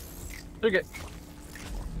rocks. Okay.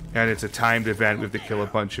 And it's a timed event, we have to kill a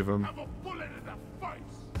bunch of them.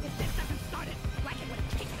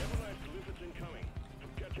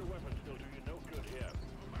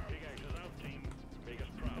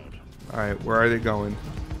 Alright, where are they going?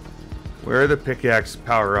 Where are the pickaxe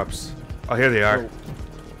power-ups? Oh, here they are.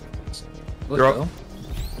 They're all...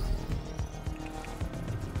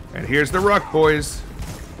 And here's the ruck, boys.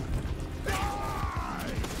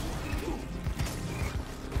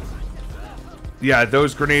 Yeah,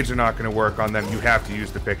 those grenades are not going to work on them. You have to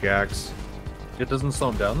use the pickaxe. It doesn't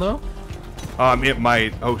slow them down, though? It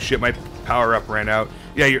might. Oh, shit, my power-up ran out.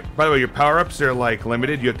 Yeah, by the way, your power-ups are, like,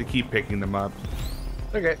 limited. You have to keep picking them up.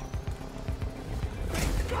 Okay.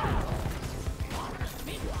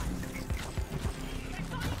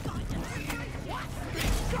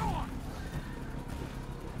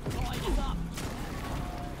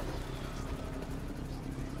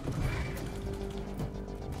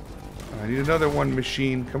 I need another one,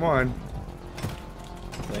 machine. Come on.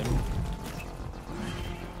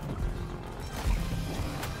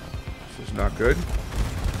 This is not good.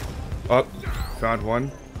 Oh, found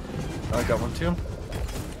one. I got one too.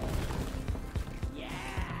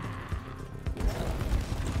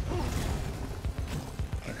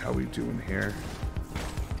 How we doing here?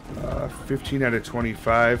 15 out of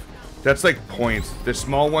 25. That's like points. The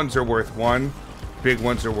small ones are worth 1. Big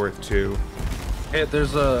ones are worth 2. Hey,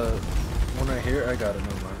 there's a one right here. I got it.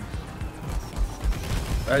 Never mind.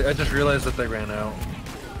 I just realized that they ran out.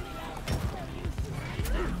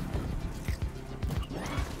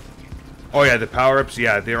 Oh yeah, the power-ups,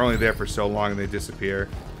 yeah, they're only there for so long and they disappear.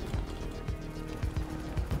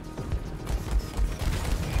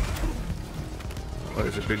 Oh,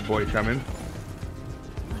 there's a big boy coming.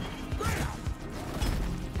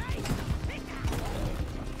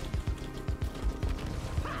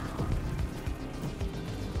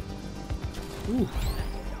 Ooh.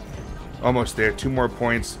 Almost there. 2 more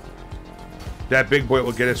points. That big boy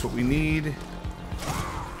will get us what we need.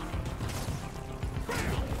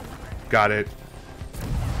 Got it.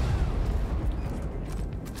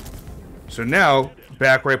 So now,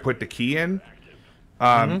 back where I put the key in,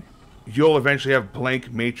 you'll eventually have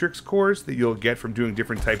blank matrix cores that you'll get from doing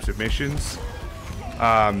different types of missions.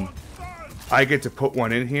 I get to put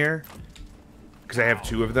one in here because I have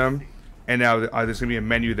 2 of them. And now there's going to be a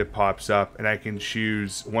menu that pops up, and I can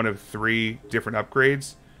choose one of 3 different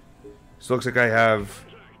upgrades. So it looks like I have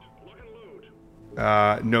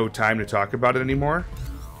no time to talk about it anymore.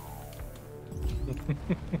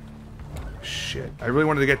 Shit. I really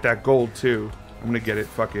wanted to get that gold, too. I'm going to get it.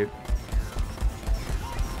 Fuck it.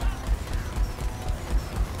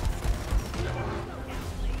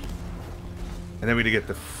 And then we need to get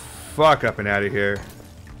the fuck up and out of here.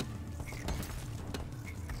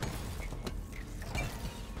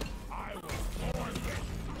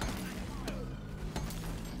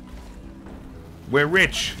 We're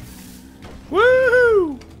rich.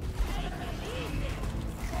 Woohoo!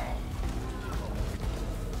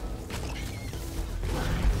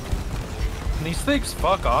 These things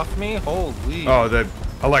fuck off me? Holy. Oh, the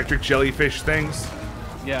electric jellyfish things?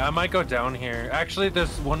 Yeah, I might go down here. Actually,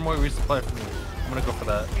 there's one more resupply for me. I'm gonna go for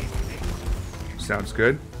that. Sounds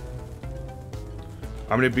good.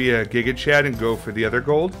 I'm gonna be a Giga Chad and go for the other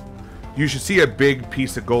gold. You should see a big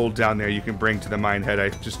piece of gold down there you can bring to the mine head. I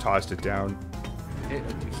just tossed it down. Okay,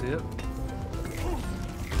 do you see it?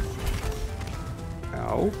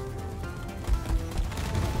 Ow.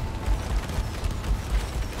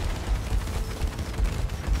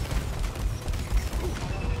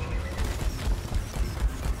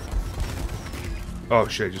 Oh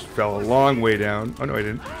shit, I just fell a long way down. Oh no, I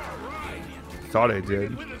didn't. Thought I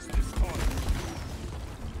did.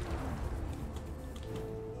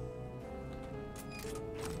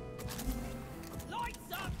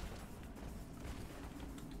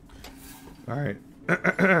 Alright.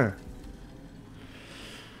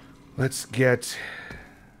 Let's get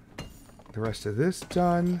the rest of this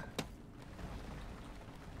done.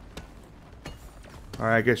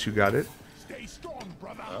 Alright, I guess you got it. Stay strong,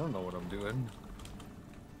 brother. I don't know what I'm doing.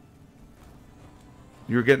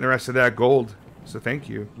 You were getting the rest of that gold, so thank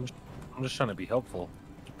you. I'm just trying to be helpful.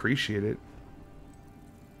 Appreciate it.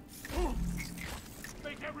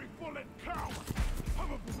 Make every bullet count.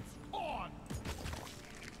 Hover boots on.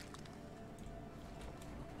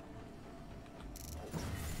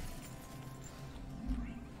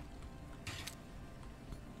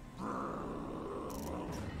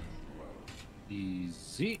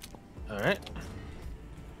 Easy. Alright.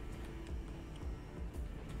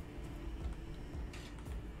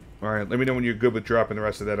 Alright, let me know when you're good with dropping the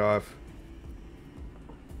rest of that off.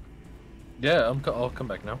 Yeah, I'll come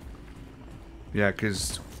back now. Yeah,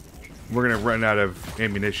 because we're going to run out of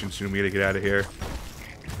ammunition soon. We got to get out of here.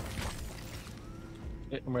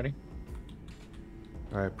 Yeah, I'm ready.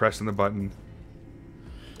 Alright, pressing the button.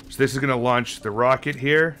 So this is going to launch the rocket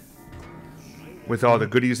here with all the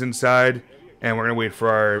goodies inside. And we're going to wait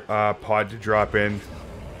for our pod to drop in.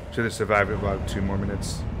 Should have survived about 2 more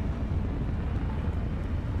minutes.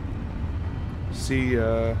 See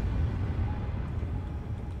ya.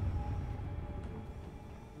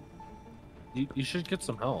 You should get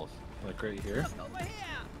some health. Like right here.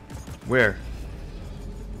 Where?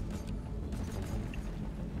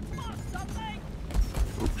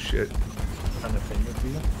 Oh shit. Kind of thing would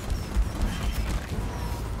be.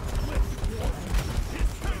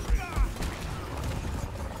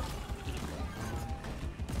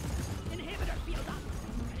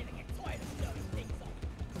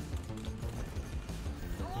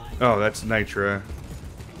 Oh, that's Nitra.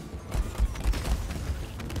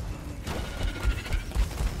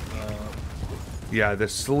 Yeah, the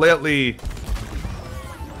slightly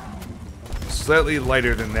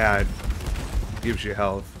lighter than that gives you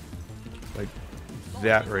health. Like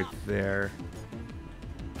that right there.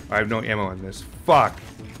 I have no ammo on this. Fuck.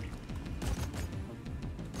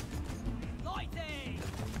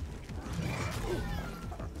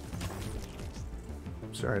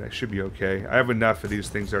 Sorry, I should be okay. I have enough of these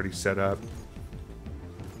things already set up.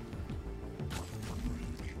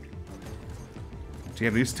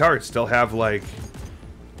 Damn, these turrets still have like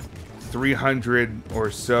 300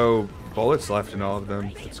 or so bullets left in all of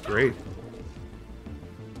them. That's great.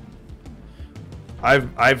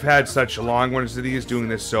 I've had such long ones of these doing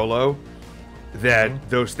this solo that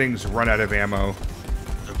those things run out of ammo.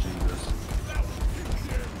 Oh, Jesus.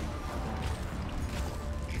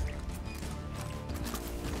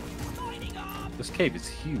 This cave is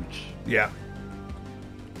huge. Yeah.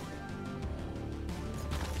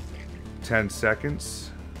 10 seconds.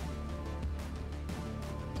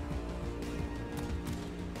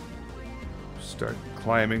 Start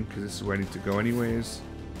climbing because this is where I need to go anyways.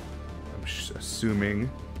 I'm assuming.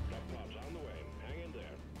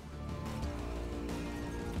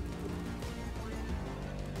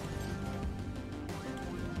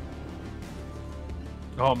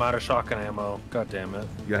 Oh, I'm out of shotgun ammo. God damn it.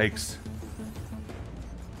 Yikes.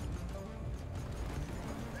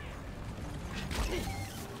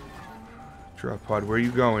 Drop pod, where are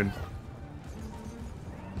you going?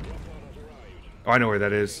 Oh, I know where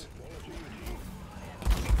that is.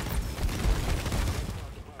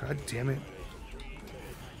 God damn it.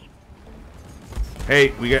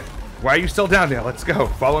 Hey, we got... Why are you still down there? Let's go.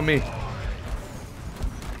 Follow me.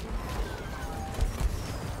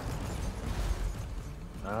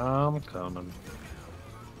 I'm coming.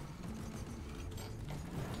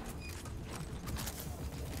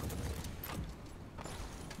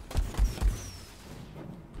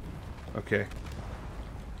 Okay.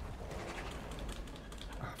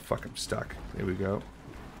 Oh, fuck, I'm stuck. There we go.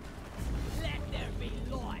 Let there be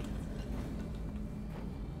light.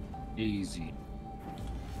 Easy.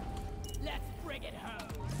 Let's bring it home.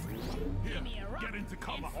 Here, Give me a rock get into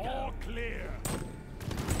cover. and All clear.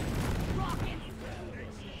 rocket.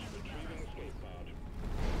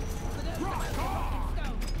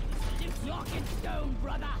 Rock and stone,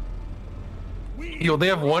 brother. Yo, they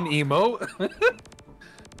have one emote?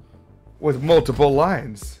 With multiple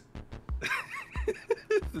lines.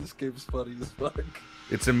 This game's funny as fuck.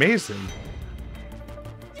 It's amazing.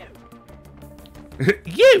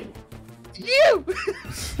 You! You!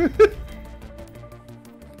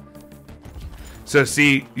 So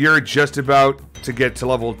see, you're just about to get to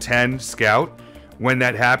level 10 scout. When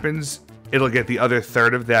that happens, it'll get the other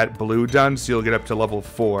third of that blue done, so you'll get up to level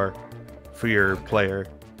 4 for your player.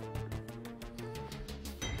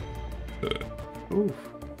 Oof.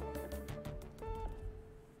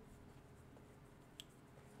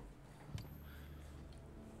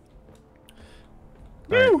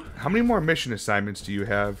 Alright, how many more mission assignments do you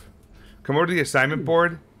have? Come over to the assignment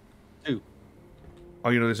board. 2. Oh,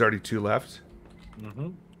 you know there's already 2 left? Mm-hmm.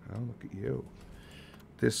 Oh, look at you.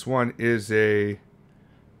 This one is a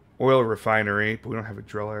oil refinery, but we don't have a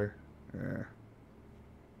driller.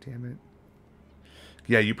 Damn it.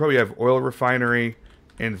 Yeah, you probably have oil refinery,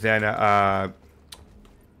 and then,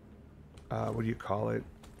 what do you call it?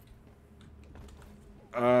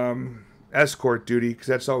 Escort duty, because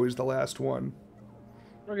that's always the last one.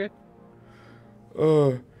 Okay.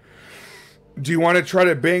 Do you want to try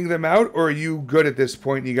to bang them out, or are you good at this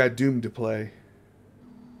point and you got Doom to play?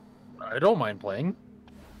 I don't mind playing.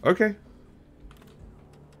 Okay.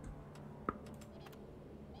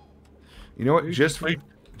 You know what? Just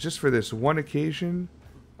for this one occasion,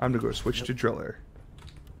 I'm gonna go switch to driller.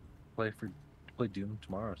 Play Doom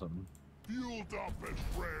tomorrow or something. Fueled up and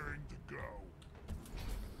raring to go.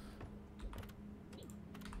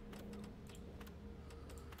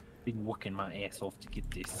 Been working my ass off to get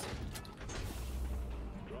this.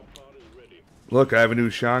 Look, I have a new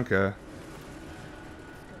Shanka.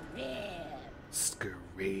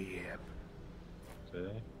 Scarab.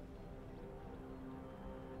 Okay.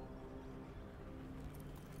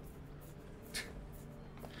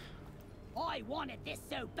 I wanted this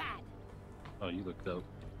so bad. Oh, you look dope.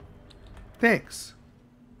 Thanks.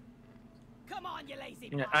 Come on, you lazy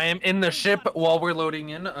Yeah, bastard. I am in the ship while we're loading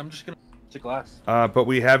in. I'm just gonna take glass. But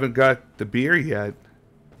we haven't got the beer yet.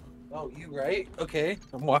 Oh, you right? Okay.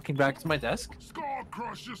 I'm walking back to my desk. Skull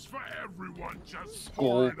crushers for everyone. Just Skull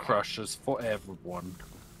pour it up. crushes for everyone.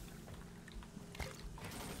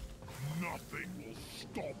 Nothing will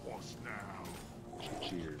stop us now.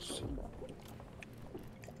 Cheers.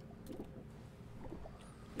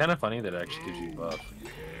 Kind of funny that it actually gives you a buff.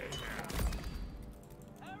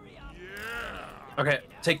 Hurry up. Yeah. Okay,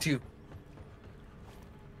 take 2.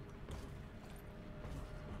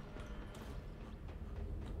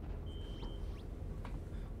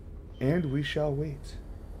 And we shall wait.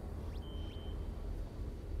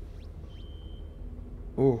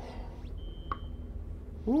 Ooh.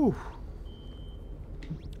 Ooh.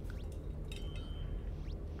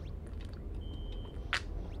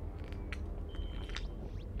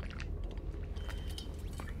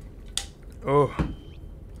 Oh.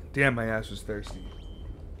 Damn, my ass was thirsty.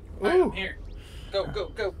 Alright, Ooh. I'm here. Go, go,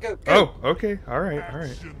 go, go, go. Oh, okay. All right, all right.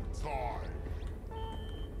 Action time.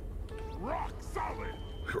 Rock solid.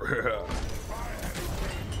 Every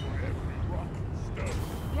rock and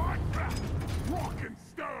stone. Like that. Rock and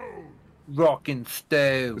stone. Rockin'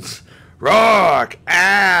 stone. Rock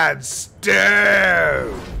and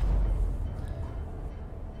stone.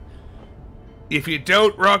 If you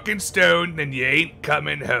don't rock and stone, then you ain't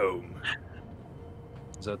coming home.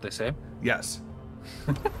 Is that what they say? Yes.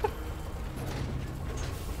 I'm too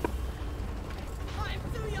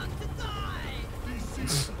young to die. This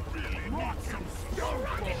is really rock some stone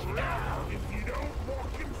for real. If you don't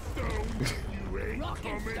rock and stone, you ain't Rock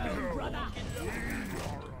and coming stone, home. brother.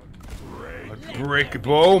 We are unbreakable.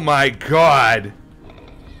 Unbreakable. Oh my god.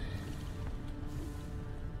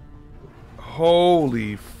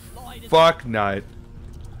 Holy fuck nut.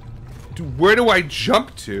 Dude, where do I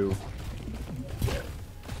jump to?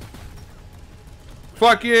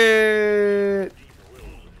 Fuck it!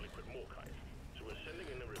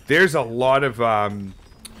 There's a lot of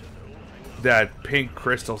that pink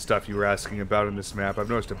crystal stuff you were asking about in this map. I've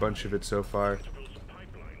noticed a bunch of it so far.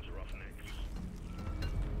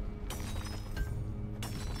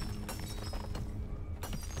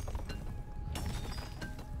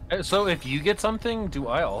 So if you get something, do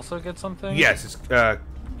I also get something? Yes, it's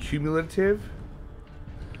cumulative.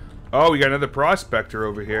 Oh, we got another prospector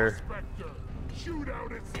over here. Prospector, shoot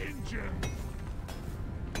out its engine.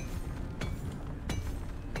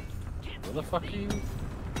 Where the fuck are you?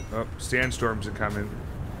 Oh, sandstorms are coming.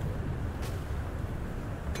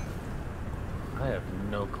 I have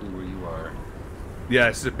no clue where you are. Yeah,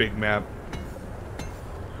 this is a big map.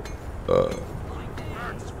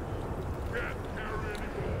 Max, can't carry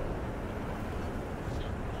anymore.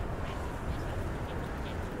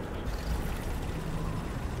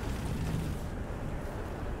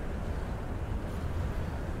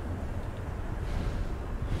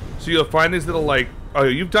 So you'll find these little like. Oh,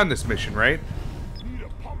 you've done this mission, right? Need a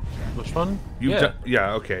pump jack. Which one? You've Yeah. done.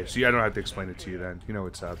 Yeah. Okay. So yeah, I don't have to explain it to you then. You know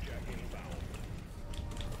what's up.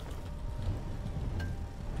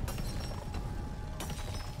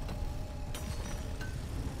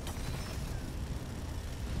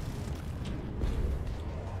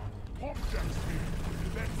 Pump jack's here.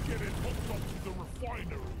 Let's get it hooked up to the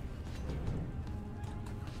refinery.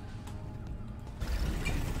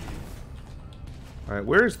 All right.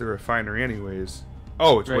 Where is the refinery, anyways?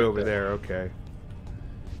 Oh, it's way Right over there. there. Okay.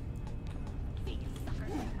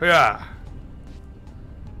 Yeah.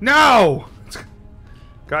 No!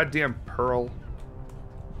 Goddamn pearl.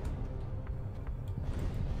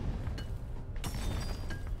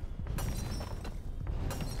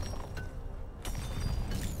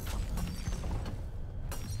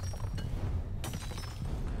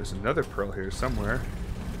 There's another pearl here somewhere.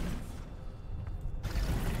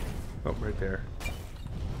 Oh, right there.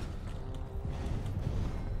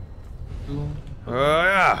 Oh,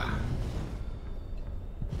 yeah.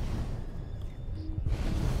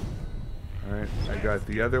 Alright, I got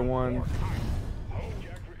the other one.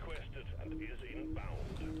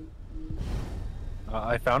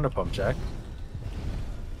 I found a pump jack.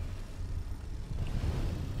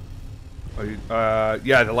 Oh,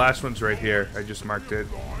 yeah, the last one's right here. I just marked it.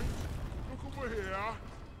 Look over here.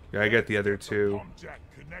 Yeah, I got the other two. Pump jack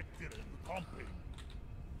connected and pumping.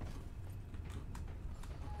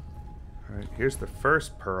 Alright, here's the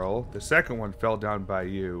first pearl. The second one fell down by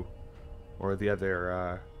you. Or the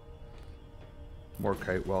other,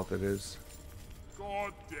 Morkite wealth it is.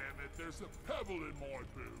 God damn it, there's a pebble in my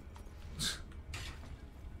boot.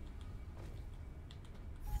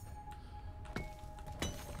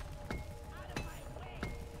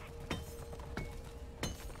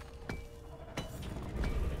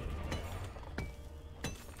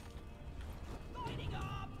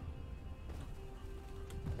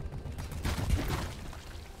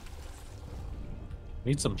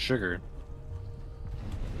 Need some sugar.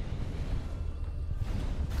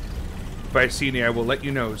 If I see any, I will let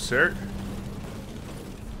you know, sir.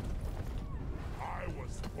 I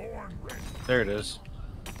was born ready. There it is.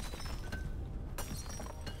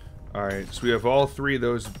 Alright, so we have all three of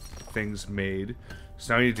those things made.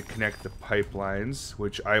 So now I need to connect the pipelines,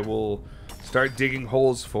 which I will start digging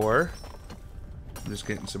holes for. I'm just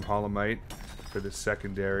getting some holomite for the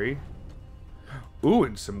secondary. Ooh,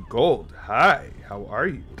 and some gold. Hi, how are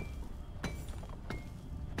you?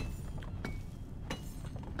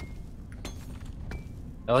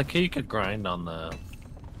 I like how you could grind on the.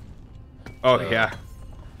 Oh, yeah.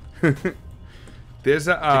 There's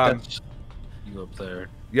a, that's you up there.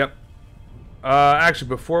 Yep. Actually,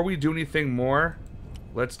 before we do anything more,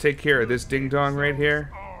 let's take care of this ding-dong right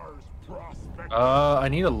here. Ours, prospect. I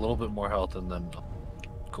need a little bit more health and then I'm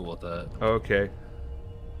cool with that. Okay.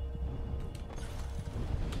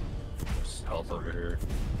 There's health over here.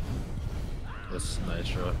 This is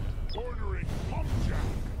nitro. Ordering pump jack.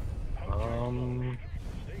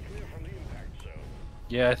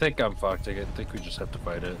 Yeah, I think I'm fucked. I think we just have to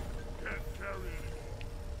fight it. Can't carry anymore.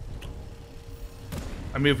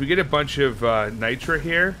 I mean, if we get a bunch of nitra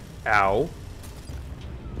here, ow.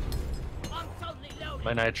 I'm totally loaded.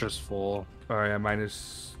 My nitro's full. Oh yeah, mine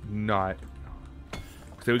is not.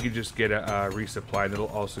 So we can just get a resupply, and it'll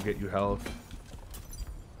also get you health.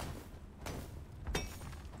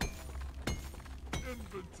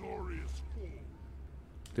 Inventory is full.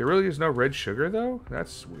 There really is no red sugar, though?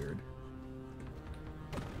 That's weird.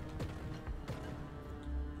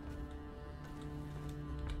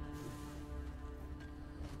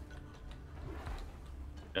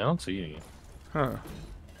 I don't see any. Huh.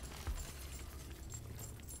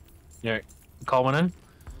 Yeah, call one in.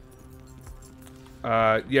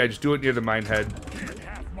 Yeah, just do it near the mine head. Can't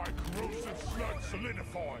have my corrosive sludge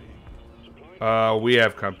solidify. We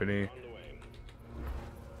have company.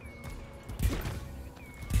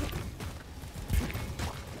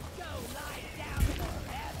 Go lie down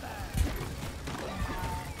forever.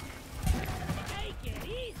 Take it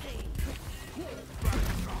easy.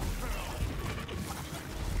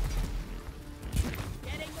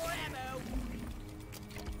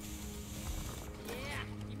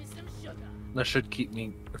 That should keep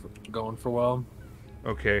me going for a while.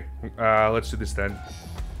 Okay, let's do this then.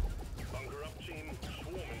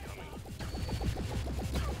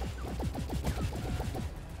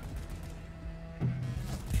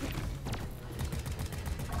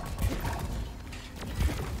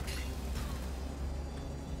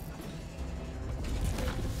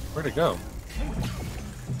 Where'd it go?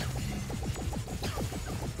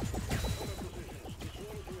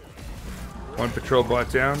 One patrol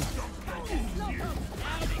bot down.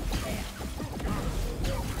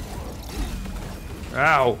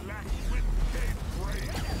 Ow!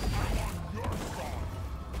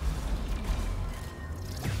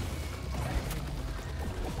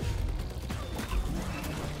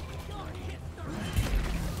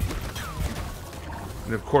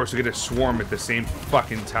 And of course, we get a swarm at the same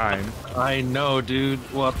fucking time. I know, dude.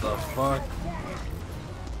 What the fuck?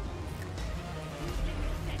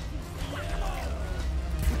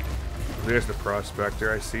 There's the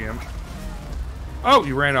prospector. I see him. Oh,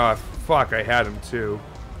 he ran off. Fuck, I had him too.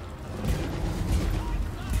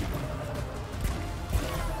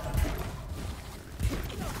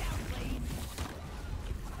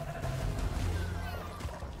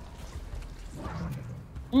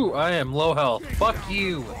 Ooh, I am low health. Fuck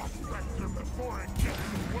you.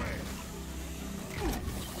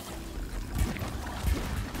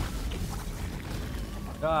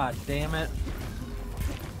 God damn it.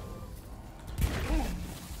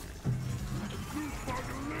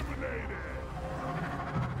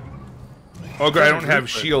 Oh god, I don't have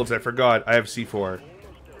shields. I forgot. I have C4.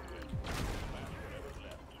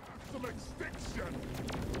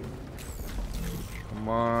 Come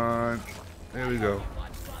on. There we go.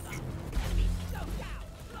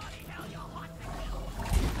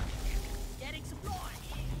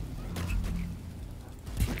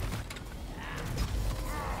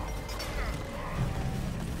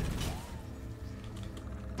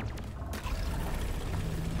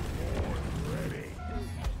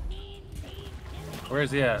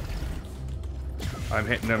 Where's he at? I'm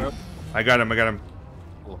hitting him. I got him. I got him.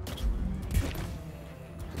 Cool.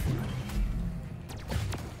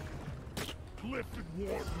 Clifton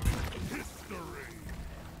Warden history.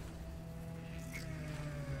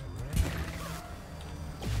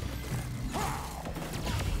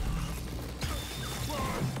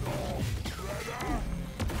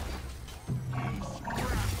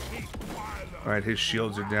 Alright, his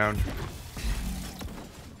shields are down.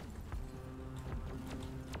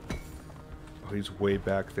 Oh, he's way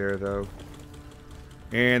back there, though.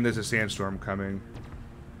 And there's a sandstorm coming.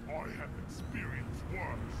 I have experienced worse.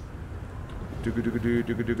 Dooga-dooga-doo,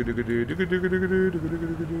 dooga-dooga-dooga-doo, dooga-dooga-dooga-doo,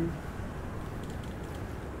 dooga-dooga-dooga-doo.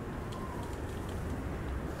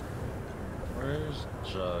 Where's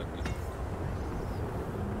Jugg?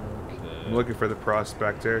 I'm looking for the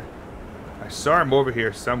prospector. I saw him over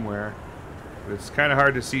here somewhere, but it's kind of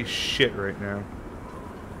hard to see shit right now.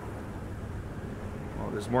 Well,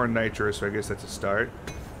 there's more nitro, so I guess that's a start.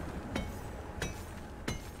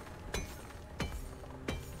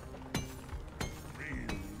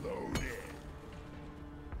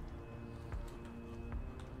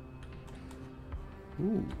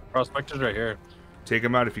 Ooh. Prospector's right here. Take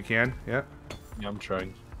him out if you can. Yeah. Yeah, I'm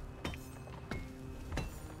trying.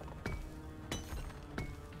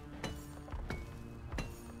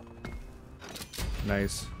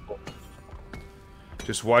 Nice.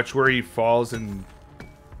 Just watch where he falls and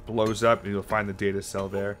blows up, and you'll find the data cell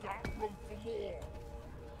there.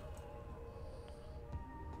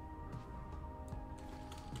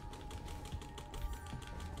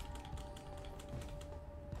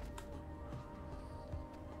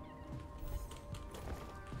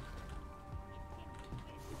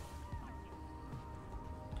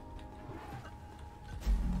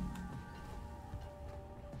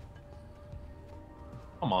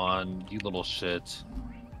 Come on, you little shit.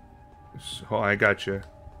 Oh, I got you.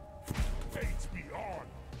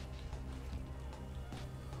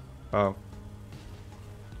 Oh.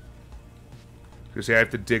 Because I have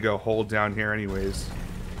to dig a hole down here anyways.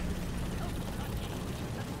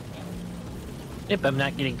 If I'm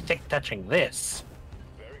not getting sick touching this.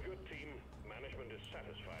 Very good, team. Management is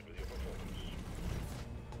satisfied with your performance.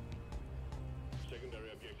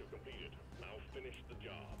 Secondary objective completed. Now finish the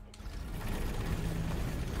job.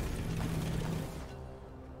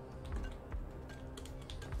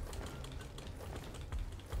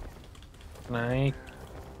 Can I?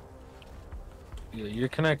 Yeah, you're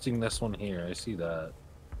connecting this one here. I see that.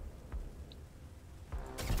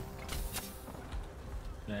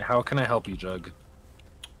 Yeah, how can I help you, Jugg?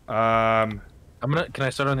 I'm gonna. Can I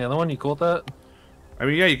start on the other one? You cool with that? I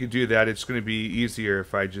mean, yeah, you could do that. It's gonna be easier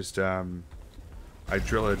if I just I'd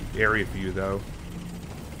drill an area for you, though.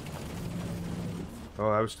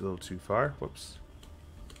 Oh, that was a little too far. Whoops.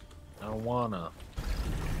 I don't wanna.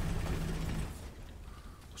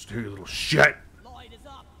 Let's do your little shit. Light is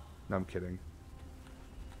up. No, I'm kidding.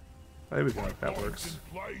 There we go. That works.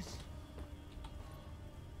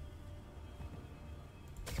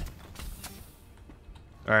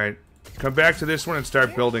 Alright. Come back to this one and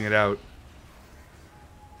start building it out.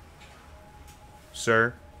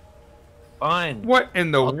 Sir? Fine. What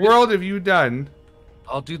in the world have you done?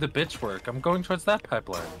 I'll do the bitch work. I'm going towards that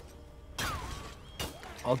pipeline.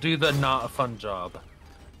 I'll do the not a fun job.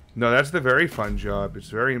 No, that's the very fun job. It's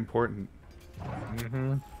very important.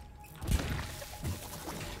 Mm-hmm.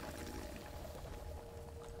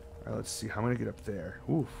 Alright, let's see. How am I gonna get up there?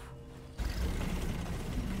 Oof.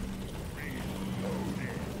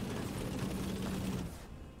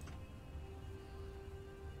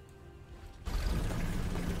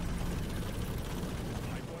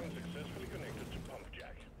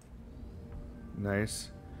 Nice.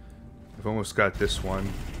 I've almost got this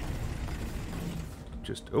one.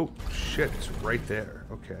 Just, oh, shit, it's right there.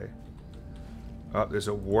 Okay. Oh, there's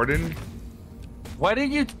a warden. Why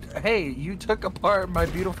did you... Hey, you took apart my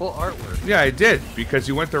beautiful artwork. Yeah, I did, because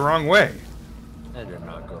you went the wrong way. I did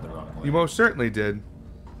not go the wrong way. You most certainly did.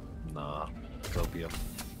 Nah, Copia.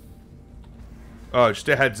 Oh, just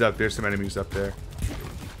a heads up, there's some enemies up there.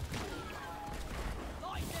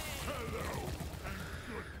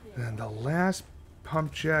 And the last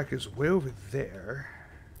pump jack is way over there.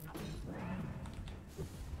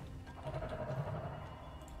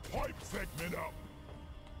 Pipe segment up.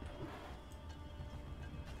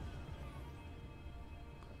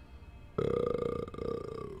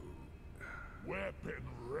 Weapon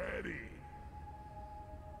ready.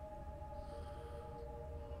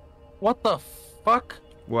 What the fuck?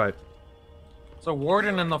 What? It's a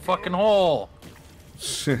warden in the fucking hole.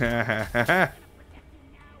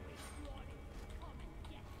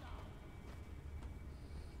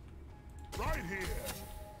 Right here.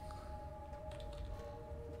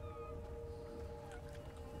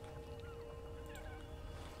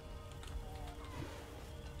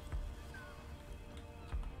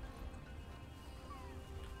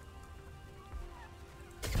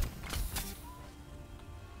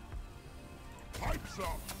 Pipes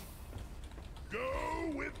up. Go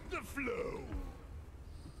with the flow.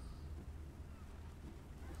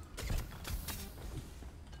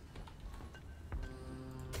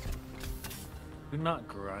 Do not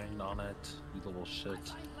grind on it, you little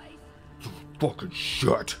shit. Fucking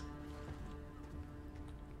shit.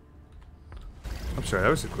 I'm sorry, that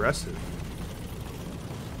was aggressive.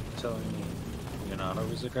 Telling me you're not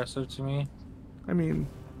always aggressive to me? I mean,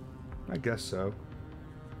 I guess so.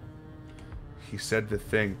 He said the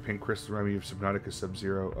thing, Pink Crystal Remedy of Subnautica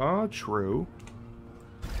Sub-Zero. Oh, true.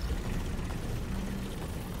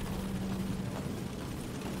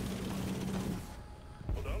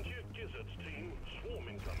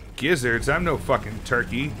 Gizzards? I'm no fucking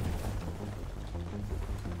turkey.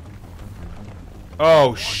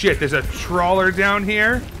 Oh shit, there's a trawler down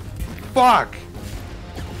here? Fuck!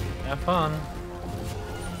 Have fun.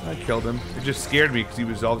 I killed him. It just scared me because he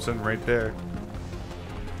was all of a sudden right there.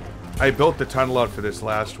 I built the tunnel out for this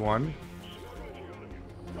last one.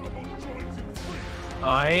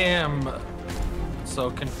 I am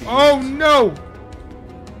so confused. Oh no!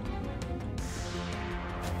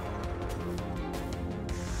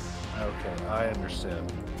 Okay, I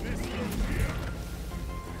understand.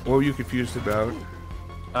 What were you confused about?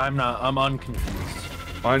 I'm not. I'm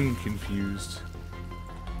unconfused. Unconfused.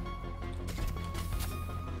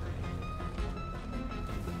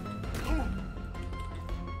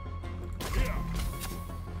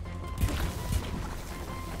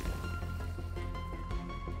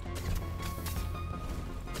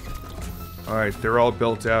 Alright, they're all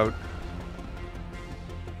built out.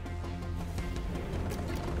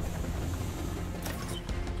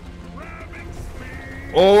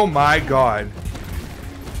 Oh my god.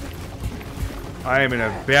 I am in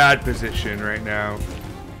a bad position right now.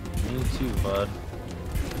 Me too, bud.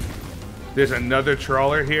 There's another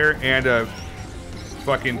trawler here and a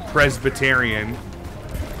fucking Presbyterian.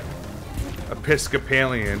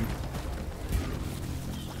 Episcopalian.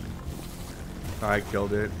 I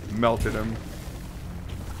killed it. Melted him.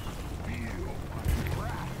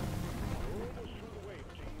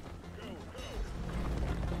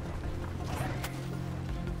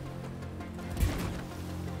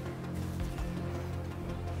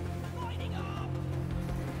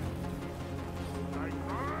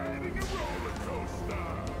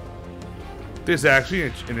 There's actually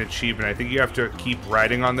an achievement. I think you have to keep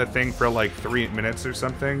riding on the thing for like 3 minutes or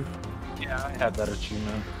something. Yeah, I have that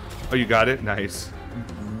achievement. Oh, you got it? Nice.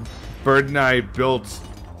 Bird and I built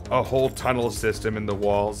a whole tunnel system in the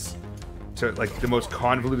walls to, like, the most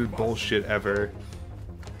convoluted bullshit ever.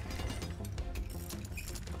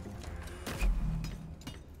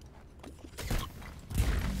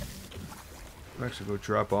 I'll actually go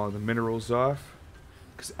drop all the minerals off.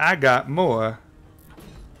 Because I got more.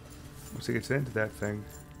 Once it gets into that thing.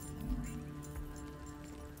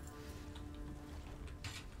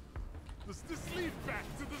 Does this lead back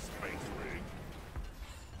to the space ring?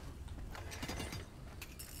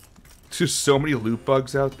 There's just so many loot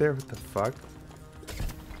bugs out there. What the fuck?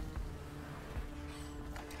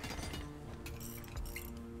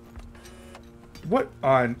 What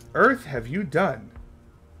on earth have you done?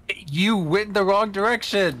 You went the wrong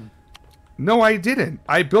direction. No, I didn't.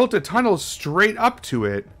 I built a tunnel straight up to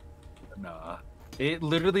it. Nah. It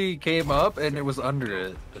literally came up and it was under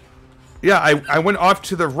it. Yeah, I went off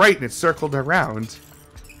to the right and it circled around.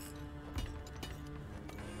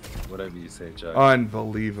 Whatever you say, Jugg.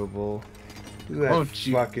 Unbelievable. Look at that Won't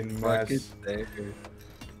you fucking mess. fucking there.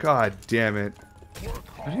 God damn it.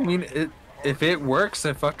 What do you mean? If it works,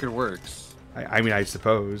 it fucking works. I mean, I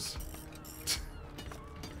suppose.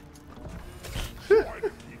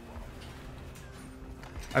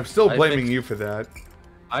 I'm still blaming you for that.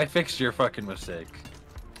 I fixed your fucking mistake.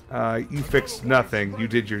 You fixed nothing. You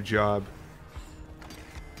did your job.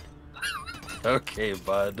 Okay,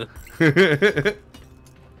 bud.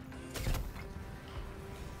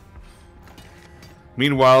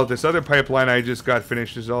 Meanwhile, this other pipeline I just got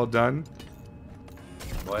finished is all done.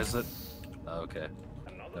 Why is it? Oh, okay.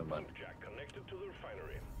 Another Never mind. pump jack connected to the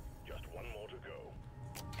refinery. Just one more to go.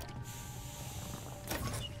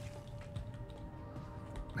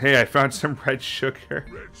 Hey, I found some red sugar.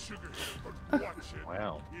 Red sugar, but watch it.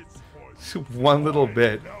 Wow. It's One little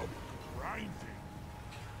bit. now grinding.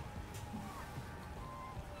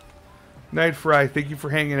 Night Fry, thank you for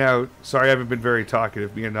hanging out. Sorry I haven't been very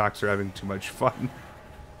talkative. Me and Knox are having too much fun.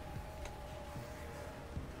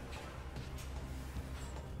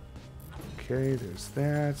 Okay, there's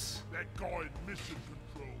that. That guy in mission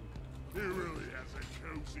control, he really has a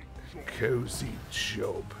cozy job. Cozy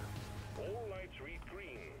job. All lights read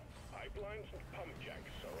green. Pipelines and pump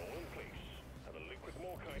jacks are all in place, and the liquid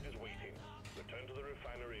morkite is waiting. Return to the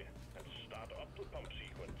refinery and start up the pump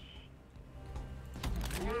sequence.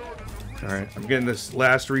 Alright, I'm getting this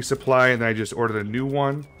last resupply and then I just ordered a new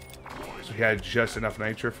one. So we had just enough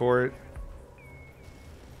nitro for it.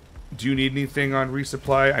 Do you need anything on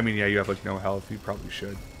resupply? I mean, yeah, you have like no health. You probably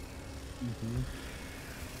should.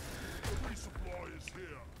 Resupply is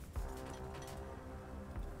here.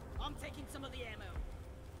 I'm taking some of the ammo.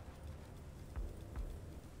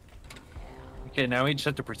 Okay, now we just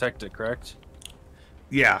have to protect it, correct?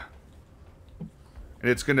 Yeah. And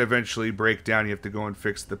it's going to eventually break down. You have to go and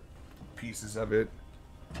fix the pieces of it.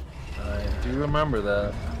 I do remember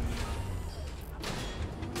that.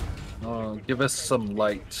 Oh, give us some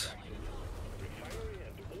light.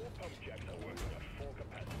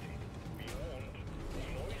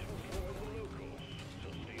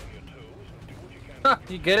 Ha!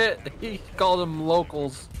 You get it? He called them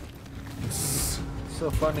locals.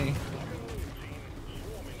 So funny.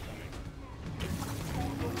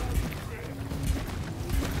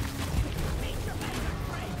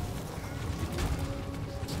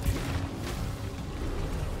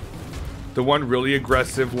 The one really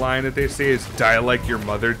aggressive line that they say is "die like your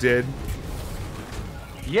mother did."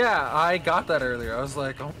 Yeah, I got that earlier. I was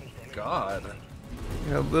like, oh my god.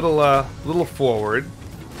 Yeah, little forward.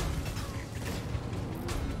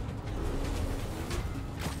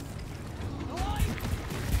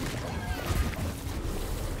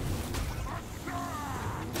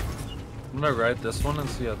 I'm gonna ride this one and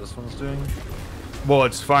see how this one's doing. Well,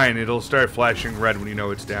 it's fine. It'll start flashing red when you know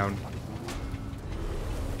it's down.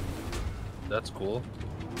 That's cool.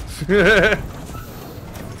 There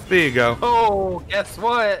you go. Oh, guess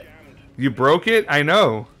what? You broke it? I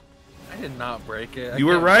know. I did not break it. You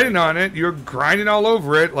were riding on it. You were grinding all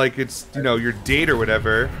over it like it's, you know, your date or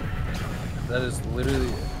whatever. That is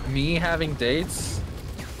literally me having dates.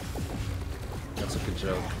 That's a good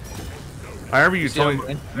joke. I remember you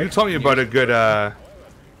told me about a good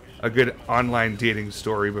online dating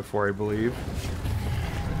story before, I believe.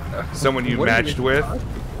 Someone you matched with.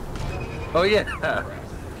 Oh yeah.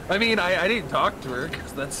 I mean, I didn't talk to her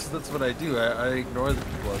because that's what I do. I ignore the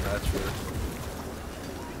people I match with.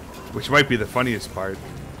 Which might be the funniest part.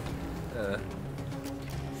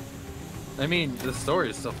 I mean, the story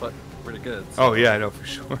is still pretty good. So. Oh yeah, I know for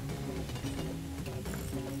sure.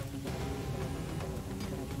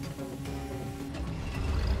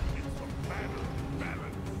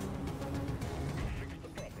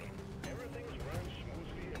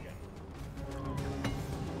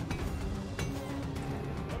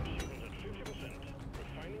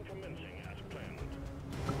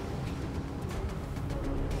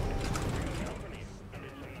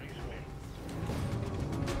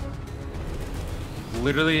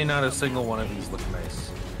 Literally not a single one of these look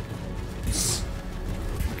nice.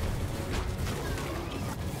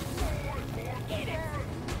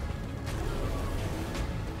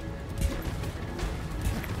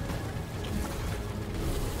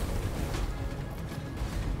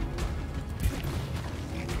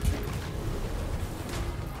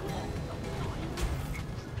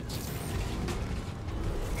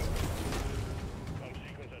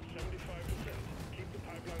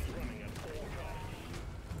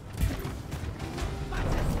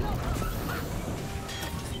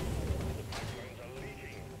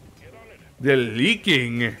 They're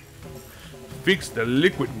leaking. Fix the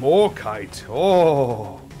liquid morkite.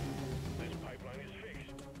 Oh. This pipeline is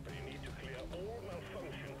fixed, but you need to clear all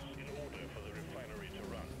malfunctions in order for the refinery to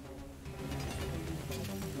run.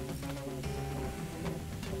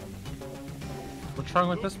 What's wrong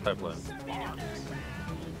with this pipeline?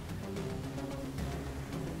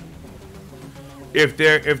 If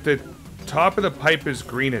the top of the pipe is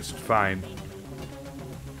green, it's fine.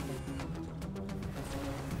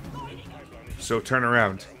 So turn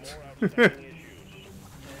around.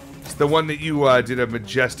 It's the one that you did a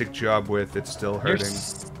majestic job with. It's still hurting. You're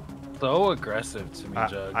so aggressive to me,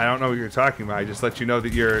 Jugg. I don't know what you're talking about. I just let you know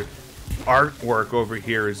that your artwork over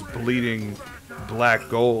here is bleeding black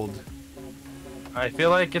gold. I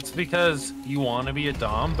feel like it's because you want to be a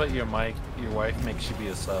dom, but your wife makes you be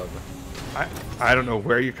a sub. I don't know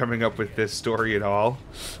where you're coming up with this story at all.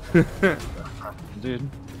 Dude,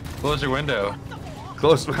 close your window.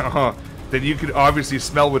 Close. Oh, then you could obviously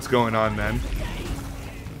smell what's going on then.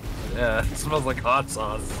 Yeah, it smells like hot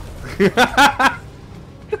sauce.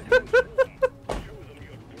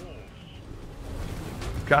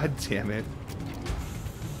 God damn it.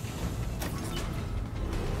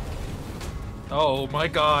 Oh my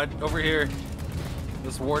god, over here.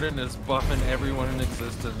 This warden is buffing everyone in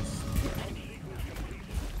existence.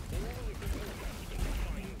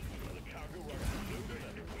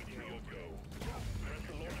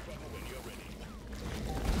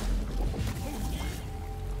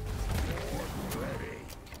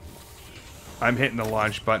 I'm hitting the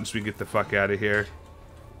launch button so we can get the fuck out of here.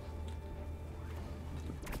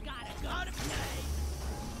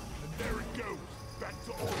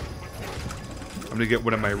 I'm gonna get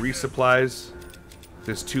one of my resupplies.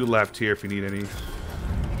 There's 2 left here if you need any.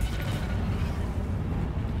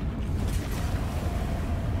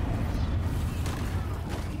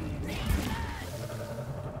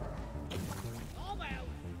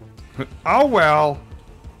 Oh well.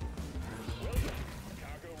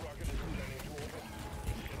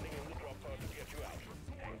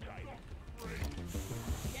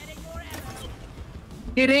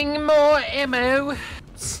 Getting more ammo. And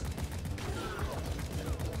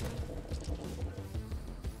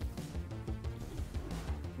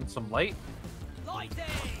some light.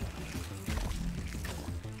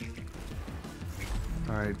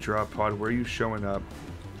 Alright, drop pod, where are you showing up?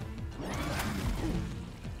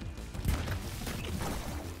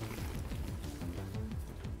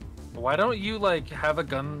 Why don't you, like, have a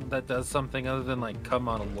gun that does something other than, like, come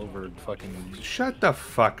on all over fucking... Shut the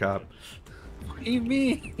fuck up. What do you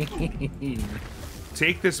mean?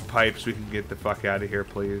 Take this pipe so we can get the fuck out of here,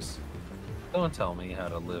 please. Don't tell me how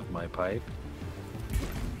to live my pipe.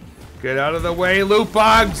 Get out of the way, loot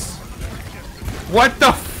bugs! What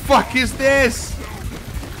the fuck is this?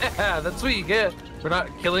 Yeah, that's what you get for not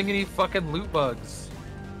killing any fucking loot bugs.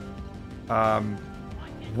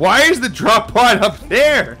 Why is the drop pod up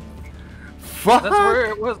there? Fuck! That's where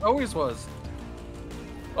it was, always was.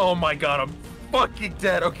 Oh my god, I'm fucking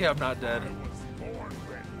dead. Okay, I'm not dead.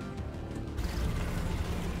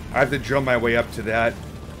 I have to drill my way up to that.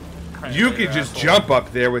 Right, You could just jump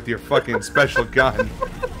up there with your fucking special gun.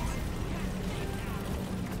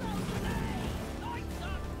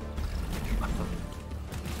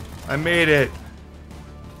 I made it.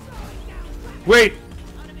 Wait,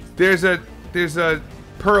 there's a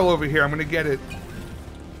pearl over here. I'm gonna get it.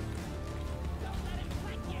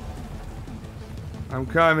 I'm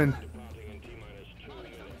coming.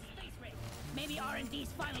 Maybe R&D's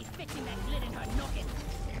finally fixing that glit in her noggin.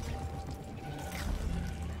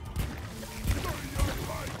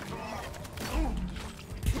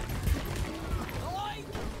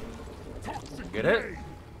 Get it?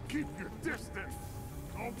 Keep your distance.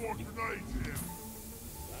 No more grenades here.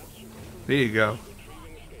 There you go.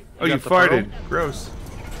 Oh, You you got the farted. pearl? Gross.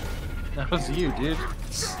 That was you, dude.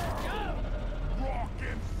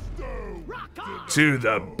 To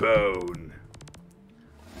the bone.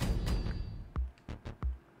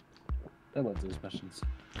 I love those missions.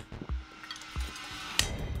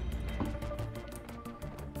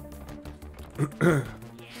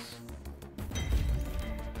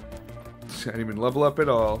 didn't even level up at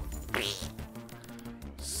all.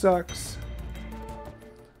 Sucks.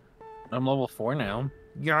 I'm level 4 now.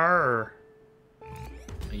 Yar.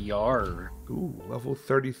 Yar. Ooh, level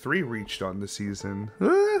 33 reached on the season.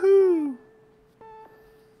 Woohoo!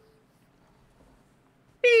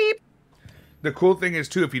 Beep. The cool thing is,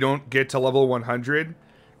 too, if you don't get to level 100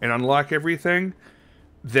 and unlock everything,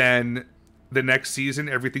 then the next season,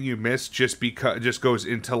 everything you miss just goes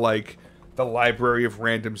into, like, the library of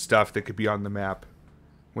random stuff that could be on the map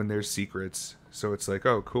when there's secrets. So it's like,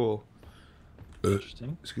 oh, cool.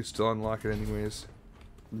 Interesting. You can still unlock it anyways.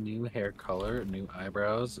 New hair color, new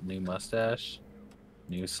eyebrows, new mustache,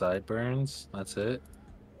 new sideburns. That's it.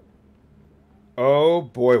 Oh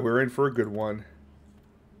boy, we're in for a good one.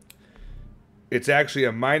 It's actually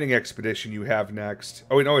a mining expedition you have next.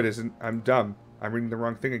 Oh, no, it isn't. I'm dumb. I'm reading the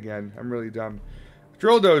wrong thing again. I'm really dumb.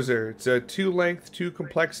 Drill dozer. It's a 2 length, 2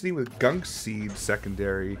 complexity with gunk seed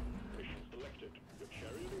secondary.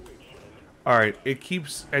 Alright, it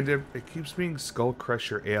keeps being Skull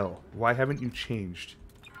Crusher Ale. Why haven't you changed?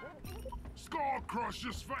 Skull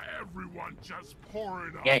Crushers for everyone, just pour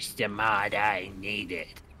it up. Yes, the mod I needed.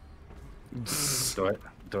 Do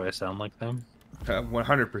I sound like them?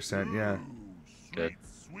 100%, yeah. Good.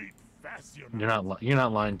 Sweet You're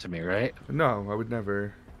not lying to me, right? No, I would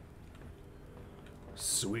never.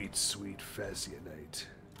 Sweet, sweet Fascianite.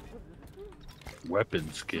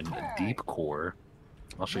 Weapon skin, deep core.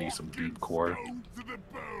 I'll show you some deep core.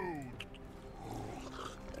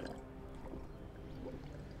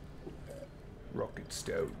 Rocket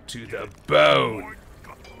stone to the bone.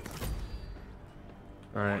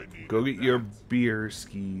 Alright, go get your beer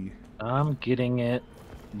ski. I'm getting it,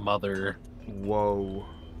 mother. Whoa.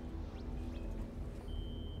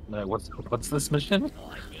 What's this mission?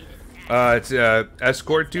 It's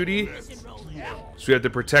escort duty. So we have to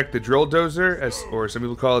protect the drill dozer, or some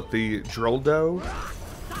people call it the drildo.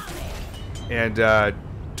 And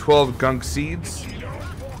 12 gunk seeds.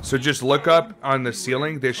 So just look up on the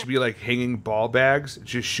ceiling. There should be like hanging ball bags.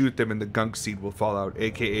 Just shoot them and the gunk seed will fall out,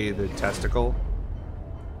 aka the testicle.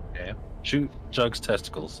 Okay. Shoot Jugg's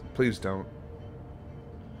testicles. Please don't.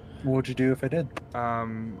 What would you do if I did?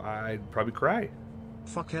 I'd probably cry.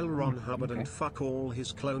 Fuck L. Ron Hubbard and fuck all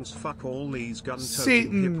his clones. Fuck all these gun-toting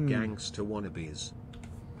Satan. hip gangster wannabes.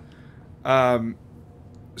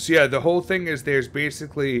 So yeah, the whole thing is there's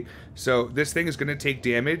basically... So this thing is going to take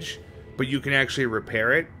damage, but you can actually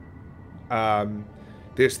repair it.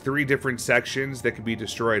 There's 3 different sections that can be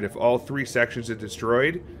destroyed. If all 3 sections are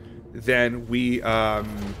destroyed, then we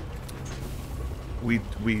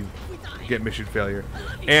get mission failure.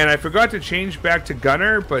 And I forgot to change back to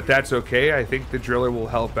gunner, but that's okay. I think the driller will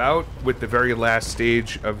help out with the very last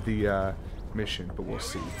stage of the mission, but we'll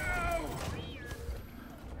see.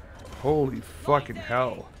 Holy fucking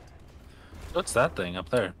hell. What's that thing up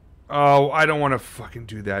there? Oh, I don't want to fucking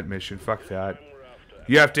do that mission. Fuck that.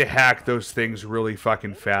 You have to hack those things really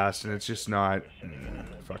fucking fast, and it's just not...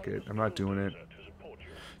 fuck it. I'm not doing it.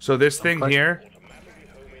 So this thing here...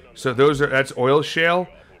 So that's oil shale.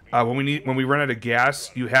 When we run out of gas,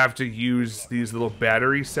 you have to use these little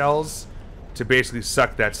battery cells to basically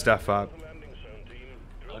suck that stuff up.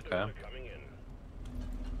 Okay.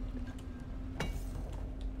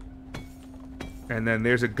 And then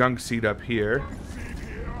there's a gunk seed up here.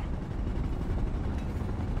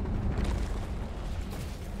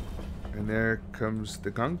 And there comes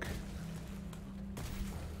the gunk.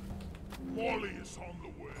 Molly is on the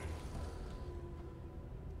way.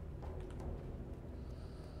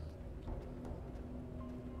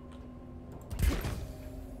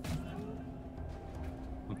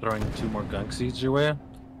 I'm throwing 2 more gunk seeds your way.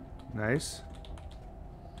 Nice.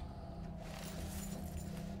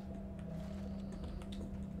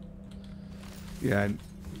 Yeah, and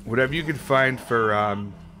whatever you can find for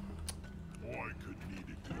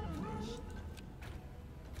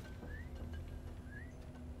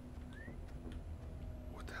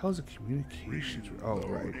what the hell is a communications? Oh,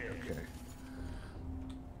 right. Okay.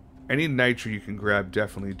 Any nitro you can grab,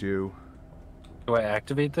 definitely do. Do I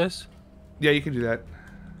activate this? Yeah, you can do that.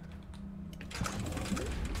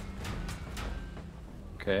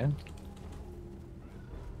 Okay.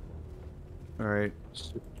 All right.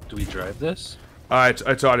 Do we drive this?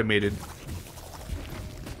 It's automated.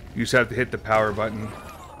 You just have to hit the power button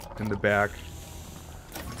in the back.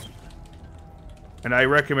 And I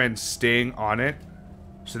recommend staying on it,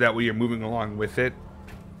 so that way you're moving along with it.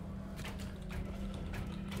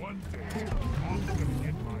 One day, I'm gonna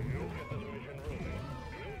get my own.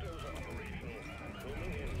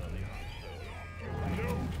 No,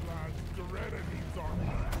 lads, Doretta needs our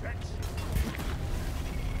protection.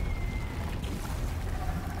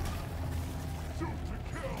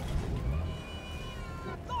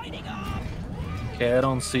 Okay, I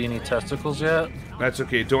don't see any testicles yet. That's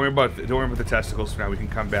okay. Don't worry about the testicles for now. We can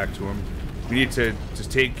come back to them. We need to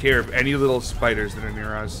just take care of any little spiders that are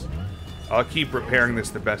near us. I'll keep repairing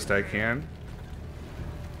this the best I can.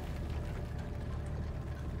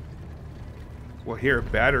 We'll hear a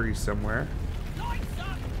battery somewhere.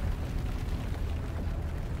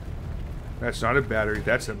 That's not a battery.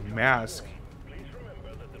 That's a mask.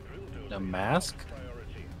 A mask?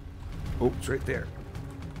 Oh, it's right there.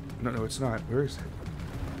 No, it's not. Where is it?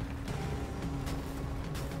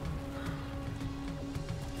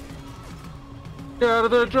 Get out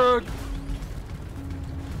of there, Jugg!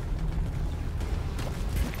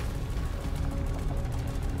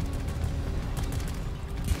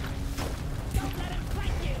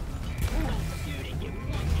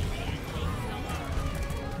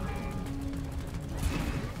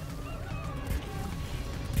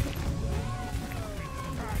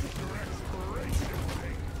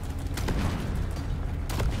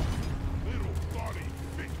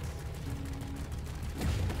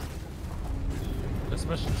 This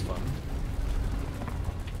mission's fun.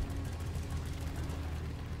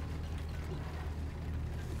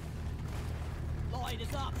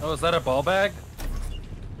 Oh, is that a ball bag?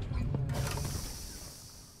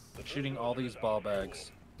 Shooting all these ball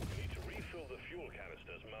bags.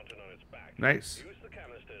 Nice.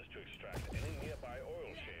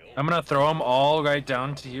 I'm gonna throw them all right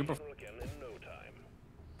down to you before.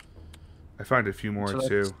 I found a few more So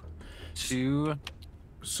too. that's 2.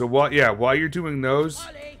 So while you're doing those,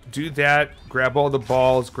 do that. Grab all the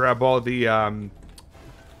balls. Grab all the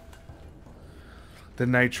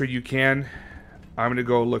nitro you can. I'm gonna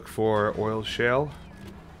go look for oil shale.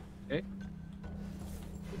 Okay.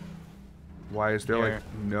 Why is there Here. like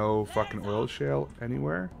no fucking oil shale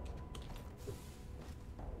anywhere?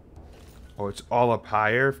 Oh, it's all up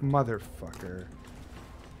higher, motherfucker.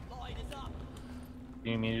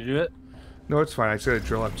 You need me to do it? No, it's fine. I just gotta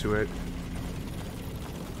drill up to it.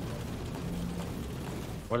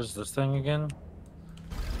 What is this thing again?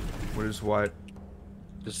 What is what?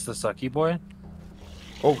 This the sucky boy?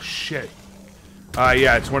 Oh shit.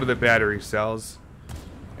 Yeah, it's one of the battery cells,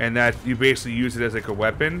 and that you basically use it as like a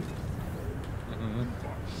weapon.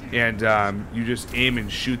 And you just aim and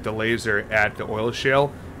shoot the laser at the oil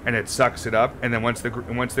shale, and it sucks it up. And then once the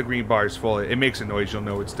green bar is full, it makes a noise. You'll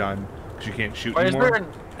know it's done because you can't shoot Why is anymore. there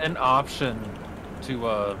an option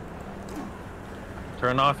to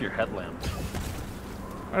turn off your headlamp?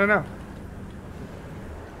 I don't know.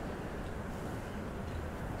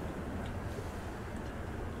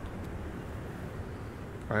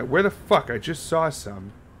 All right, where the fuck? I just saw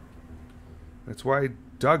some. That's why I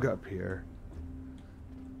dug up here.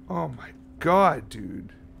 Oh my god,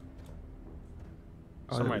 dude.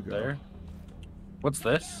 Oh, Some we right go. there. What's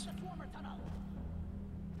this?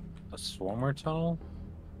 A swarmer tunnel?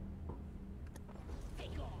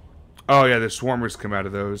 Oh yeah, the swarmers come out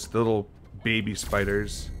of those. The little baby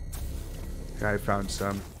spiders. Yeah, I found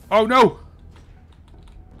some. Oh no!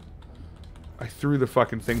 I threw the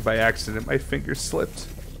fucking thing by accident. My finger slipped.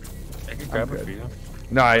 I can grab I'm it good. for you.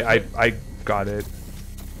 No, I got it.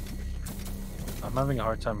 I'm having a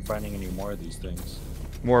hard time finding any more of these things.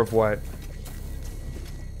 More of what?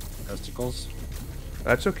 Testicles?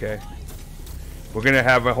 That's okay. We're gonna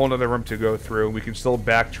have a whole nother room to go through. We can still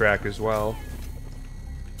backtrack as well.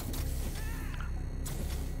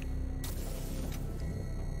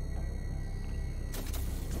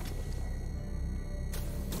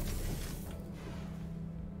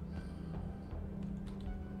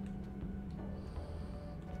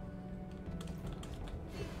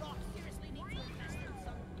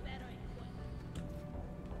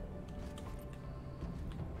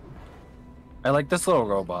 I like this little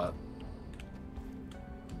robot.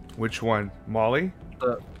 Which one? Molly?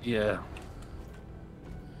 Yeah.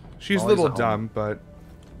 She's a Molly's little at home. dumb, but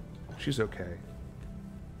she's okay.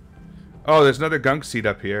 Oh, there's another gunk seed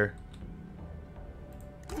up here.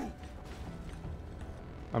 I'm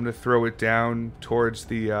gonna throw it down towards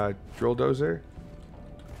the drill dozer.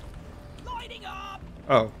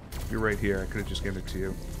 Oh, you're right here. I could have just given it to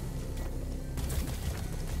you.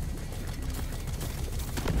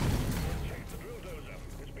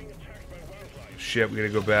 Shit, we gotta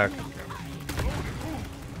go back.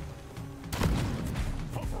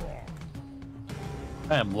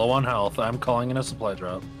 I am low on health. I'm calling in a supply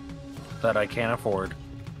drop that I can't afford.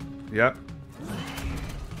 Yep.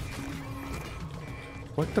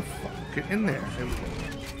 What the fuck? Get in there. There we go.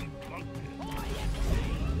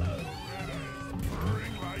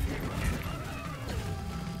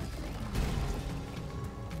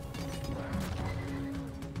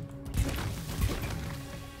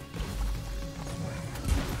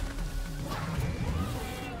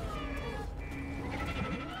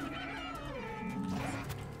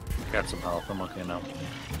 Got some health. I'm okay now.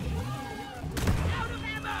 Out of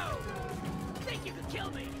ammo! Think you could kill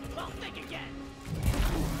me? Well, think again.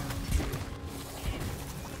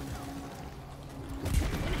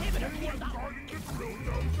 Inhibitor field up.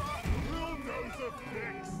 Bulldozer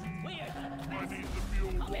fix. Weird. I need the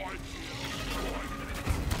mule Come in. right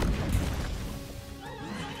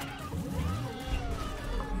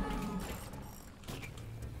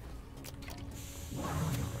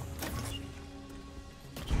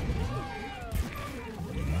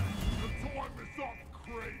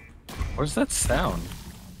Where's that sound?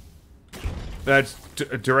 That's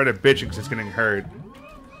Doretta bitching because it's getting hurt.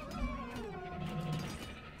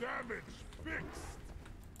 Damage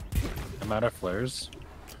fixed. I'm out of flares.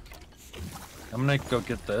 I'm gonna go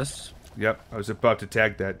get this. Yep, I was about to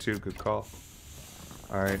tag that too. Good call.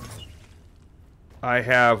 Alright. I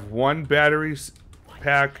have one battery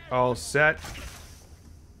pack all set.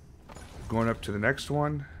 Going up to the next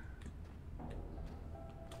one.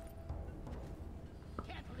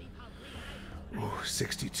 Ooh,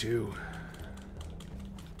 62.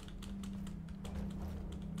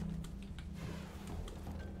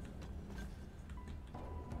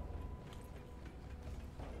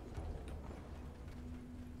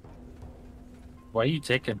 Why are you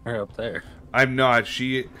taking her up there? I'm not.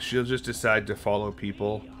 She'll just decide to follow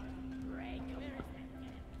people.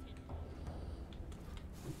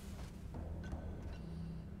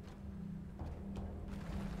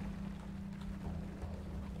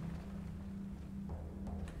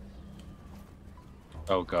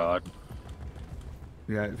 Oh god.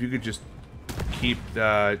 Yeah, if you could just keep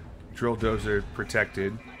the drill dozer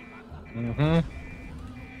protected. Mm-hmm.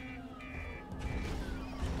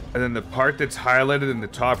 And then the part that's highlighted in the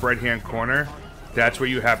top right-hand corner, that's where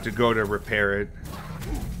you have to go to repair it.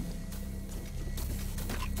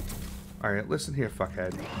 Alright, listen here,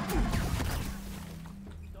 fuckhead.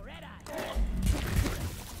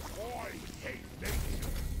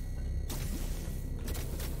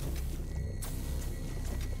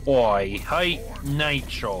 Boy, hate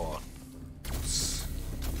nature.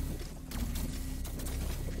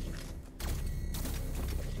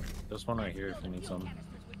 This one right here if you need some.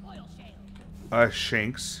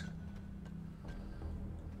 Shanks.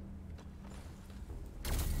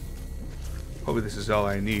 Hopefully this is all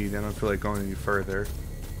I need. I don't feel like going any further.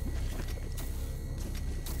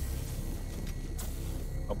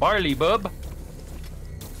 A barley bub.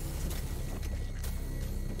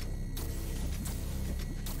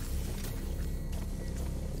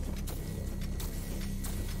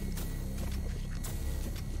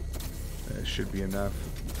 That should be enough.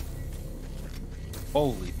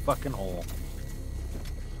 Holy fucking hole.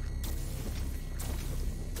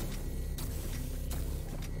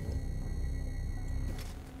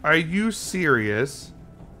 Are you serious?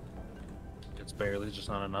 It's barely just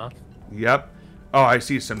not enough. Yep. Oh, I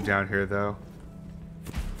see some down here, though.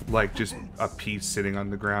 Like, just a piece sitting on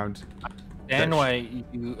the ground. And why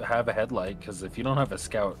you have a headlight, because if you don't have a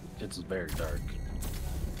scout, it's very dark.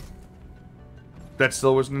 That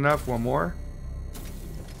still wasn't enough? One more?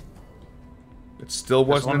 It still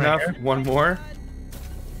wasn't one right enough? here. One more?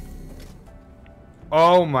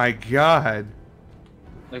 Oh my god.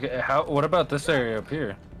 Okay, what about this area up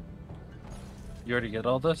here? You already get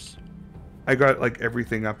all this? I got, like,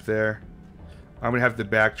 everything up there. I'm gonna have to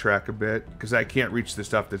backtrack a bit, because I can't reach the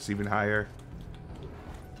stuff that's even higher.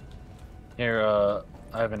 Here,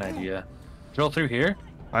 I have an idea. Drill through here?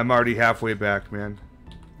 I'm already halfway back, man.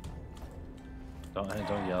 Don't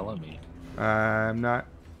yell at me. I'm not.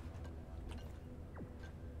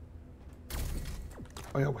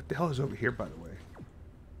 Oh yeah, what the hell is over here, by the way?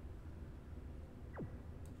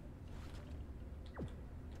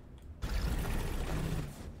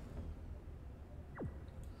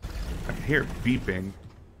 I can hear it beeping.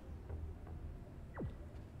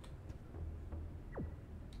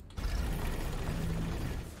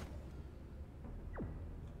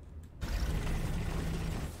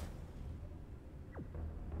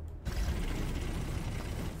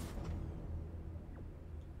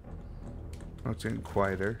 Oh, it's getting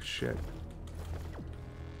quieter. Shit.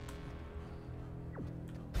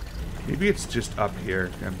 Maybe it's just up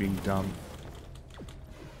here. I'm being dumb.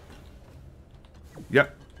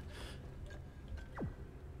 Yep.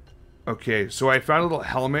 Okay, so I found a little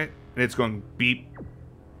helmet, and it's going beep,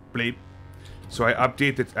 bleep. So I'm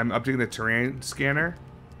updating the terrain scanner.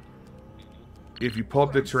 If you pull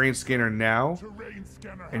up the terrain scanner now,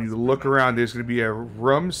 and you look around, there's going to be a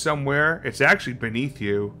room somewhere. It's actually beneath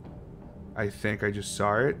you. I think I just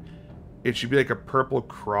saw it. It should be like a purple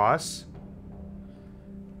cross.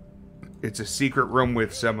 It's a secret room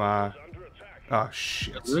with some, oh,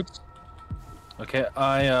 shit. Okay,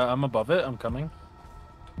 I'm above it. I'm coming.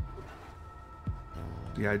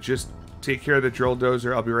 Yeah, just take care of the drill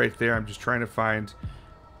dozer. I'll be right there. I'm just trying to find...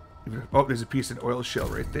 Oh, there's a piece of oil shell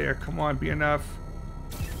right there. Come on, be enough.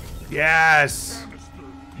 Yes!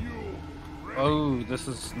 Oh, this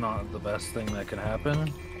is not the best thing that can happen.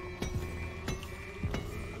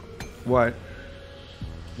 What?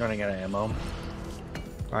 Running out of ammo.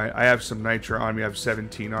 Alright, I have some nitro on me. I have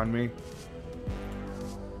 17 on me.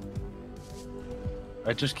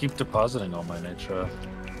 I just keep depositing all my nitro.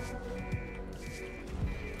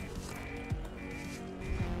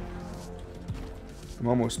 I'm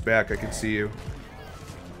almost back. I can see you.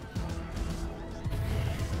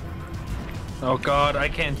 Oh god, I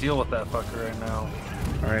can't deal with that fucker right now.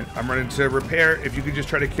 Alright, I'm running to repair. If you could just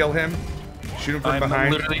try to kill him. Shoot him from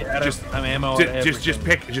behind. Literally out just, of, I'm ammo just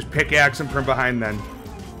pickaxe him from behind then.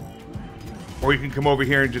 Or you can come over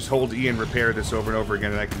here and just hold E and repair this over and over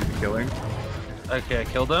again, and I can do the killing. Okay, I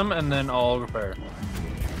killed him, and then I'll repair.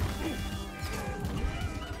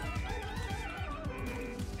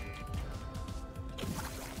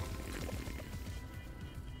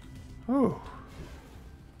 Oh.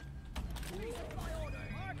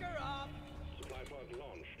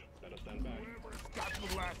 Got the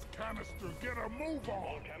last canister. Get a move on.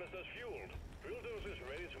 All canisters fueled. Drill dozers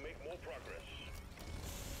ready to make more progress.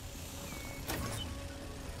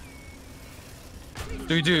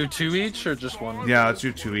 Do we do 2 each or just 1? Yeah, let's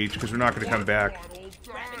do 2 each because we're not going to come back.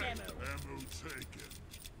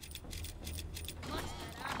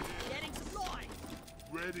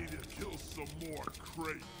 Ready to kill some more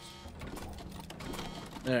crates.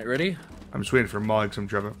 Alright, ready? I'm just waiting for Molly because I'm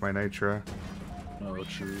driving up my nitro. Oh,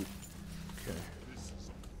 shoot. Okay.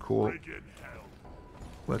 Cool.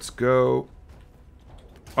 Let's go.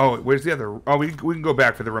 Oh, where's the other? Oh, we can go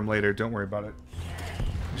back for the room later. Don't worry about it.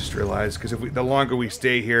 Just realized because if the longer we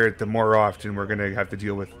stay here, the more often we're gonna have to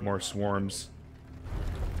deal with more swarms.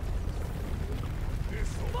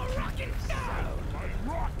 Let's fucking stone!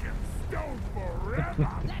 Rock and stone,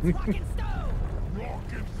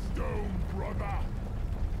 brother!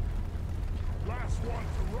 Last one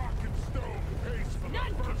to rock and stone pays for the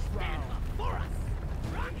first round. For us!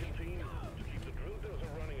 Rock Engine team, to keep the drill dozer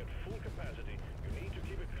running at full capacity, you need to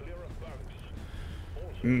keep it clear of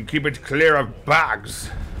bugs. Keep it clear of bugs.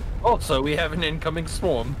 Also, we have an incoming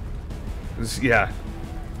swarm. Yeah.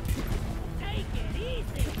 Take it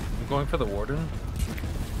easy! I'm going for the warden.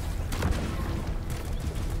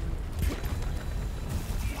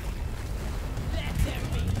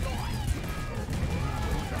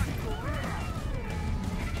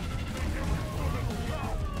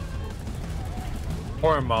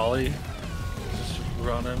 Poor Molly. Just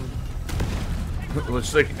running.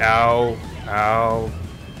 Looks like ow, ow,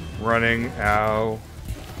 running, ow.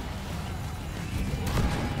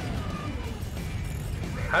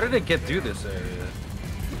 How did it get through this area?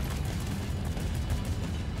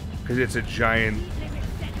 Because it's a giant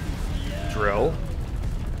drill.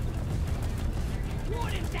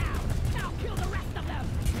 Warden down! Now kill the rest of them!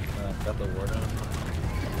 Got the warden.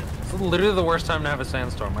 It's literally the worst time to have a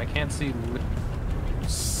sandstorm. I can't see.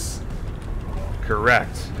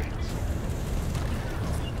 Correct.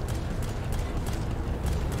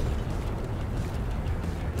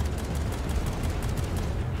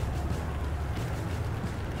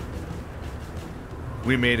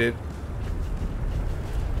 We made it.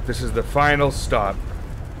 This is the final stop.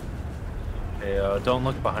 Hey, don't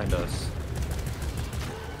look behind us.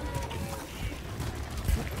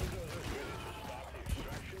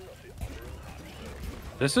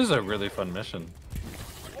 This is a really fun mission.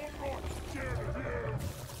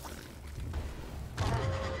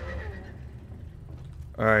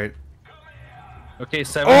 All right. Okay,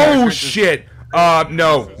 7. Oh shit!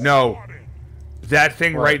 No. That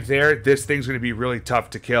thing right there, this thing's gonna be really tough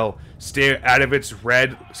to kill. Stay out of its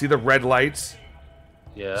red. See the red lights?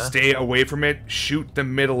 Yeah. Stay away from it. Shoot the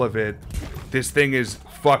middle of it. This thing is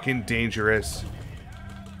fucking dangerous.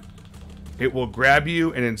 It will grab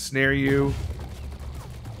you and ensnare you.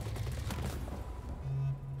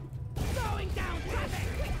 Slowing down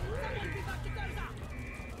traffic! Someone pick up the dozer!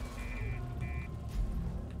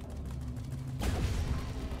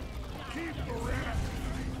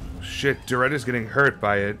 Shit, Doretta's getting hurt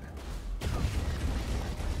by it.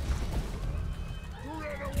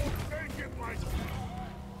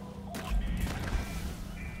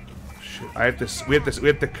 Shit, I have to. We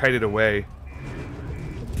have to kite it away.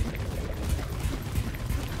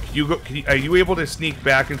 You go. Are you able to sneak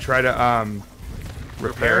back and try to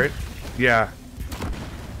repair it? Yeah.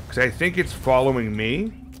 Because I think it's following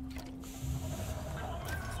me.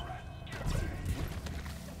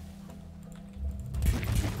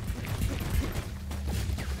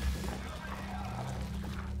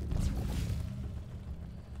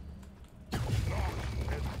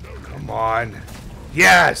 on.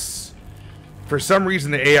 Yes! For some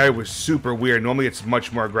reason, the AI was super weird. Normally, it's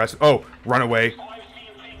much more aggressive. Oh, run away.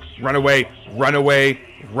 Run away. Run away.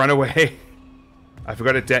 Run away. I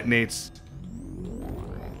forgot it detonates.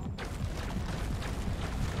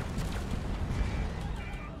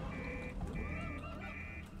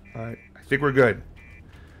 Alright, I think we're good.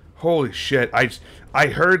 Holy shit. I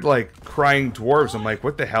heard, like, crying dwarves. I'm like,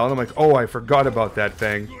 what the hell? And I'm like, oh, I forgot about that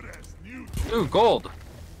thing. Ooh, gold.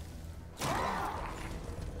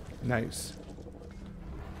 Nice.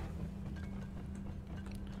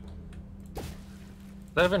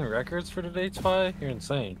 7 records for today's spy? You're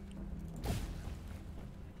insane.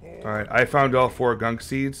 Alright, I found all 4 gunk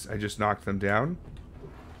seeds. I just knocked them down.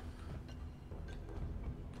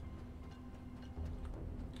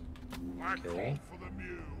 Okay.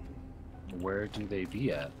 Where do they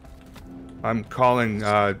be at? I'm calling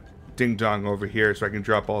Ding Dong over here so I can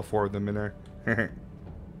drop all 4 of them in there. Let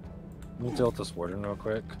me deal with this warden real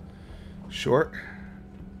quick. Sure.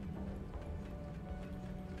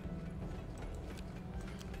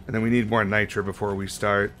 And then we need more nitro before we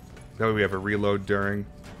start. That way we have a reload during.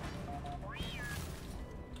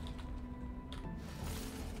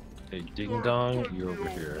 Hey, Ding Dong, you're over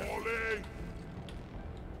here.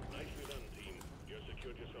 Nicely done, team. You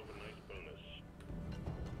secured yourself a nice bonus.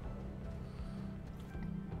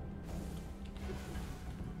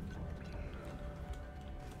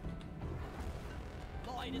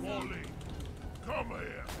 Molly, come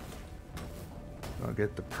here. I'll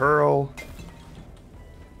get the pearl.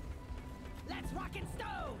 Let's rock and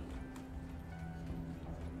stone.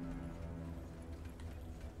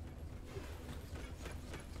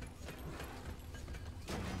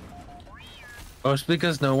 Oh, it's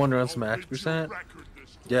because no one runs max percent?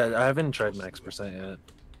 Yeah, I haven't tried max percent yet.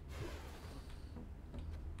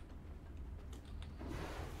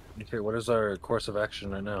 Okay, what is our course of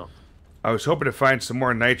action right now? I was hoping to find some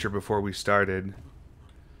more nitro before we started.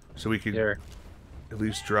 So we could Here. at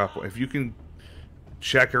least drop. If you can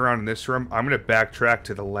check around in this room, I'm going to backtrack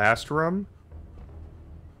to the last room.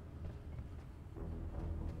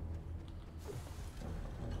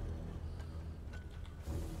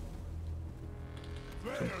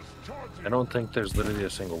 I don't think there's literally a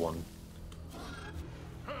single one.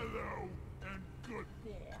 Hello and good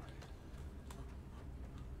boy.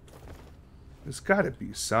 There's got to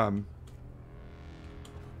be some.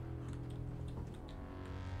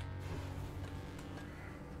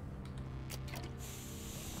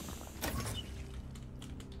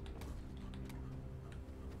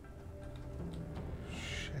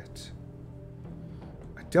 Shit.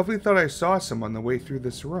 I definitely thought I saw some on the way through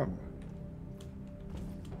this room.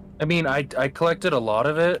 I mean, I collected a lot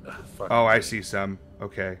of it. Fuck. Oh, I see some.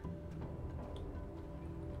 Okay.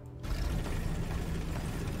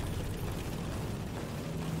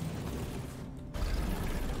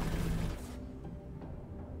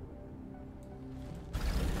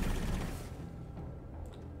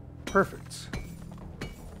 Perfect.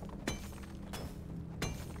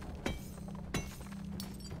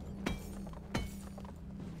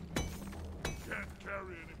 Can't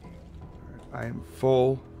carry anymore. I am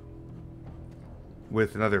full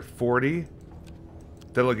with another 40.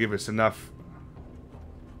 That'll give us enough.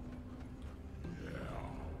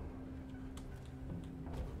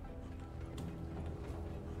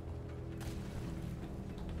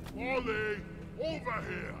 Molly, over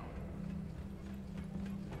here.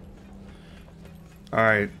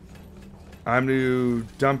 Alright. I'm going to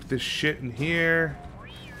dump this shit in here.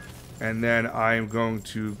 And then I'm going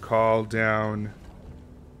to call down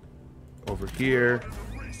over here.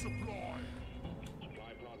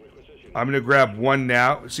 I'm going to grab one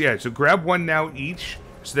now. So yeah, so grab one now each.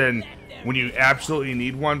 So then when you absolutely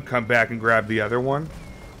need one, come back and grab the other one.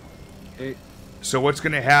 Okay. So what's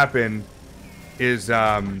going to happen is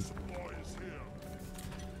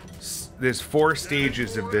there's 4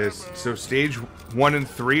 stages of this. So stage 1 and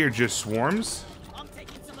 3 are just swarms,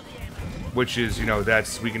 which is, you know,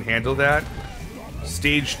 that's, we can handle that.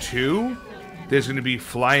 Stage 2, there's going to be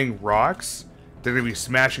flying rocks. They're going to be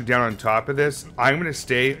smashing down on top of this. I'm going to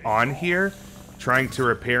stay on here, trying to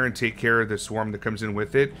repair and take care of the swarm that comes in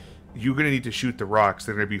with it. You're going to need to shoot the rocks.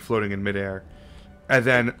 They're going to be floating in midair. And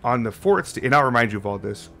then on the 4th stage, and I'll remind you of all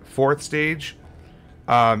this, 4th stage,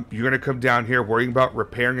 you're going to come down here worrying about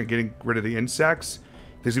repairing and getting rid of the insects.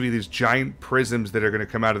 There's going to be these giant prisms that are going to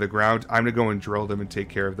come out of the ground. I'm going to go and drill them and take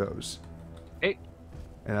care of those. Hey.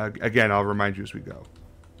 And again, I'll remind you as we go.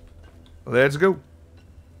 Let's go.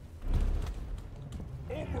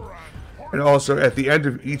 And also, at the end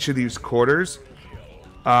of each of these quarters,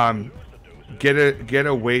 get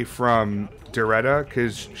away from Doretta,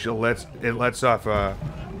 because it lets off a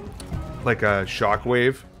like a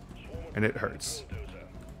shockwave, and it hurts.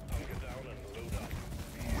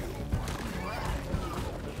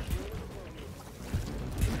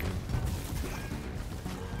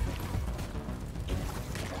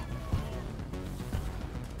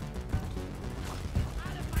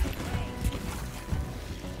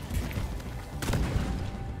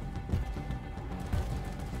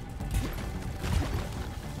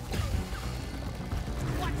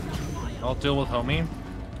 I'll deal with homie.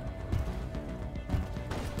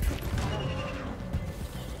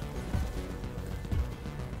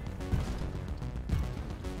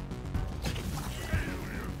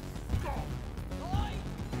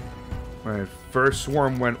 Alright, first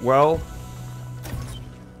swarm went well.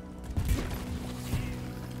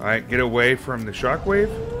 Alright, get away from the shockwave.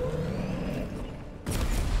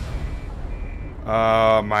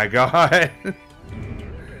 Oh my god. I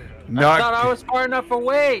thought I was far enough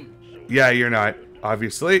away. Yeah, you're not.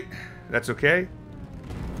 Obviously. That's okay.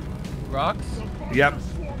 Rocks? Yep.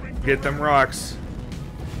 Get them rocks.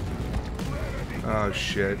 Oh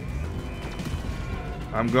shit.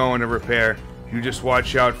 I'm going to repair. You just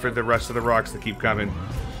watch out for the rest of the rocks that keep coming.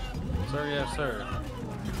 Sir, yes, sir.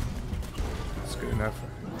 That's good enough.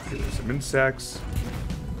 Get some insects.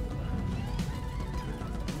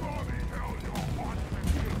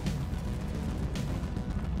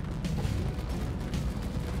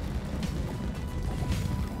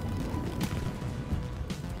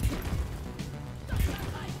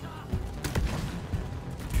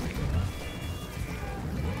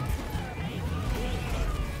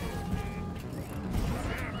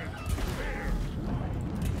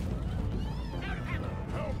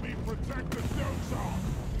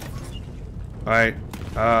 Alright,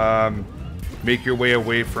 make your way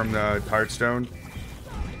away from the Heartstone.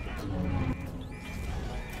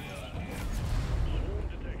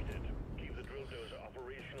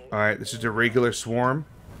 Alright, this is a regular swarm.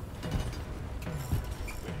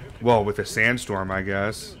 Well, with a sandstorm, I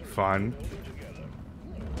guess. Fun.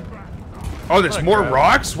 Oh, there's more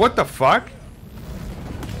rocks? What the fuck?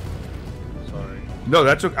 Sorry. No,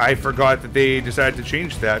 that's okay. I forgot that they decided to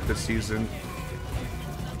change that this season.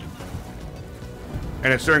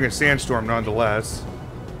 And it's during a sandstorm, nonetheless.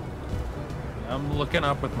 I'm looking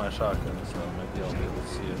up with my shotgun, so maybe I'll be able to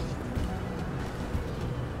see it.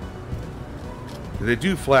 They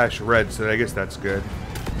do flash red, so I guess that's good.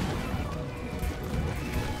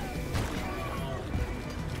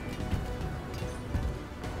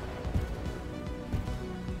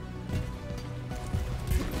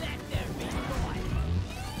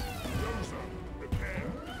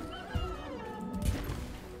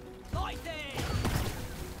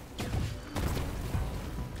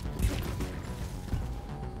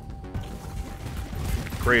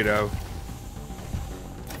 Credo.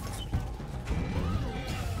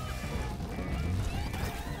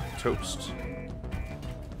 Toast.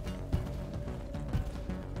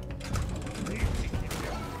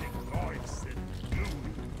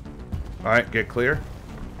 Alright, get clear.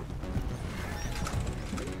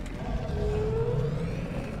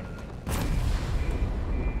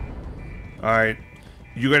 Alright.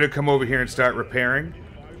 You gotta come over here and start repairing.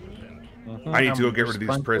 I need to go get rid of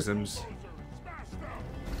these prisms.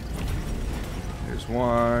 There's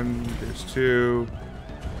one, there's two.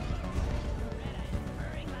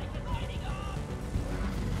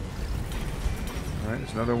 Alright,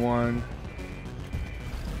 there's another one.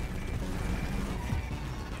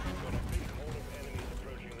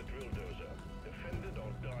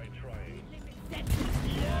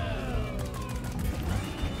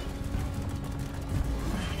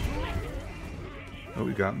 Oh,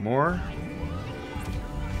 we got more.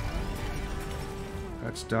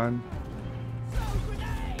 That's done.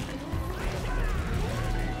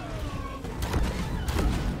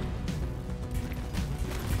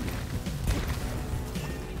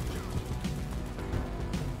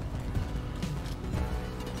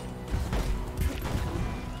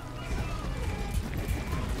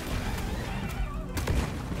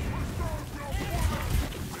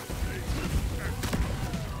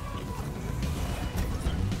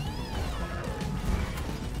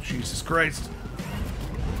 Jesus Christ.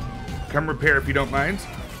 Come repair if you don't mind.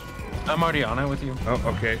 I'm already on it with you.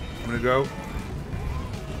 Oh, okay. I'm gonna go.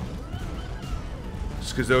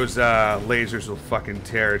 Just because those lasers will fucking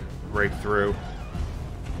tear it right through.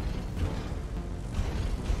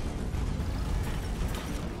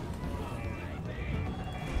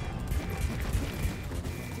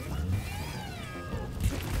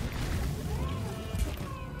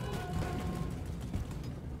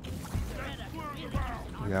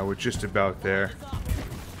 Yeah, we're just about there.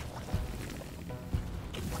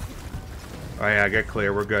 Oh yeah, get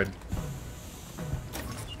clear. We're good.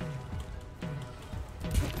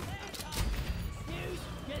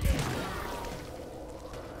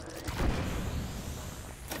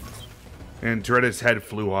 And Toretta's head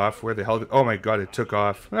flew off. Where the hell did... Oh my god, it took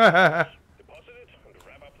off. You have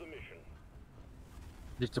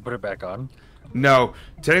to put it back on? No.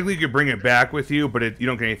 Technically, you could bring it back with you, but you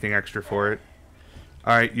don't get anything extra for it.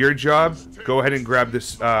 Alright, your job, go ahead and grab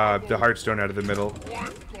this, the Heartstone out of the middle.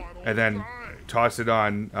 And then toss it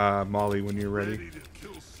on, Molly, when you're ready.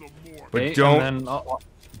 But Okay,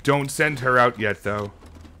 don't send her out yet, though.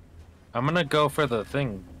 I'm gonna go for the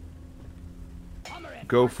thing.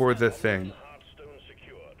 Go for the thing.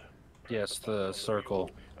 Yes, the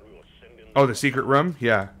circle. Oh, the secret room?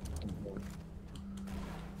 Yeah.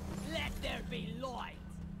 Let there be light.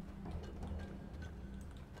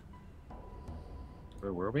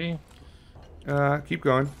 Where were we? Keep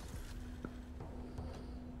going.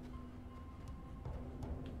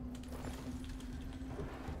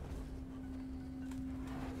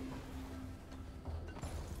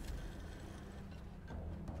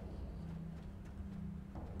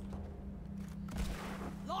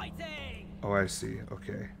 Lighting. Oh, I see.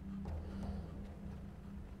 Okay.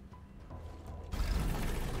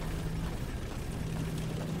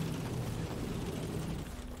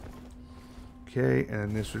 Okay,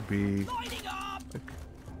 and this would be like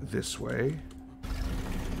this way. I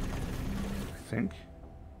think.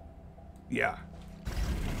 Yeah.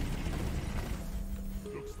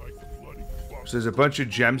 So there's a bunch of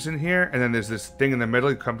gems in here, and then there's this thing in the middle.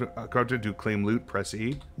 You come to do claim loot, press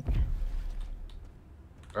E.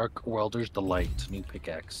 Arc Welder's Delight. New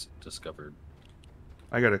pickaxe discovered.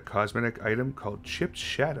 I got a cosmetic item called Chipped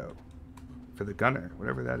Shadow for the gunner,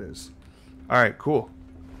 whatever that is. Alright, cool.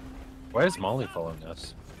 Why is Molly following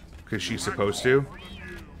us? Because she's supposed to.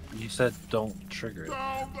 You said don't trigger it.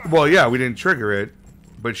 Well, yeah, we didn't trigger it,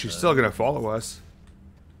 but she's still going to follow us.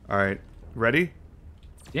 Alright, ready?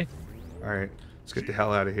 Yeah. Alright, let's get the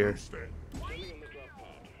hell out of here.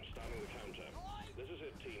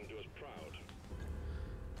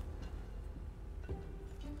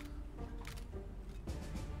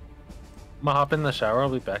 I'm gonna hop in the shower. I'll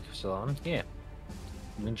be back if still on. Yeah.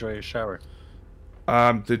 Enjoy your shower.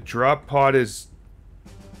 The drop pod is...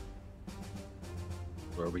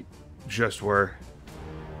 Where are we? Just where.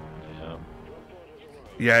 Yeah.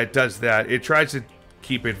 Yeah, it does that. It tries to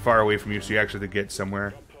keep it far away from you so you actually get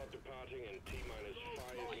somewhere.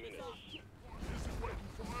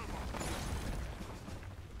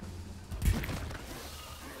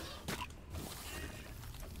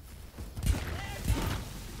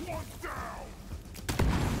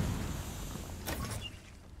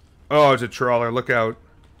 Oh, it's a trawler. Look out.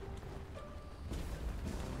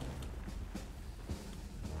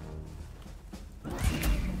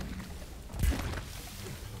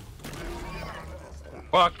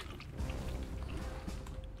 Fuck.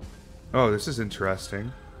 Oh, this is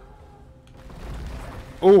interesting.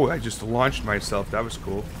 Oh, I just launched myself. That was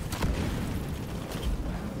cool.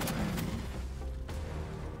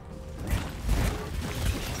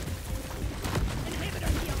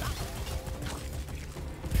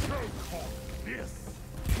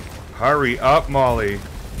 Hurry up, Molly.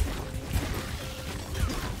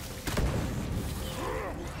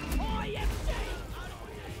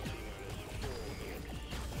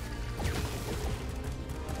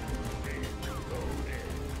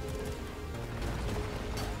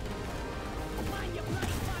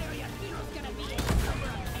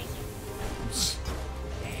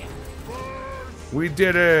 We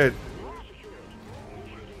did it!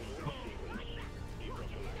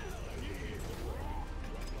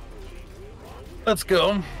 Let's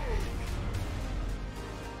go.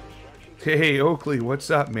 Hey, Oakley,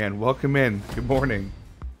 what's up, man? Welcome in. Good morning.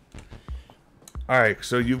 Alright,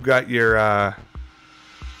 so you've got your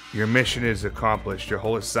mission is accomplished, your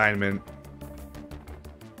whole assignment.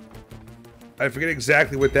 I forget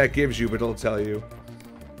exactly what that gives you, but it'll tell you.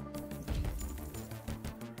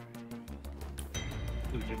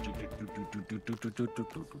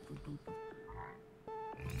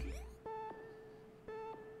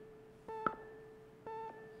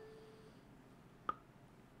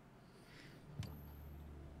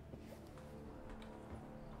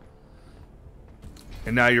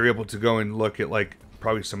 And now you're able to go and look at, like,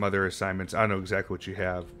 probably some other assignments. I don't know exactly what you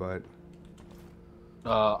have, but...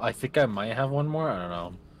 I think I might have one more. I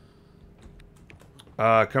don't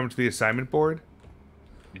know. Come to the assignment board.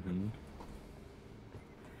 Mm-hmm.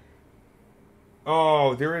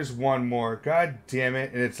 Oh, there is one more. God damn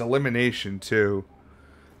it. And it's elimination, too.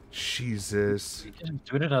 Jesus. We can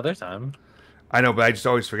do it another time. I know, but I just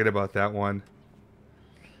always forget about that one.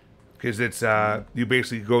 Because it's, you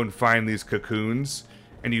basically go and find these cocoons,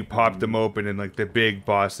 and you pop them open, and, like, the big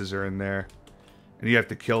bosses are in there. And you have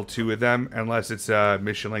to kill 2 of them, unless it's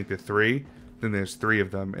mission length of 3. then there's 3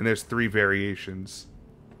 of them, and there's 3 variations.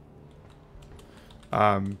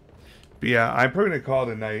 But yeah, I'm probably gonna call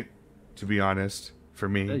it a night, to be honest. For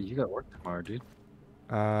me. Hey, you got work tomorrow, dude.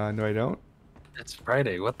 No, I don't. It's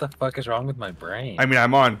Friday. What the fuck is wrong with my brain? I mean,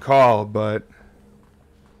 I'm on call, but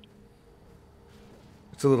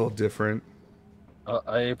it's a little different.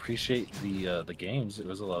 I appreciate the games. It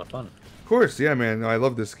was a lot of fun. Of course, yeah, man. No, I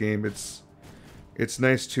love this game. It's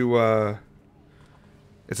nice to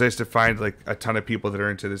find like a ton of people that are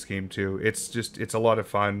into this game too. It's a lot of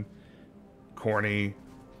fun, corny,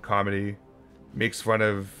 comedy, makes fun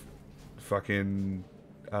of fucking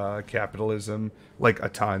capitalism like a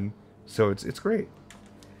ton. So it's great.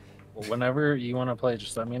 Well, whenever you want to play,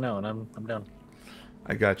 just let me know, and I'm down.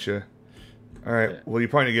 I gotcha. All right. Yeah. Well, you're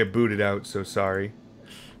probably gonna get booted out, so sorry.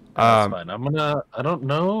 That's fine. I don't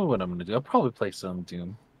know what I'm gonna do. I'll probably play some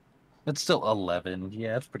Doom. It's still 11.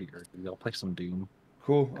 Yeah, it's pretty early. I'll play some Doom.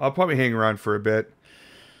 Cool. I'll probably hang around for a bit.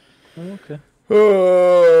 Okay.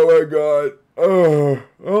 Oh my god. Oh,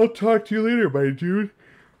 I'll talk to you later, my dude.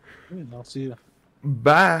 I'll see you.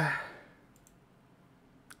 Bye.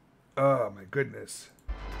 Oh my goodness.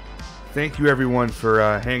 Thank you everyone for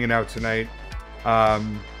hanging out tonight.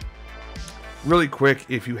 Really quick,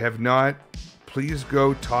 if you have not, please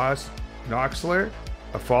go toss Knoxler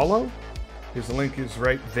a follow. His link is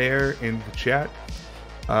right there in the chat.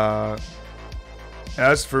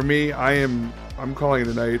 As for me, I'm calling it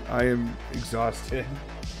a night. I am exhausted.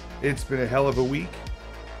 It's been a hell of a week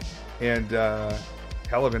and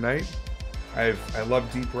hell of a night. I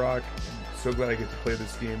love Deep Rock. I'm so glad I get to play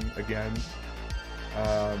this game again.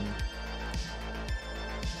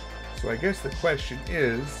 So I guess the question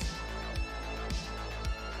is,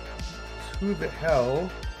 who the hell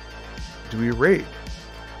do we rate?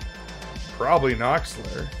 Probably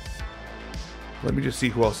Knoxler. Let me just see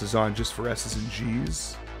who else is on just for S's and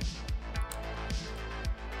G's.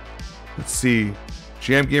 Let's see.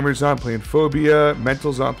 Jam Gamer's on playing Phobia.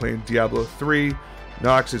 Mental's on playing Diablo 3.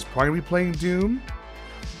 Nox is probably playing Doom.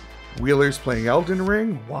 Wheeler's playing Elden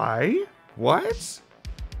Ring. Why? What?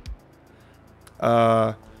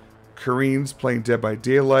 Kareen's playing Dead by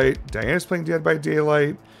Daylight. Diana's playing Dead by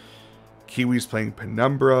Daylight. Kiwi's playing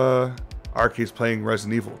Penumbra. Arcade's playing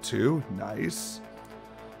Resident Evil 2. Nice.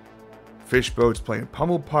 Fishboat's playing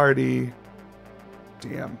Pummel Party.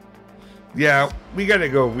 Damn. Yeah, we gotta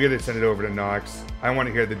go. We gotta send it over to Nox. I want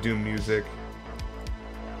to hear the Doom music.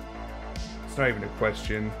 It's not even a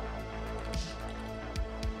question.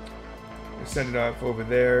 Send it off over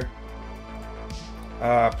there.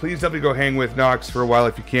 Please definitely go hang with Nox for a while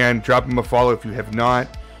if you can. Drop him a follow if you have not.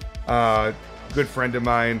 Good friend of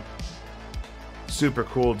mine. Super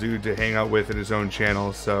cool dude to hang out with in his own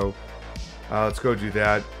channel. So let's go do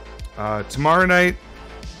that. Tomorrow night,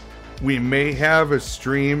 we may have a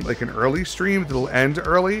stream, like an early stream that'll end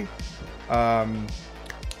early.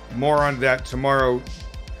 More on that tomorrow.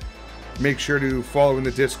 Make sure to follow in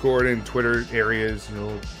the Discord and Twitter areas.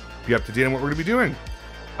 You'll be up to date on what we're going to be doing.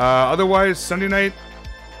 Otherwise, Sunday night,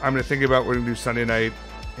 I'm going to think about what we're going to do Sunday night.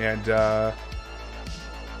 And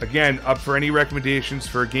again, up for any recommendations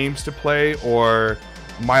for games to play or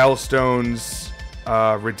milestones,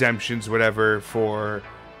 redemptions, whatever, for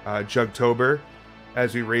Jugtober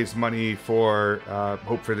as we raise money for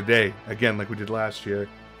Hope for the Day. Again, like we did last year.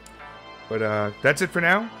 But that's it for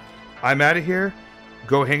now. I'm out of here.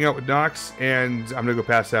 Go hang out with Nox, and I'm going to go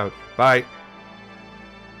pass out. Bye.